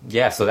 well.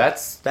 Yeah, so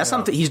that's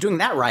something. He's doing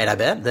that right, I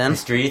bet, then.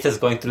 Estrellita's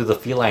going through the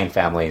feline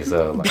family,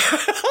 so... Like,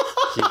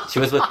 she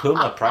was with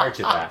Puma prior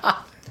to that.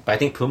 But I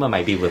think Puma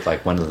might be with,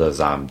 like, one of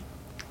those...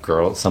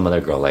 girl, some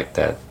other girl like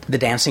that. The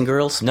Dancing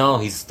Girls? No,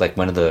 he's like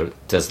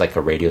does like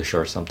a radio show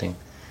or something.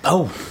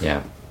 Oh.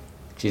 Yeah.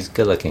 She's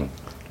good looking.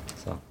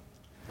 So.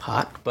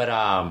 Hot. But,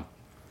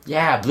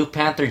 yeah, Blue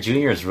Panther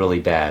Jr. is really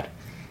bad.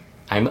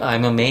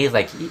 I'm amazed.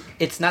 Like,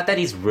 it's not that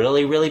he's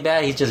really, really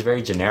bad. He's just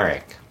very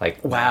generic.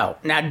 Like, wow.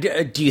 Now,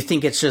 do you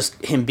think it's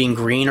just him being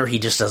green or he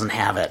just doesn't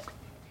have it?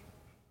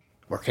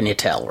 Or can you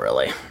tell,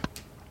 really?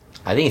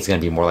 I think it's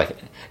going to be more like...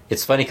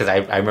 It's funny because I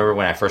remember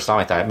when I first saw him,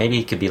 I thought maybe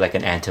he could be like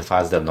an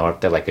Antifaz del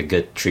Norte, like a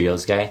good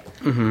trios guy.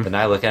 Mm-hmm. But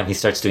now I look at him, he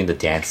starts doing the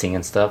dancing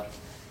and stuff.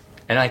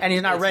 And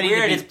he's not ready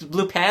weird. to be... It's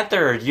Blue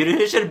Panther.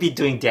 You shouldn't be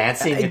doing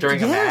dancing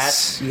during a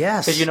match.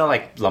 Yes. Because,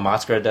 like, La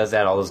Máscara does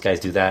that. All those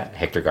guys do that.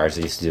 Hector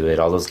Garza used to do it.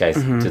 All those guys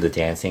do the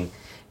dancing.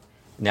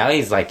 Now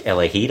he's like El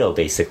Ejido,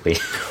 basically.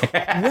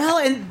 Well,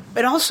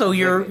 and also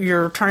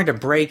you're trying to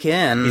break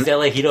in. He's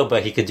El Ejido,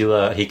 but he could do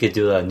a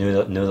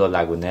Nudo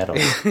Lagunero.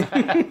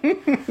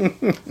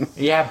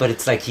 Yeah, but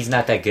it's like he's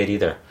not that good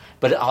either.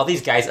 But all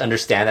these guys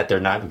understand that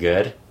they're not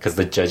good because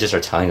the judges are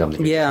telling them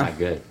they're not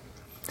good.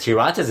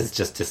 Tirantes is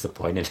just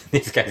disappointed in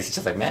these guys. He's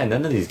just like, man,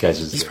 none of these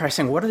guys are He's probably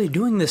saying, what are they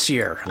doing this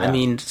year? Yeah. I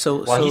mean,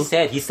 Well, he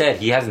said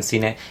he hasn't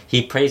seen it.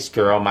 He praised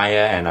Girl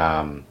Maya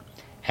and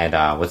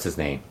what's his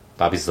name?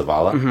 Bobby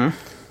Zavala.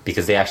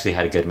 Because they actually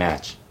had a good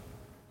match.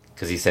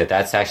 Because he said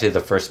that's actually the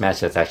first match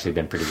that's actually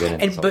been pretty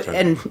good.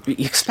 And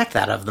you expect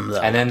that of them,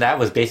 though. And then that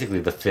was basically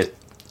the fifth.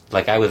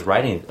 Like, I was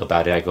writing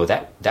about it, I go,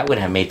 that would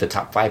have made the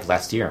top 5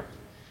 last year.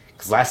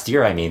 Because last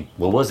year, I mean,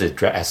 what was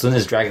it? As soon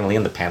as Dragon Lee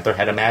and the Panther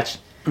had a match,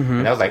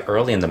 and that was like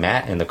early in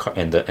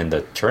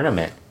the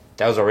tournament.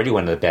 That was already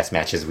one of the best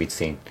matches we'd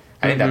seen.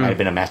 I think that might have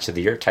been a match of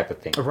the year type of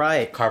thing.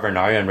 Right.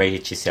 Carbonario and Rey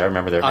Hechicero,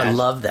 remember their match? I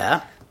love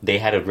that. They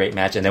had a great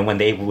match, and then when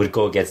they would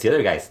go against the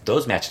other guys,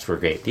 those matches were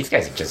great. These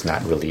guys are just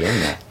not really in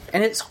that.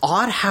 And it's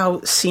odd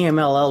how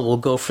CMLL will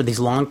go for these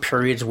long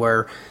periods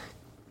where,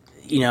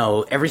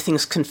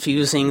 everything's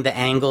confusing, the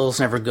angles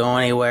never go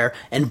anywhere,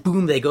 and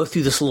boom, they go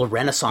through this little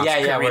renaissance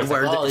period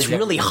where it's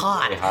really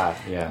hot. Really hot,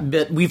 yeah.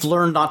 But we've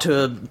learned not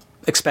to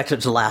expect it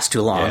to last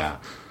too long. Yeah.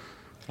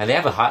 And they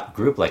have a hot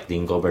group, like the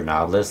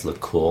Ingobernables look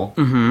cool.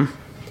 Mm-hmm.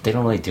 They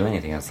don't really do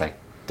anything. It's like,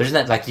 there's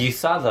not, like you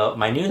saw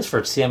my news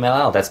for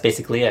CMLL, that's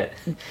basically it.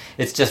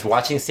 It's just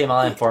watching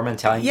CMLL and Foreman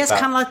telling you it's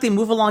kind of like they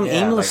move along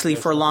aimlessly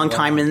for a long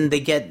time, and they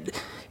get...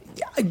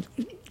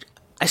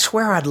 I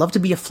swear I'd love to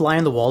be a fly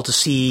on the wall to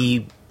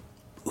see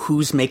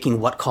who's making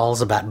what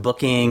calls about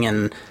booking,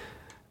 and...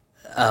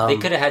 they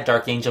could have had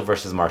Dark Angel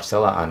versus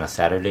Marcella on a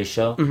Saturday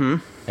show. Mm-hmm.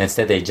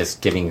 Instead, they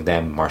just giving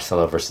them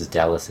Marcella versus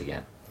Dallas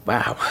again.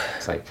 Wow.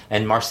 It's like,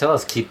 and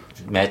Marcella's keep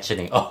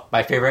mentioning,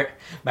 my favorite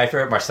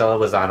Marcella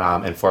was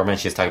on Informant.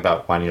 She was talking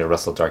about wanting to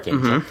wrestle Dark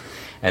Angel. Mm-hmm.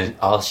 And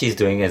all she's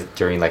doing is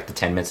during like the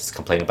 10 minutes is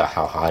complaining about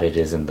how hot it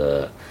is in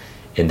the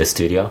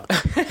studio.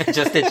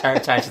 Just the entire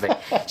time she's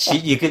like,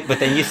 but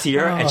then you see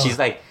her and she's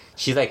like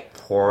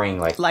pouring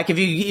like if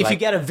you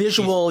get a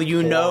visual,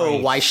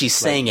 why she's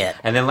saying it.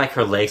 And then like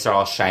her legs are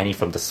all shiny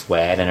from the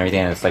sweat and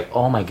everything, and it's like,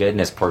 oh my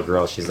goodness, poor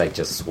girl, she's like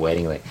just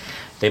sweating. Like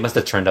they must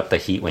have turned up the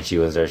heat when she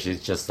was there. She's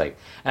just like,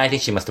 and I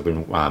think she must have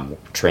been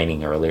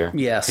training earlier.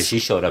 Yes, because she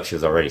showed up, she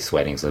was already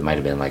sweating, so it might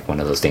have been like one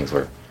of those things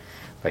where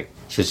like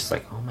she was just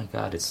like, oh my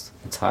god, it's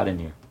hot in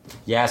here.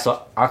 Yeah,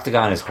 so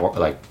Octagon is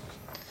like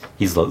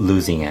he's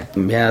losing it.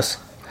 Yes,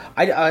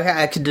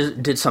 I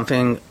did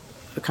something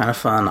kind of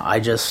fun. I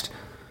just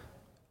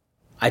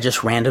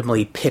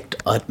randomly picked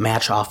a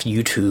match off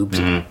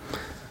YouTube,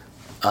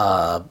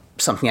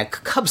 something that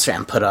Cubs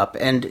fan put up,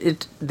 and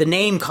the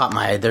name caught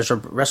my eye. There's a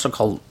wrestler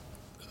called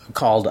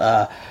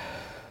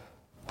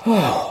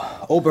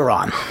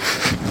Oberon.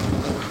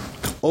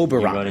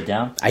 Oberon. You wrote it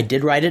down? I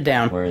did write it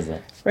down. Where is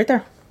it? Right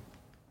there.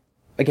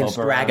 Against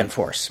Oberon. Dragon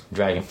Force.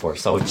 Dragon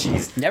Force. Oh,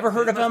 jeez. Never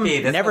heard of him.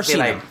 Never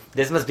seen him.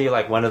 This must be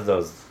like one of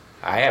those.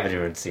 I haven't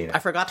even seen it. I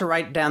forgot to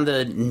write down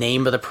the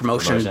name of the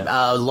promotion.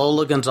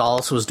 Lola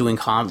Gonzalez was doing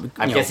I'm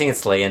guessing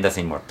it's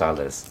Leyendas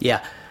Inmortales.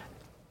 Yeah.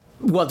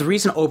 Well, the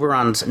reason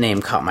Oberon's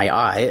name caught my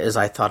eye is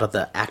I thought of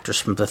the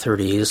actress from the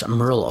 30s,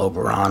 Merle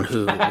Oberon,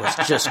 who was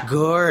just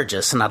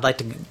gorgeous, and I'd like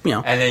to,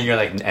 And then you're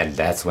like, and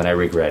that's when I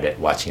regret it,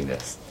 watching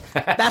this.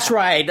 That's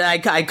right.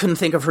 I couldn't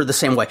think of her the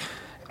same way.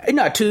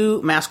 No,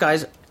 two masked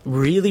guys,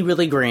 really,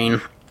 really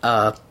green.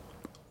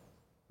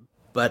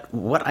 But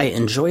what I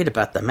enjoyed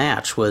about the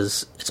match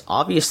was it's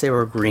obvious they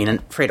were green.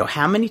 And Fredo,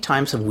 how many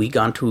times have we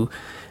gone to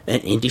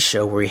an indie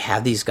show where we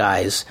have these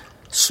guys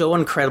so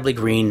incredibly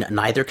green,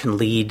 neither can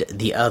lead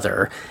the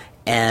other,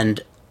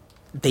 and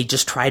they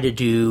just try to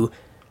do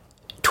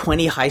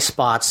 20 high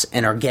spots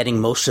and are getting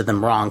most of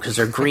them wrong because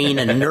they're green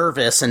and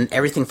nervous and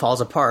everything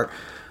falls apart.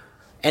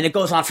 And it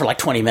goes on for like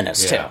 20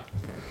 minutes, too.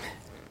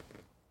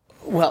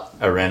 Well,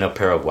 Areno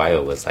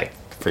Paraguayo was like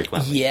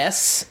frequently.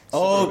 Yes.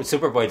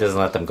 Superboy doesn't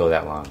let them go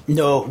that long.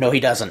 No,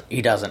 he doesn't.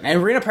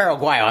 And Reno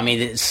Paraguayo, I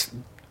mean,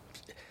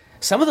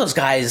 some of those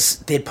guys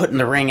they'd put in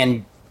the ring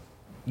and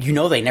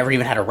they never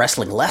even had a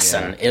wrestling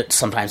lesson. Yeah.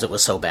 Sometimes it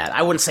was so bad.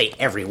 I wouldn't say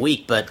every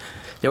week, but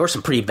there were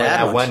some pretty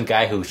bad ones. One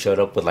guy who showed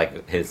up with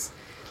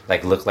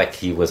looked like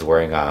he was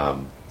wearing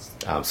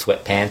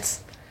sweatpants.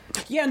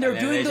 Yeah, and they're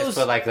doing those.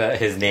 Just put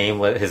his name.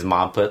 His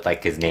mom put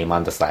his name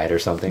on the side or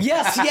something.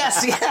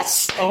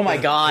 Yes. Oh my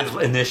god, his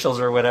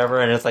initials or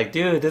whatever, and it's like,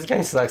 dude, this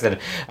guy sucks. And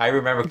I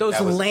remember those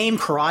lame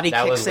karate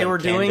kicks they were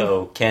doing.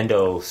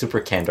 Kendo,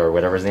 Super Kendo, or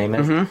whatever his name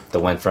is, the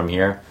one from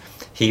here.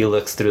 He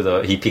peeks through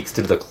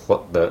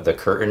the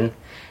curtain.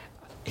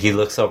 He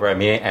looks over at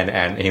me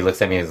and he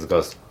looks at me and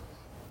goes,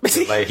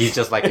 like he's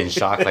just like in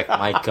shock, like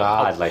my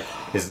god, like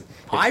his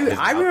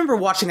I remember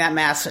watching that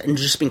match and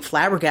just being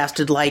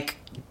flabbergasted, like.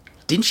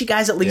 Didn't you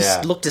guys at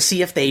least look to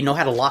see if they know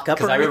how to lock up?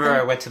 Because I remember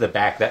I went to the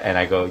back and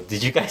I go,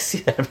 "Did you guys see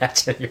that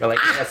match?" And you're like,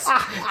 "Yes."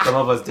 Some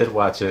of us did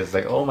watch it. It's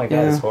like, "Oh my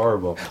god, it's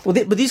horrible." Well,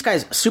 but these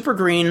guys super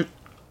green,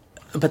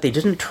 but they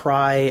didn't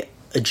try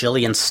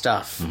Agilian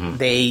stuff. Mm-hmm.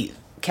 They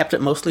kept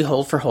it mostly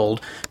hold for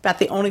hold. But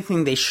the only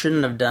thing they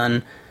shouldn't have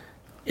done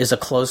is a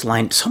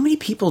clothesline. So many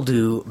people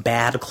do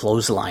bad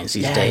clotheslines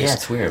these days. Yeah,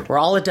 it's weird. Where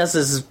all it does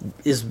is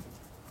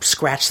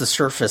scratch the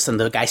surface and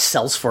the guy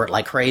sells for it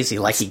like crazy,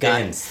 like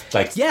spins. He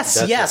got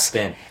yes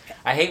spin.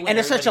 I hate when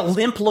it's such a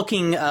limp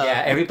looking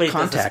everybody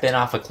contact. Does a spin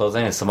off a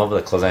clothesline, and some of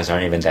the clotheslines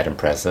aren't even that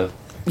impressive.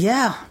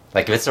 Yeah,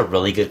 like if it's a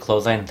really good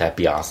clothesline, that'd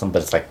be awesome.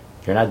 But it's like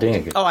you're not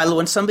doing it.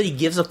 When somebody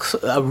gives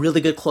a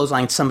really good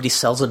clothesline, somebody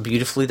sells it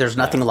beautifully. There's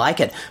nothing like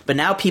it. But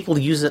now people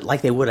use it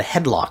like they would a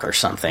headlock or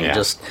something.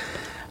 Yeah.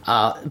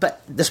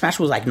 But this match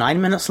was like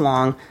 9 minutes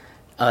long.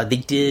 They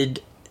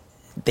did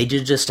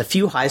just a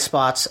few high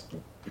spots.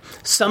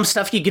 Some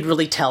stuff you could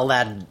really tell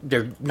that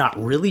they're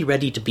not really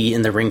ready to be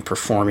in the ring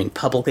performing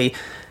publicly.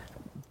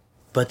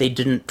 but they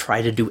didn't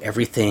try to do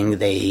everything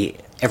they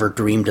ever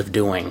dreamed of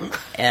doing.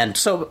 And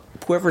so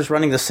whoever's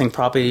running this thing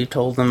probably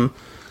told them...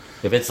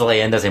 If it's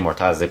Leyendas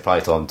Inmortales, they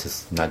probably told him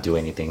to not do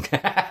anything.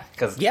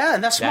 Yeah,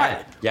 and that's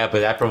smart. Yeah,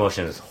 but that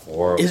promotion is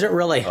horrible. Is it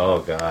really?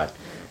 Oh, God.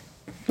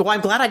 Well,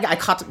 I'm glad I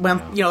caught...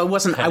 Well, you know, it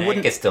wasn't... I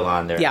wouldn't... It's still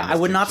on there. Yeah, I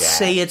would Mr. not Jack.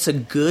 say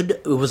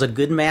it was a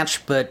good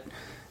match, but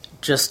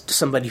just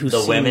somebody who's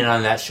The women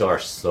on that show are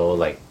so,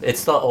 like...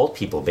 It's the old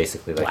people,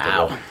 basically. Like,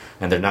 Wow.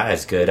 And they're not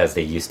as good as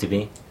they used to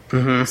be.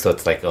 Mm-hmm. So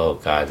it's like, oh,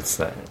 God, it's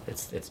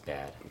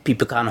bad.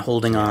 people kind of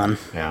holding on.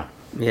 Yeah.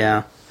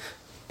 Yeah.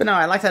 But no,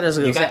 I like that as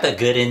a... You got the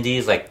good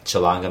indies like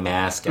Chalanga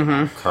Mask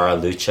and Cara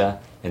Lucha,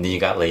 and then you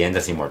got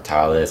Leyendas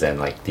Inmortales and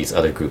like these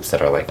other groups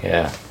that are like,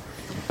 yeah.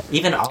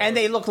 Even all, And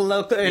they look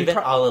local. even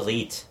All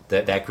Elite,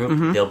 that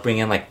group, they'll bring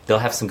in like, they'll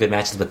have some good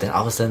matches, but then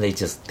all of a sudden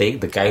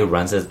the guy who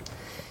runs it,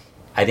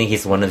 I think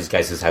he's one of these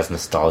guys who has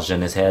nostalgia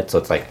in his head, so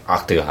it's like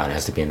Octagon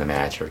has to be in the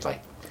match, or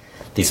like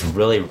these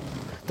really,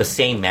 the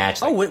same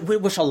match. Like,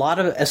 which a lot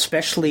of,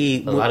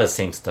 especially... a lot of the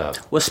same stuff.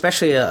 Well,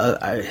 especially,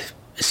 it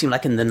seemed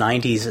like in the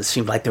 90s, it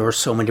seemed like there were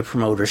so many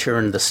promoters here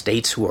in the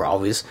States who were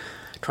always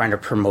trying to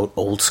promote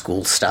old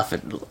school stuff,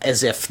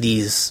 as if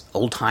these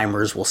old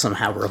timers will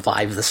somehow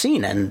revive the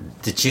scene. And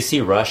Did you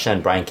see Rush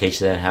and Brian Cage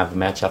didn't have a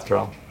match after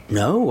all?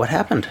 no, what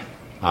happened?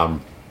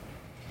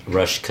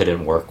 Rush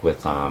couldn't work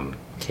with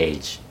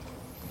Cage.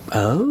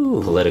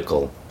 Oh,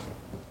 Political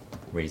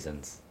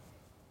reasons.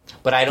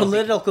 But I don't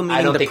political think, I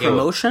meaning don't the think it was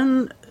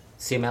promotion.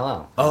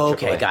 CMLL. Oh,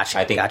 okay, AAA. gotcha,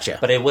 I think, gotcha.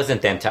 But it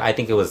wasn't them. I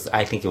think it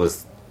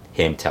was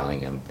him telling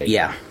him.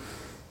 Yeah,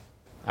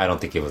 I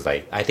don't think it was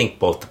like. I think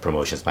both the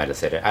promotions might have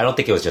said it. I don't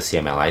think it was just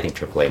CMLL. I think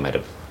AAA might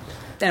have.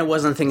 and it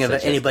wasn't a thing of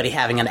Such as- anybody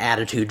having an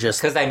attitude,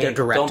 just Because I mean, a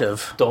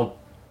directive.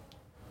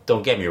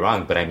 Don't get me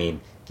wrong, but I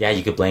mean, yeah,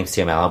 you could blame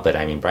CMLL, but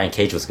I mean, Brian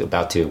Cage was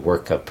about to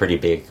work a pretty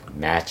big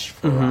match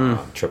for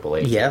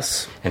AAA.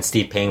 Yes. And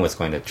Steve Payne was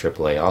going to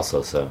AAA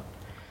also, so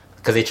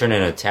because they turned it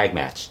into a tag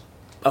match.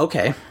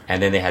 Okay.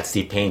 And then they had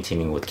Steve Payne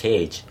teaming with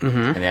Cage,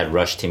 and they had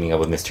Rush teaming up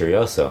with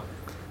Mysterioso.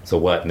 So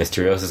what?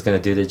 Mysterioso's going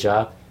to do the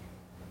job?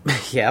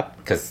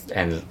 Yep.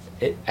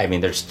 I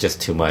mean, there's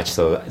just too much.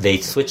 So they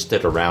switched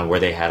it around where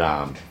they had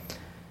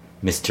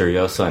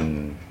Mysterioso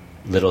and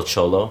Little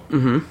Cholo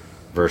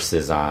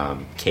versus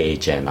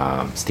Cage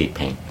and Steve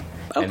Payne.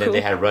 Oh, and then cool.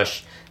 they had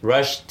Rush.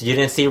 Rush, you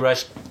didn't see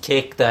Rush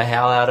kick the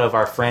hell out of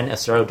our friend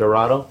Acero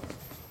Dorado?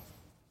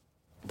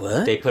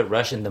 What? They put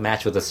Rush in the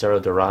match with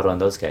Acero Dorado and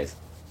those guys.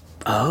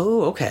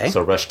 Oh, okay.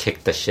 So Rush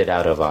kicked the shit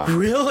out of...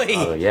 really?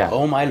 Oh, yeah.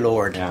 Oh, my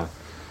Lord. Yeah.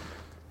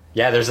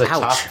 Yeah, there's a Ouch.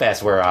 chop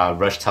fest where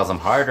Rush tells him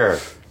harder,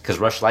 because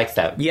Rush likes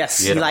that. Yes,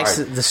 You hit he it likes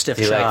hard. the stiff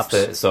He chops.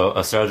 likes so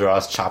Acero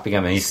Dorado's chopping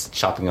him, and he's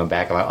chopping him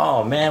back. I'm like,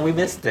 oh, man, we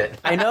missed it.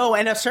 I know,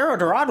 and Acero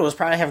Dorado was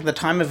probably having the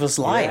time of his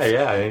life.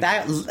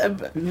 yeah.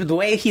 The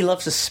way he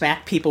loves to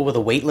smack people with a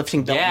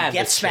weightlifting belt, Yeah, he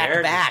gets the smacked chairs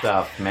and back.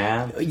 stuff,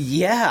 man.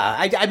 Yeah,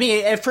 I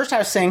mean, at first I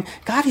was saying,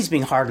 God, he's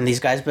being hard on these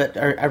guys, but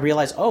I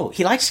realized, oh,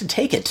 he likes to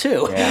take it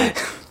too. Yeah.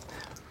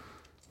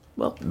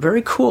 Well,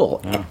 very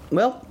cool. Yeah.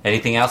 Well,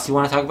 Anything else you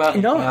want to talk about?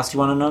 No. Anything else you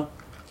want to know?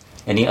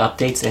 Any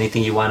updates?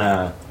 Anything you want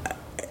to...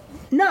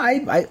 no,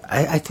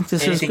 I think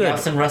this is Anything good.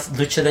 else in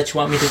Lucha that you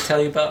want me to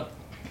tell you about?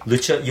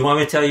 Lucha? You want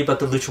me to tell you about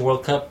the Lucha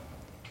World Cup?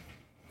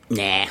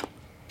 Nah.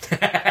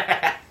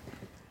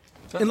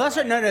 Unless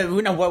what It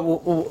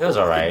was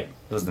alright.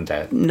 It wasn't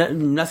that...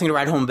 nothing to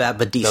write home about,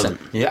 but decent.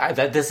 Yeah,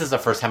 this is the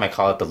first time I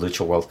call it the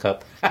Lucha World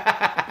Cup.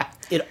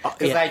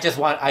 Because I just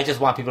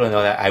want people to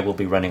know that I will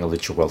be running a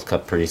Lucha World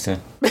Cup pretty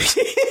soon.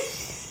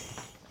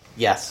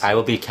 Yes. I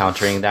will be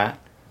countering that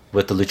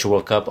with the Lucha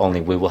World Cup.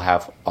 Only we will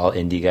have all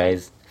indie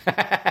guys.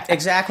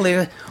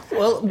 Exactly.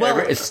 Well,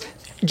 It's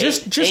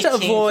just eight to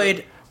teams.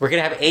 avoid. We're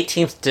gonna have 8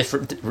 teams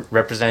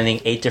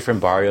representing 8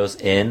 different barrios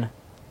in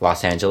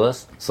Los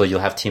Angeles. So you'll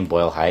have Team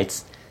Boyle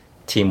Heights,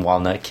 Team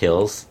Walnut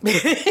Kills,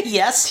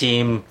 Yes.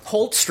 Team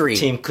Holt Street.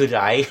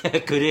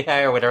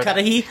 Kudai or whatever.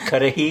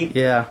 Cudahy.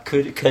 Yeah.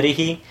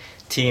 Cudahy.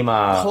 Team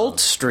Holt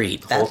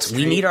Street. Holt We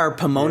Street. need our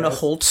Pomona Yes.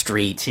 Holt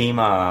Street. Team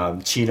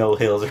Chino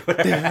Hills or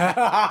whatever.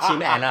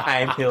 Team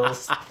Anaheim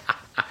Hills.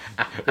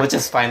 We'll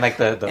just find like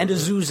the And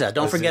Azusa.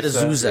 Don't forget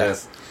Azusa.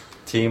 Yes.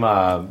 Team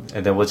and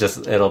then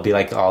it'll be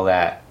like all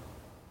that,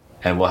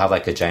 and we'll have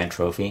like a giant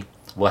trophy.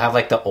 We'll have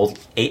like the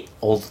 8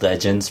 old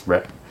legends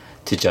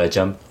to judge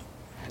them.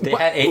 They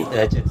had 8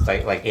 legends,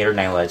 like 8 or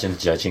 9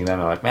 legends judging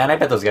them. I'm like, man, I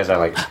bet those guys are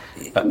like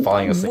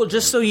falling asleep. Well,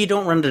 just so you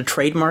don't run into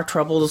trademark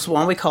troubles, why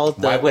don't we call it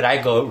the... Why would I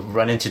go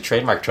run into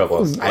trademark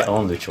troubles? I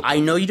own Lucha.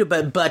 I know you do,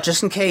 but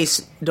just in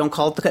case, don't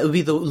call it it would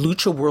be the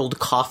Lucha World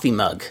coffee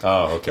mug.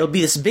 Oh, okay. It'll be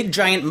this big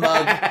giant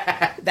mug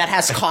that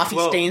has coffee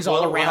stains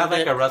all We'll have around like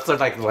it. a wrestler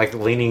like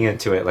leaning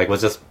into it. Like we'll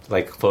just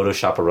like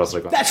Photoshop a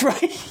wrestler going. That's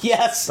right.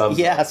 Yes. Thumbs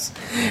Yes.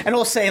 And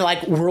we'll say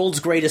like world's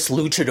greatest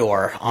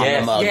luchador on Yes,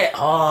 the mug. yeah.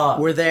 Oh,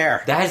 We're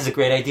there. that is a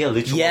great idea.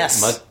 Lucha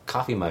Yes. mug,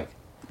 coffee mug.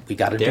 We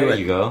got to do There it.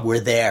 you go. We're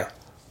there.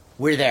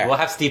 We're there. We'll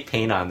have Steve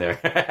Payne on there.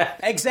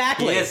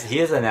 Exactly. he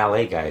is an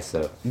LA guy,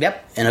 so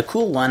Yep. And a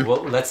cool one.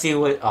 well, let's see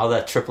what all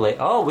the AAA.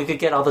 Oh, we could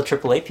get all the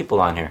AAA people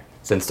on here.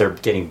 since they're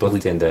getting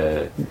booked in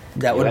the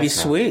That would be US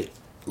now. sweet.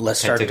 Let's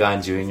start.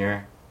 Pentagon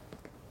Jr.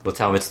 We'll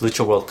tell him it's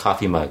Lucha World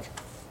coffee mug.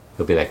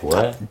 He'll be like,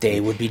 what? They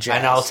would be jazzed.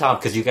 And I'll tell him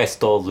because you guys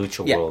stole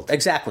Lucha Yeah, World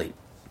exactly.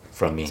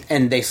 from me.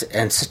 And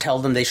tell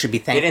them they should be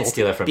thankful. didn't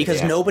steal it from me, because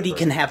they asked nobody for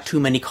can it. have too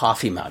many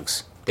coffee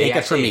mugs. They Take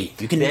it from actually- me.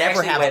 You can they never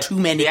actually have went- too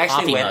many they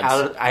actually coffee went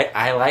mugs.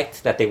 I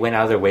liked that they went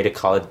out of their way to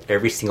call it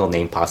every single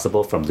name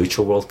possible, from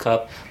Lucha World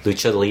Cup,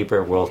 Lucha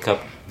Libre World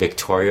Cup,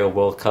 Victoria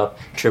World Cup,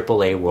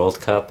 AAA World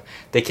Cup.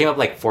 They came up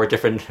like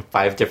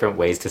 5 different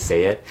ways to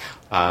say it.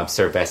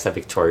 Cerveza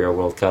Victoria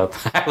World Cup.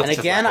 And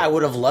again, I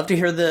would have loved to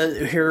hear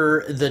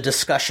the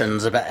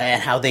discussions about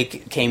and how they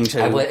came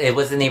to. it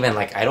wasn't even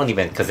like, I don't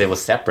even, because it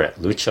was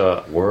separate.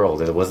 Lucha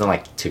World. It wasn't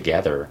like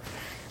together.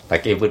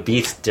 Like, it would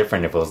be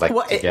different if it was like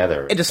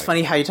together. It is like,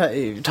 funny how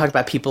you talk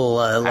about people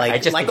I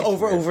just think it's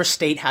weird.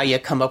 overstate how you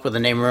come up with a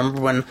name.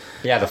 Remember when?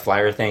 Yeah, the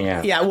flyer thing.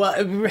 Yeah. Yeah, well,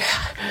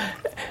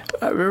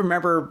 I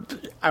remember.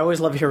 I always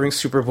love hearing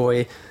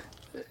Superboy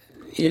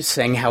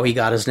saying how he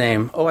got his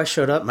name. Oh, I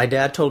showed up. My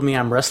dad told me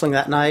I'm wrestling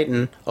that night,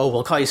 and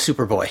we'll call you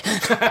Superboy.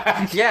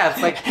 Yeah,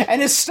 it's like,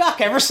 And it's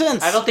stuck ever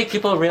since. I don't think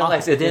people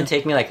realize it didn't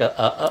take me like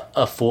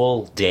a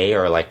full day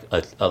or like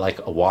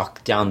a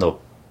walk down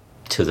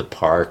to the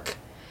park,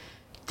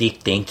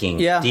 deep thinking,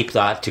 deep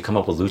thought to come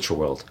up with Lucha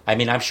World. I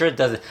mean, I'm sure it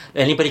doesn't.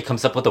 Anybody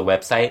comes up with a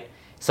website,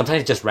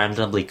 sometimes it just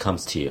randomly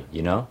comes to you.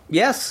 You know,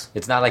 Yes.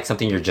 it's not like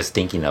something you're just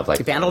thinking of. Like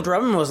Vandal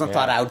Drummond wasn't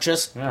thought out.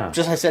 Just I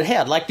said, hey,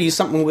 I'd like to use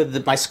something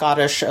with my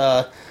Scottish,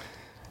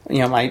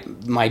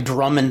 my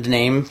Drummond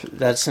name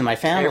that's in my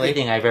family.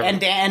 Everything I've ever- And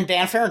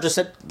Dan Farron just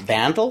said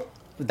Vandal.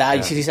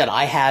 He said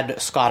I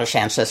had Scottish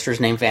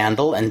ancestors named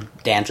Vandal, and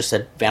Dan just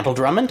said Vandal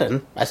Drummond,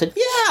 and I said,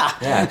 yeah.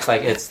 Yeah,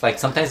 it's like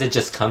sometimes it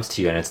just comes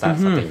to you, and it's not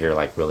something you're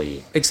like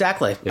really.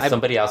 Exactly. If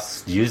somebody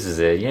else uses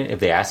it, if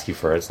they ask you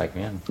for it, it's like,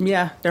 man.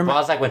 Yeah, Well,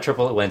 it's like when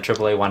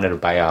AAA wanted to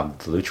buy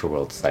the Lucha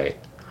World site.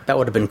 that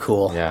would have been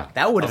cool. Yeah,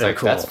 that would have I been was like,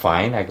 cool. That's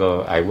fine.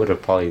 I would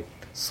have probably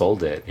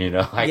sold it.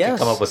 I Yes. could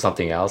come up with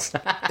something else.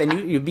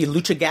 Then you'd be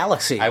Lucha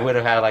Galaxy. I would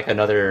have had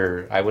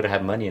I would have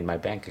had money in my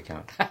bank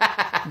account.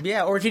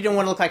 Yeah, or if you didn't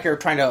want to look like you're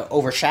trying to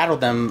overshadow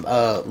them,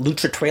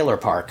 Lucha Trailer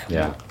Park.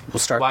 Yeah, We'll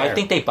start Well, there. I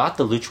think they bought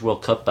the Lucha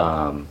World Cup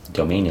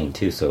domain name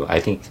too. So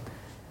I think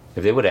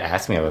if they would have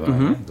asked me, I would have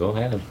been like, go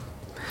ahead.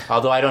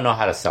 Although I don't know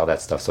how to sell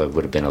that stuff, so it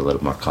would have been a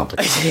little more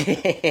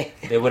complicated.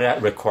 They would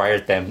have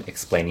required them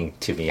explaining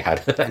to me how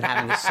to And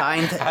having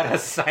signed, how to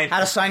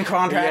sign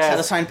contracts, Yes. how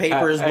to sign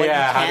papers, what you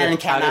can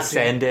and how cannot to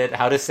send it,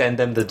 how to send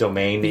them the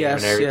domain name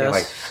Yes, and everything. yes.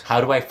 Like, how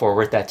do I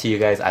forward that to you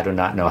guys? I do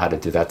not know how to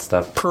do that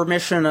stuff.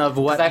 permission of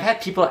what. 'Cause I've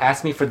had people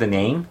ask me for the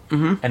name,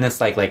 and it's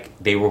like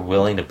they were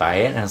willing to buy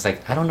it, and I was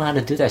like, I don't know how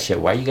to do that shit.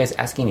 Why are you guys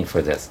asking me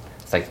for this?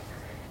 It's like,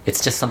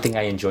 it's just something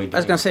I enjoy doing. I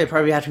was going to say, it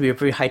probably have to be a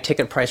pretty high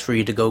ticket price for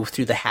you to go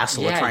through the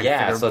hassle of trying to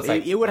figure so it's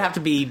like, it would have to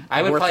be.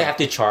 I would worth probably it. have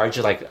to charge,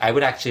 like, I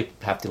would actually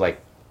have to,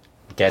 like,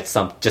 get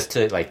some, just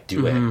to, like,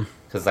 do it.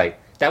 Because, like,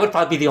 that would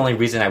probably be the only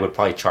reason I would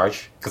probably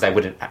charge, because I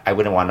wouldn't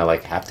want to,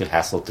 like, have to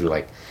hassle through,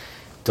 like,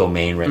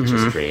 domain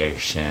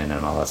registration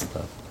and all that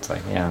stuff. It's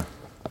like, yeah,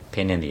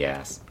 pain in the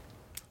ass.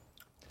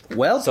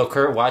 Well, So,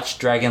 Kurt, watch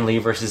Dragon Lee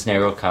versus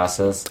Negro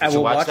Casas. Did I you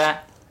will watch watch-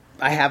 that?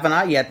 I have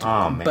not yet.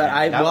 Oh, man.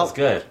 But that was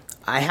good.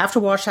 I have to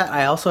watch that.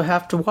 I also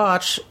have to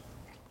watch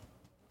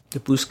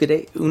the Busca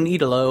de un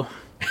Idolo.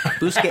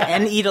 Busca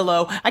en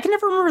Idolo. I can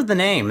never remember the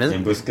name.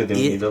 En busca de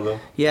un ídolo.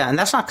 Yeah, and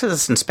that's not because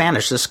it's in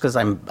Spanish. Just because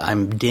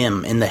I'm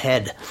dim in the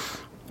head.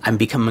 I'm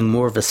becoming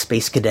more of a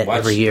space cadet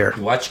every year.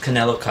 Watch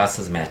Canelo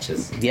Casas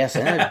matches. Yes,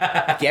 and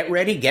get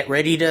ready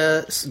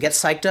to get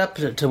psyched up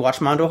to watch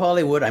Mondo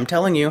Hollywood. I'm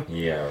telling you.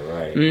 Yeah,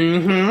 right.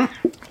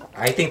 Mm-hmm.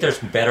 I think there's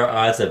better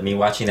odds of me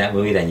watching that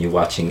movie than you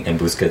watching En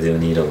Busca de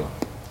un Ídolo.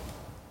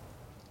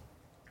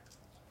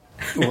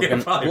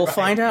 We'll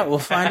find out. We'll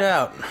find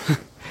out.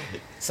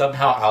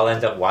 Somehow I'll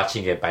end up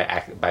watching it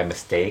by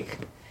mistake,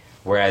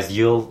 whereas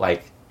you'll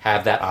like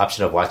have that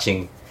option of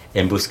watching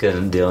En Busca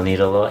de un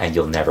Ídolo and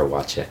you'll never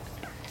watch it.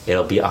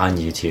 It'll be on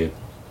YouTube.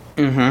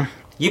 Mm-hmm.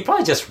 You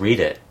probably just read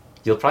it.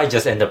 You'll probably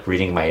just end up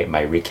reading my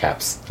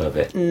recaps of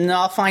it.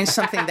 No, I'll find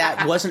something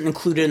that wasn't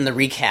included in the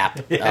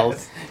recap.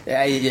 Yes.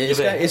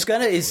 It's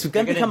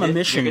gonna become a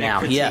mission You're gonna now.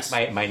 critique Yes,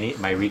 my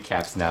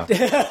recaps now.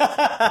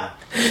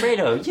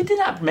 Fredo, you did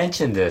not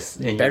mention this.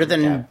 In better your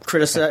than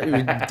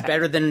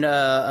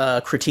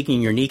recap.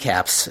 critiquing your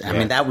kneecaps. I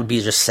mean, that would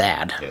be just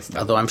sad. Yes.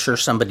 Although I'm sure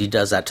somebody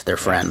does that to their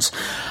friends.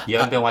 You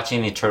haven't been watching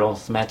any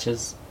Turtles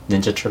matches?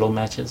 Ninja Turtle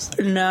matches?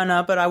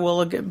 No, but I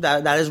will.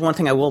 That is one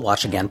thing I will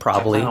watch again. I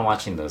Probably plan on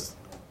watching those.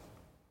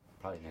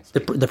 Probably next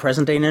week. the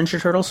present day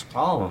Ninja Turtles.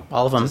 All of them.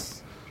 All of them.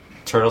 Just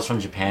Turtles from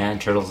Japan,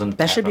 Turtles in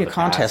That should be a from the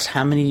contest. past.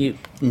 How many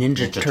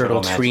Ninja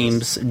Turtle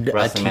matches, teams?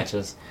 wrestling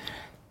matches.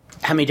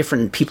 How many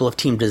different people have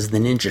teamed as the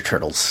Ninja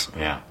Turtles?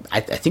 Yeah.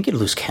 I think you'd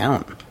lose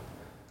count.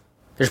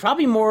 There's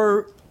probably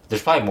more.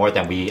 There's probably more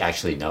than we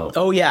actually know.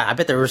 Oh yeah, I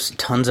bet there was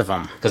tons of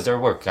them. Because there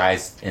were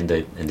guys in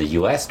the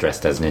U.S.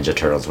 dressed as Ninja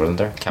Turtles, wasn't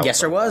there?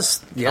 Yes, there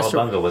was. Yes, there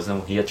Cowabunga,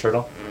 wasn't he a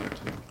turtle?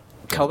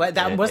 Wasn't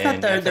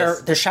that in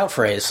their shout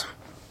phrase?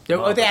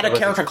 They had a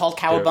character called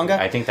Cowabunga?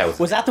 I think that was...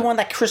 Was that the one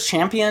that Chris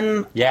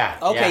Champion... Yeah.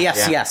 Okay, yeah,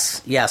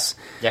 yes. Yeah,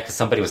 because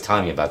somebody was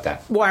telling me about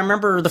that. Well, I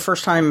remember the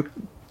first time,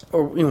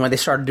 or when they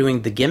started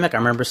doing the gimmick, I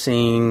remember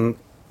seeing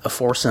a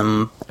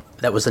foursome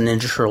that was the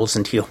Ninja Turtles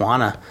in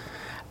Tijuana.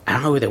 I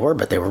don't know who they were,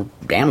 but they were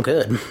damn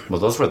good. Well,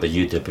 those were the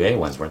UWA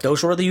ones, weren't they?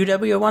 Those were the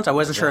UWA ones? I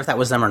wasn't sure if that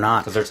was them or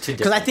not. Because there's two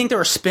Because I think there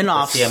were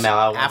spin-offs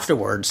CMLL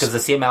afterwards. Because the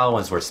CMLL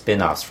ones were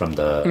spin-offs from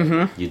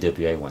the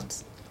UWA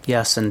ones.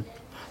 Yes, and...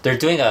 They're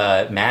doing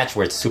a match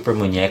where it's Super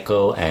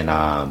Muñeco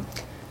and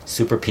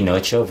Super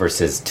Pinocho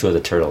versus two of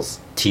the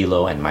Turtles,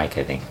 Tilo and Mike,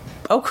 I think.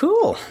 Oh,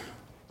 cool.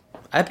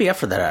 I'd be up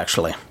for that,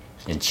 actually.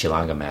 In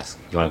Chilanga Mask.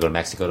 You want to go to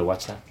Mexico to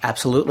watch that?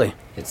 Absolutely.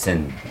 It's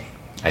in...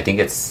 I think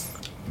it's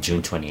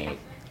June 28th.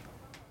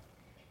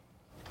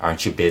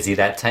 Aren't you busy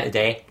that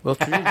day? Well,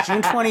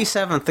 June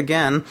 27th,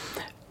 again,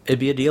 it'd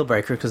be a deal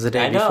breaker because the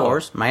day before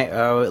is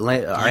our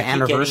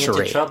anniversary. Getting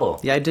into trouble.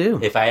 Yeah, I do.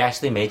 If I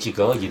actually made you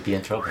go, you'd be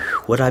in trouble.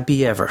 Would I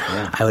be ever?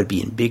 Yeah. I would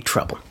be in big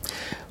trouble.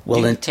 Well,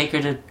 you then could take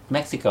her to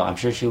Mexico. I'm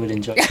sure she would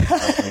enjoy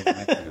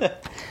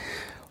it.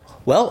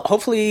 Well,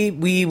 hopefully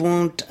we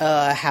won't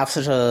have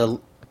such a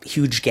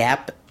huge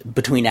gap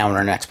between now and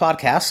our next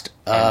podcast.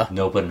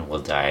 No one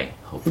will die,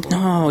 hopefully.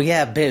 Oh,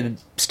 yeah, babe.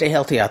 Stay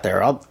healthy out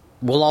there.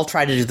 We'll all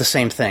try to do the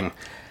same thing.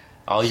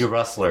 All you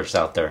rustlers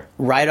out there.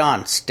 Right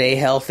on. Stay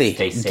healthy.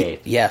 Stay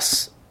safe.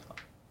 Yes.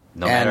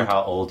 No matter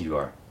how old you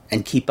are.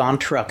 And keep on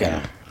trucking.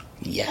 Yeah.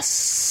 Yes.